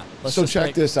 why not? Let's So just check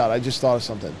make- this out. I just thought of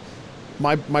something.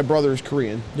 My brother is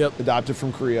Korean. Yep. Adopted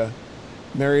from Korea.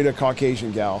 Married a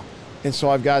Caucasian gal. And so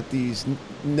I've got these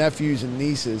nephews and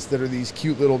nieces that are these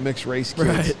cute little mixed race kids.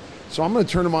 Right. So I'm going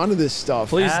to turn them on to this stuff.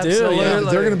 Please do. Absolutely. Yeah.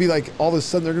 They're going to be like, all of a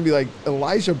sudden, they're going to be like,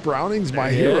 Elijah Browning's my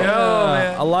hero. go.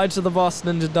 man.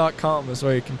 ElijahTheBossNinja.com is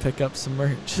where you can pick up some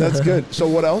merch. That's good. So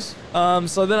what else?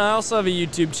 So then I also have a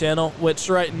YouTube channel, which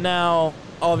right now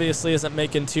obviously isn't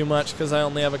making too much because I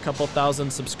only have a couple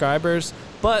thousand subscribers.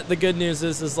 But the good news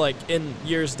is like in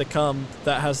years to come,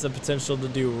 that has the potential to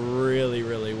do really,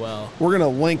 really well. We're going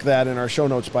to link that in our show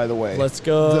notes, by the way. Let's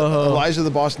go.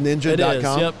 ElijahTheBossNinja.com. It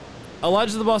is, yep.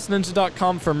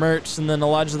 ElijahTheBossNinja.com for merch, and then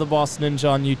Elijah the Boss Ninja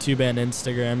on YouTube and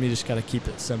Instagram. You just got to keep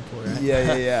it simple, right?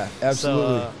 Yeah.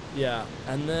 Absolutely. So, yeah.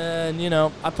 And then,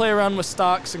 I play around with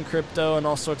stocks and crypto and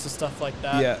all sorts of stuff like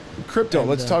that. yeah. Crypto. And,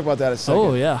 Let's talk about that a second.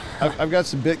 Oh, yeah. I've got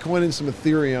some Bitcoin and some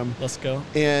Ethereum. Let's go.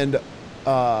 And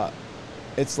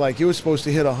it's like it was supposed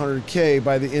to hit 100K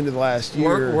by the end of last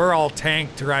year. We're all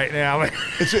tanked right now.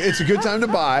 It's a good time to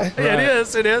buy.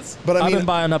 It is. But I I've mean, been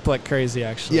buying up like crazy,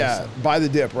 actually. yeah, so. buy the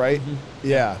dip, right? Mm-hmm.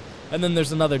 Yeah. And then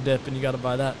there's another dip, and you got to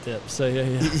buy that dip. So, yeah.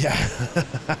 Yeah.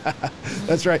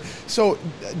 That's right. So,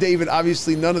 David,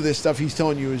 obviously none of this stuff he's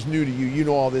telling you is new to you. You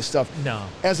know all this stuff. No.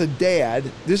 As a dad,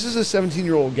 this is a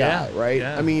 17-year-old guy, Yeah, right?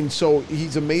 yeah. I mean, so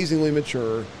he's amazingly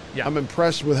mature. Yeah. I'm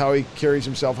impressed with how he carries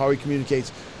himself, how he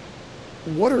communicates.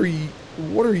 What are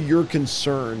your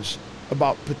concerns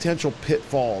about potential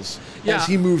pitfalls Yeah. as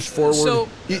he moves forward? So-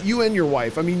 You and your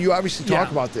wife. I mean, you obviously talk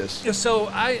Yeah. about this.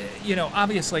 So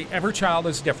obviously every child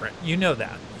is different. You know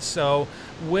that. So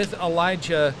with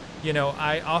Elijah,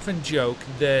 I often joke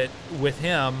that with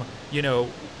him,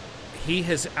 he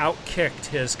has outkicked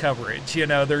his coverage.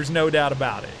 There's no doubt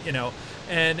about it.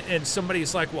 And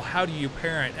somebody's like, well, how do you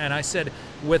parent? And I said,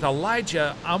 with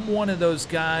Elijah, I'm one of those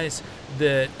guys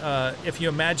that if you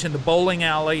imagine the bowling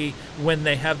alley when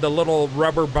they have the little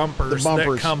rubber bumpers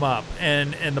that come up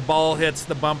and the ball hits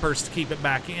the bumpers to keep it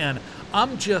back in,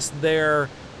 I'm just there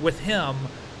with him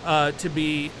to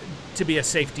be a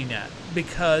safety net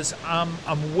because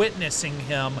I'm witnessing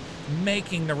him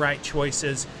making the right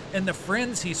choices, and the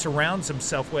friends he surrounds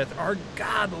himself with are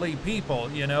godly people,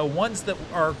 ones that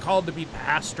are called to be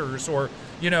pastors or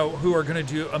who are going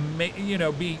to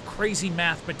do be crazy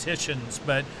mathematicians,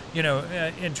 but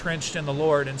entrenched in the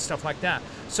Lord and stuff like that.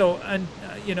 So, and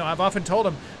I've often told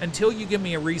him, until you give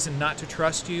me a reason not to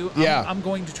trust you, I'm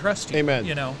going to trust you.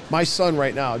 Amen. My son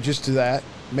right now, just to that,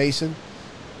 Mason,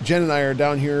 Jen and I are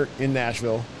down here in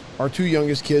Nashville. Our two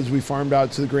youngest kids, we farmed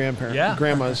out to the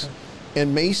grandmas.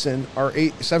 And Mason, our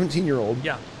 17-year-old,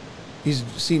 he's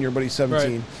a senior, but he's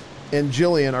 17. Right. And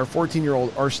Jillian, our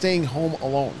 14-year-old, are staying home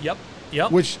alone. Yep.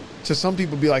 Which to some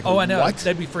people be like, oh, I know. What?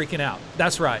 They'd be freaking out.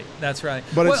 That's right.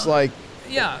 But it's like,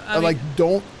 yeah,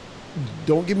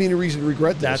 don't give me any reason to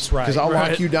regret this. That's right. Because I'll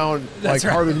lock you down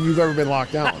harder than you've ever been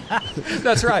locked down.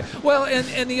 That's right. Well,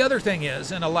 and the other thing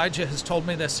is, and Elijah has told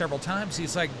me this several times,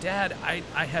 he's like, Dad,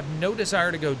 I have no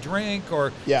desire to go drink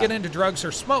or get into drugs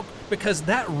or smoke because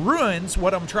that ruins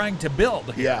what I'm trying to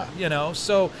build here. Yeah.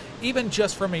 So even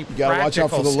just from a practical you gotta watch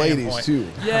out for the ladies too.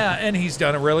 Yeah, and he's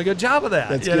done a really good job of that.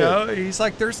 That's you good. know, he's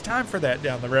like, there's time for that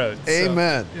down the road.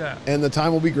 Amen. So, yeah. And the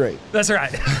time will be great. That's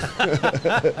right.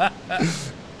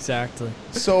 Exactly.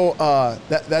 So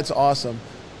that's awesome.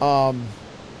 I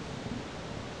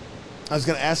was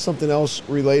going to ask something else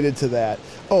related to that.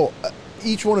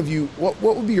 Each one of you, what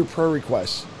would be your prayer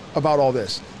requests about all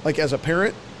this? Like as a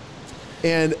parent,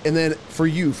 and then for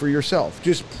yourself,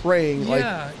 just praying.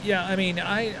 Yeah. I mean,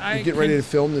 I get ready to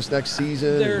film this next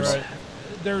season.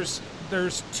 There's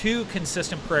two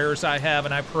consistent prayers I have,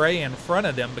 and I pray in front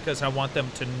of them because I want them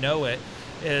to know it.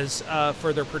 Is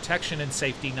for their protection and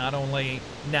safety, not only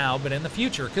now but in the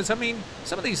future. Because I mean,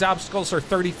 some of these obstacles are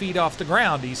 30 feet off the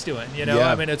ground. He's doing,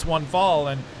 I mean, it's one fall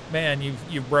and man,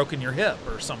 you've broken your hip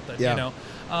or something.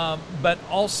 But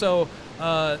also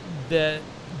that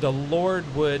the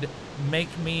Lord would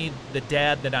make me the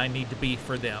dad that I need to be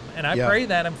for them. And I pray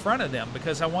that in front of them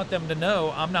because I want them to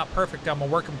know I'm not perfect. I'm a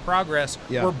work in progress.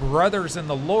 Yeah. We're brothers in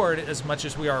the Lord as much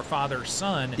as we are father,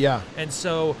 son. Yeah. And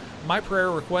so my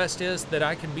prayer request is that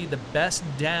I can be the best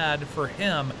dad for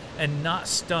him and not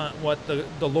stunt what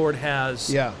the Lord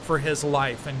has for his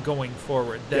life and going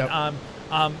forward. That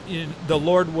the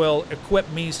Lord will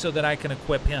equip me so that I can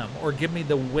equip him, or give me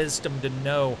the wisdom to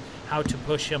know how to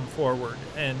push him forward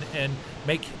and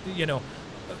make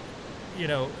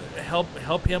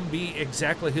help him be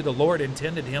exactly who the Lord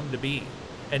intended him to be,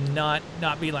 and not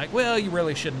be like, well, you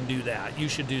really shouldn't do that, you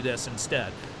should do this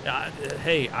instead.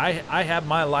 Hey, I have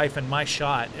my life and my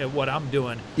shot at what I'm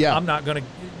doing. I'm not going to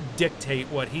dictate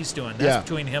what he's doing. That's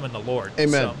between him and the Lord.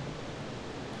 Amen. So.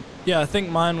 Yeah, I think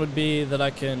mine would be that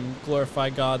I can glorify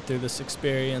God through this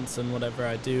experience and whatever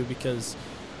I do, because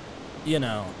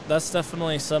that's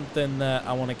definitely something that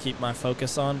I want to keep my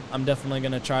focus on. I'm definitely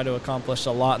going to try to accomplish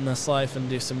a lot in this life and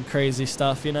do some crazy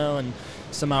stuff, and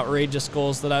some outrageous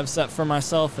goals that I've set for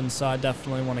myself. And so I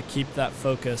definitely want to keep that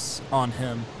focus on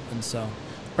him. And so.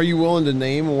 Are you willing to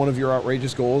name one of your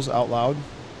outrageous goals out loud?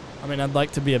 I mean, I'd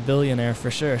like to be a billionaire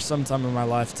for sure sometime in my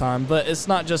lifetime, but it's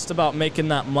not just about making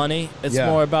that money. It's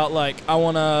more about I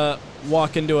want to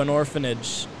walk into an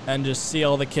orphanage and just see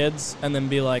all the kids and then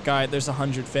be like, all right, there's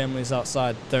 100 families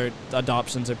outside. Their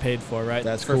adoptions are paid for, right?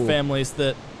 That's for cool. families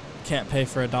that can't pay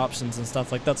for adoptions and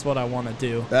stuff. That's what I want to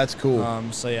do. That's cool.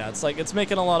 So yeah, it's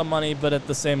making a lot of money, but at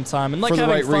the same time, and for the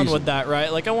having right fun reason. with that,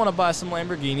 right? I want to buy some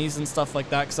Lamborghinis and stuff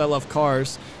like that because I love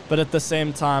cars, but at the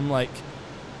same time,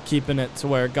 keeping it to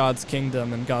where God's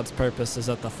kingdom and God's purpose is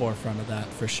at the forefront of that,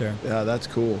 for sure. Yeah, that's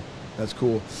cool. That's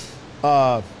cool.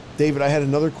 David, I had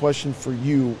another question for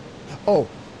you. Oh,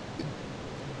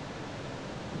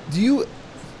 you've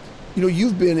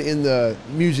been in the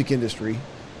music industry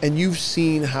and you've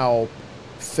seen how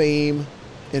fame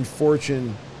and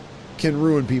fortune can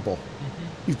ruin people.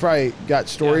 You've probably got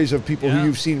stories of people who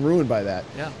you've seen ruined by that.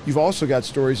 Yeah. You've also got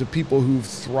stories of people who've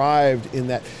thrived in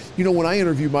that. When I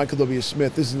interviewed Michael W.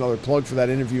 Smith, this is another plug for that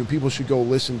interview, and people should go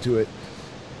listen to it.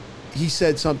 He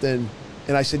said something,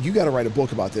 and I said, you got to write a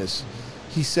book about this.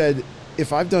 He said,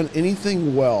 if I've done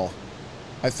anything well,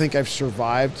 I think I've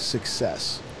survived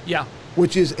success. Yeah.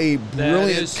 Which is a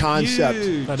brilliant concept.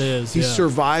 Huge. That is, He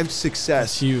survived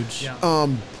success. That's huge. Yeah.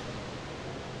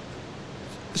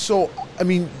 So,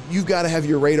 you've got to have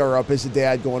your radar up as a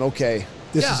dad going, okay,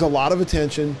 this is a lot of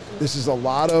attention. This is a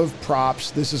lot of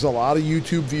props. This is a lot of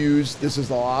YouTube views. This is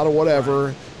a lot of whatever.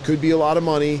 Right. Could be a lot of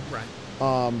money.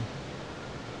 Right.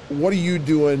 What are you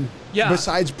doing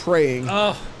besides praying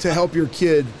to help your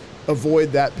kid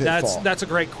avoid that pitfall? That's a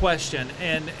great question,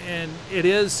 and it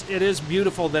is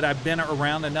beautiful that I've been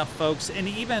around enough folks, and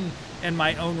even in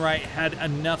my own right had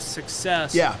enough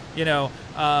success. Yeah.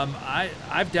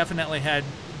 I've definitely had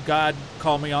God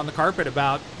call me on the carpet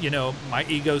about my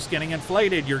ego's getting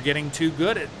inflated. You're getting too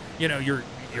good at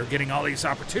you're getting all these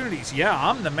opportunities. Yeah,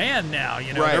 I'm the man now.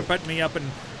 They're putting me up in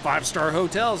 5-star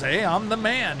hotels. Hey, I'm the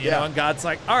man. And God's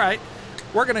like, all right,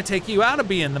 we're going to take you out of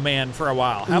being the man for a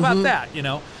while. How about that?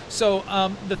 So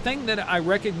the thing that I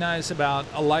recognize about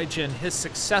Elijah and his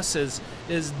successes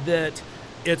is that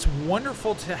it's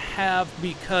wonderful to have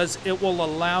because it will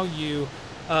allow you,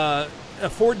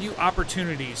 afford you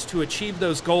opportunities to achieve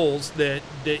those goals that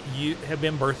you have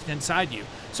been birthed inside you.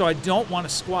 So I don't want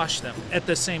to squash them. At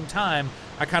the same time,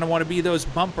 I kind of want to be those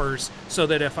bumpers so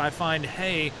that if I find,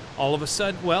 hey, all of a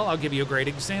sudden, I'll give you a great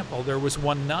example. There was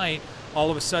one night, all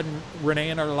of a sudden, Renee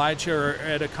and Elijah are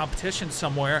at a competition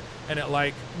somewhere, and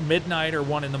at midnight or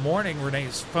 1 a.m,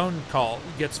 Renee's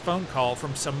gets phone call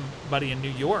from somebody in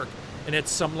New York, and it's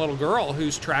some little girl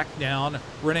who's tracked down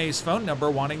Renee's phone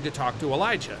number wanting to talk to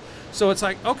Elijah. So it's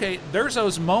okay, there's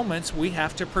those moments we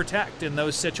have to protect in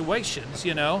those situations,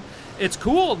 It's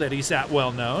cool that he's that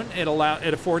well known.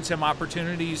 It affords him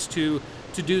opportunities to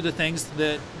do the things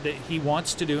that he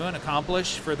wants to do and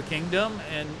accomplish for the kingdom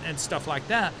and stuff like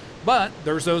that. But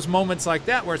there's those moments like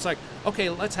that where it's okay,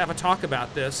 let's have a talk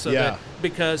about this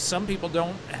because some people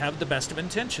don't have the best of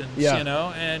intentions,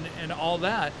 and all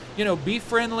that. Be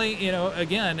friendly,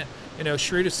 again,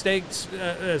 shrewd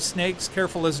as snakes,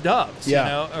 careful as doves,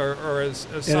 or as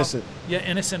innocent.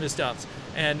 Innocent as doves.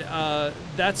 And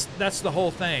that's the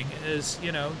whole thing is,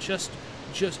 just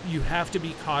you have to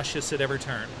be cautious at every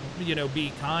turn.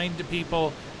 Be kind to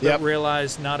people, but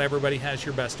realize not everybody has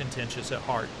your best intentions at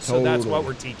heart. So that's what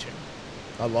we're teaching.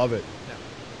 I love it. Yeah.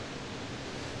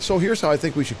 So here's how I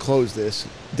think we should close this.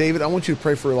 David, I want you to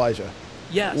pray for Elijah.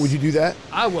 Yes. Would you do that?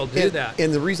 I will do that.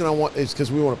 And the reason I want is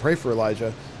because we want to pray for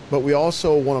Elijah, but we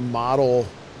also want to model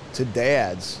to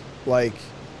dads.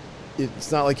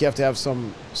 It's not like you have to have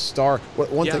some star.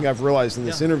 One thing I've realized in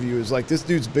this interview is this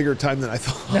dude's bigger time than I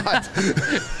thought.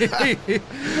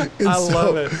 I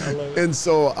love it. And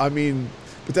so,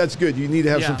 but that's good. You need to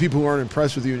have some people who aren't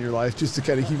impressed with you in your life just to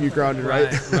kind of keep you grounded,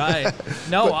 right? Right.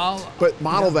 No, but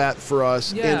model that for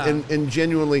us and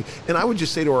genuinely. And I would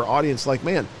just say to our audience,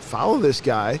 man, follow this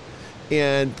guy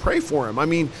and pray for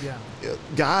him.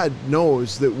 God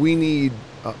knows that we need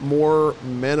more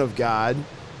men of God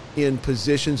in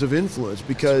positions of influence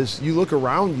because you look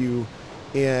around you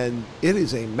and it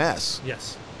is a mess.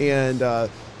 Yes. And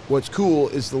what's cool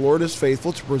is the Lord is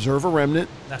faithful to preserve a remnant.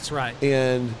 That's right.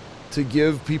 And to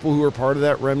give people who are part of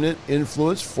that remnant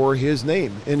influence for his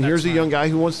name. And here's a young guy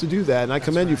who wants to do that, and I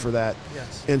commend you for that.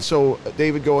 Yes. And so,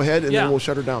 David, go ahead, and then we'll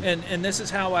shut her down. And this is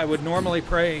how I would normally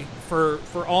pray for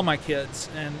all my kids,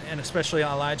 and especially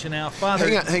Elijah now. Father,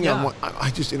 hang on. I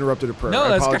just interrupted a prayer. No,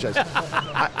 I that's apologize.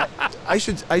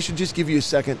 I should just give you a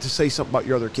second to say something about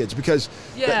your other kids, because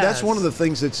that's one of the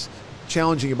things that's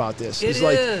challenging about this.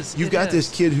 You've got this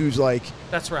kid who's like,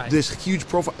 that's right, this huge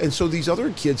profile, and so these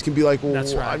other kids can be like, well,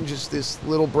 that's right, I'm just this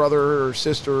little brother or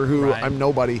sister who I'm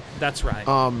nobody. That's right.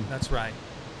 That's right.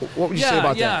 What would you say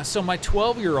about that? Yeah, so my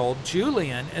 12-year-old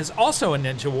Julian is also a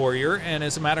Ninja Warrior, and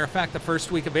as a matter of fact, the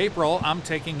first week of April, I'm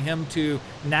taking him to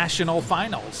national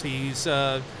finals.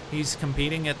 He's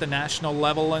competing at the national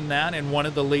level in one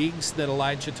of the leagues that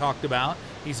Elijah talked about.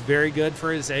 He's very good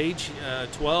for his age,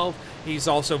 12. He's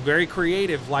also very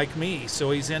creative like me, so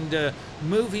he's into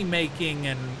movie making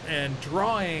and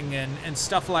drawing and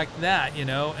stuff like that,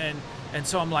 And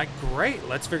so I'm like, great,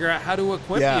 let's figure out how to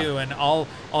equip you, and I'll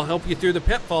help you through the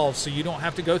pitfalls so you don't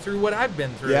have to go through what I've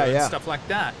been through and stuff like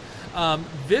that.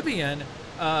 Vivian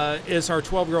is our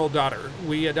 12-year-old daughter.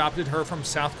 We adopted her from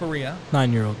South Korea.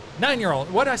 9-year-old.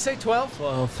 9-year-old. What did I say, 12?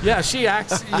 12. Yeah, she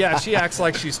acts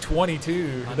like she's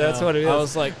 22. That's what it is. I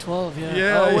was like, 12,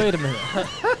 yeah. Oh, wait a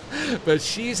minute. But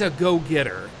she's a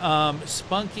go-getter.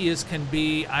 Spunky as can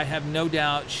be. I have no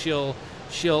doubt she'll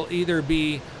either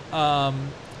be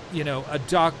a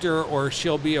doctor, or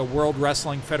she'll be a World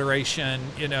Wrestling Federation,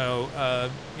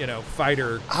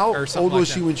 fighter. How or something old was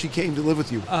like she that. when she came to live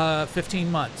with you?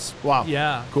 15 months. Wow.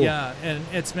 Yeah. Cool. Yeah, and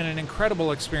it's been an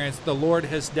incredible experience. The Lord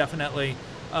has definitely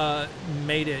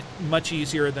made it much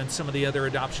easier than some of the other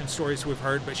adoption stories we've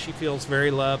heard, but she feels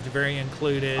very loved, very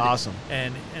included. Awesome.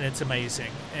 And it's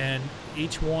amazing. And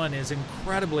each one is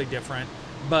incredibly different,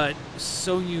 but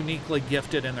so uniquely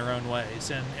gifted in their own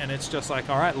ways. And it's just like,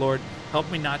 all right, Lord, help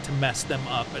me not to mess them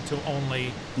up, but to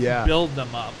only build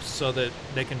them up so that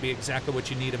they can be exactly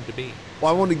what you need them to be.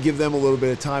 Well, I want to give them a little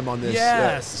bit of time on this.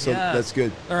 Yes, that's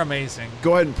good. They're amazing.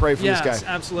 Go ahead and pray for this guy. Yes,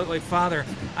 absolutely. Father,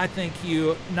 I thank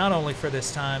you not only for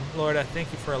this time, Lord, I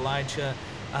thank you for Elijah.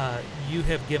 You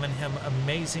have given him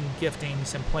amazing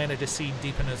giftings and planted a seed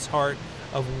deep in his heart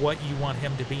of what you want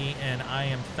him to be, and I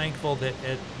am thankful that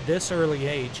at this early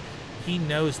age, he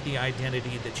knows the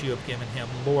identity that you have given him.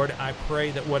 Lord, I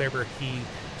pray that whatever he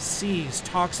sees,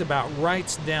 talks about,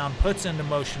 writes down, puts into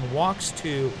motion, walks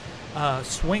to,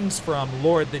 swings from,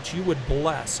 Lord, that you would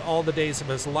bless all the days of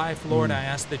his life. Lord, I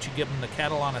ask that you give him the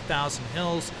cattle on 1,000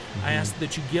 hills. I ask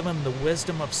that you give him the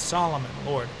wisdom of Solomon,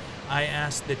 Lord. I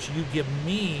ask that you give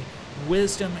me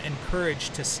wisdom and courage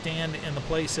to stand in the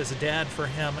place as a dad for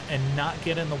him and not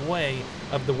get in the way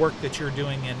of the work that you're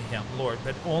doing in him, Lord,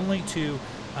 but only to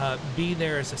be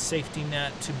there as a safety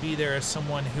net, to be there as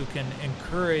someone who can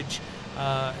encourage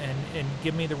and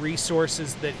give me the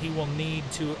resources that he will need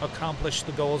to accomplish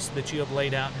the goals that you have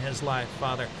laid out in his life,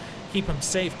 Father. Keep him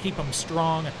safe, keep him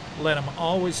strong. Let him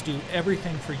always do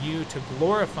everything for you to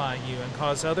glorify you and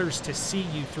cause others to see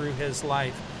you through his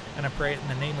life. And I pray it in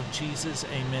the name of Jesus.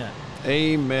 Amen.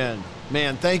 Amen.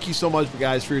 Man, thank you so much,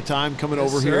 guys, for your time coming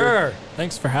over sir. here.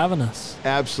 Thanks for having us.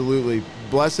 Absolutely.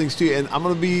 Blessings to you. And I'm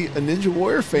going to be a Ninja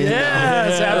Warrior fan now.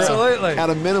 Yes, absolutely. At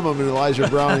a minimum, an Elijah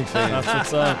Browning fan. That's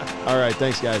what's up. All right.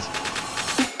 Thanks, guys.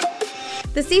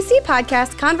 The CC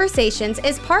Podcast Conversations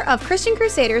is part of Christian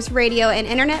Crusaders radio and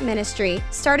internet ministry,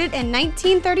 started in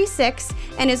 1936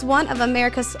 and is one of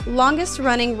America's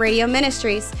longest-running radio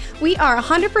ministries. We are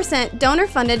 100%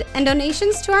 donor-funded, and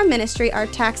donations to our ministry are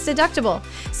tax-deductible.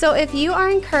 So if you are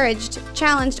encouraged,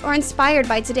 challenged, or inspired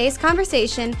by today's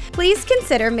conversation, please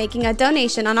consider making a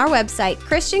donation on our website,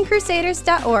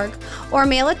 christiancrusaders.org, or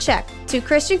mail a check to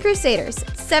Christian Crusaders,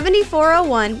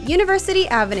 7401 University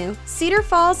Avenue, Cedar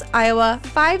Falls, Iowa,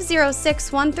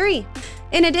 50613.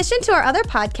 In addition to our other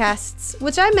podcasts,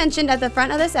 which I mentioned at the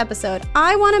front of this episode,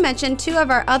 I want to mention two of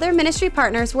our other ministry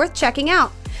partners worth checking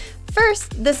out.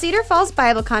 First, the Cedar Falls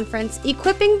Bible Conference,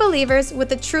 equipping believers with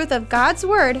the truth of God's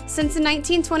Word since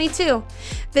 1922.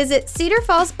 Visit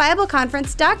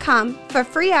cedarfallsbibleconference.com for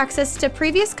free access to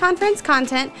previous conference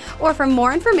content or for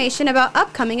more information about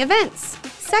upcoming events.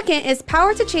 Second is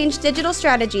Power to Change Digital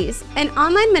Strategies, an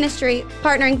online ministry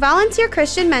partnering volunteer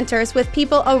Christian mentors with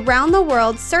people around the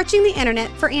world searching the internet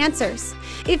for answers.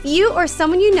 If you or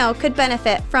someone you know could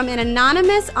benefit from an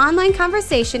anonymous online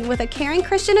conversation with a caring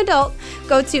Christian adult,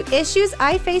 go to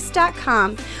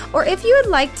issuesiface.com. Or if you would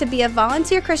like to be a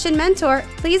volunteer Christian mentor,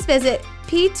 please visit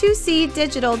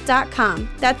p2cdigital.com.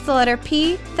 That's the letter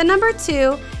P, the number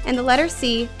 2, and the letter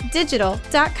C,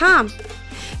 digital.com.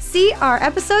 See our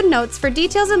episode notes for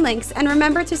details and links, and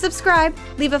remember to subscribe,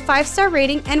 leave a 5-star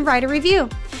rating, and write a review.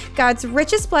 God's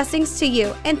richest blessings to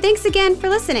you, and thanks again for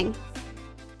listening.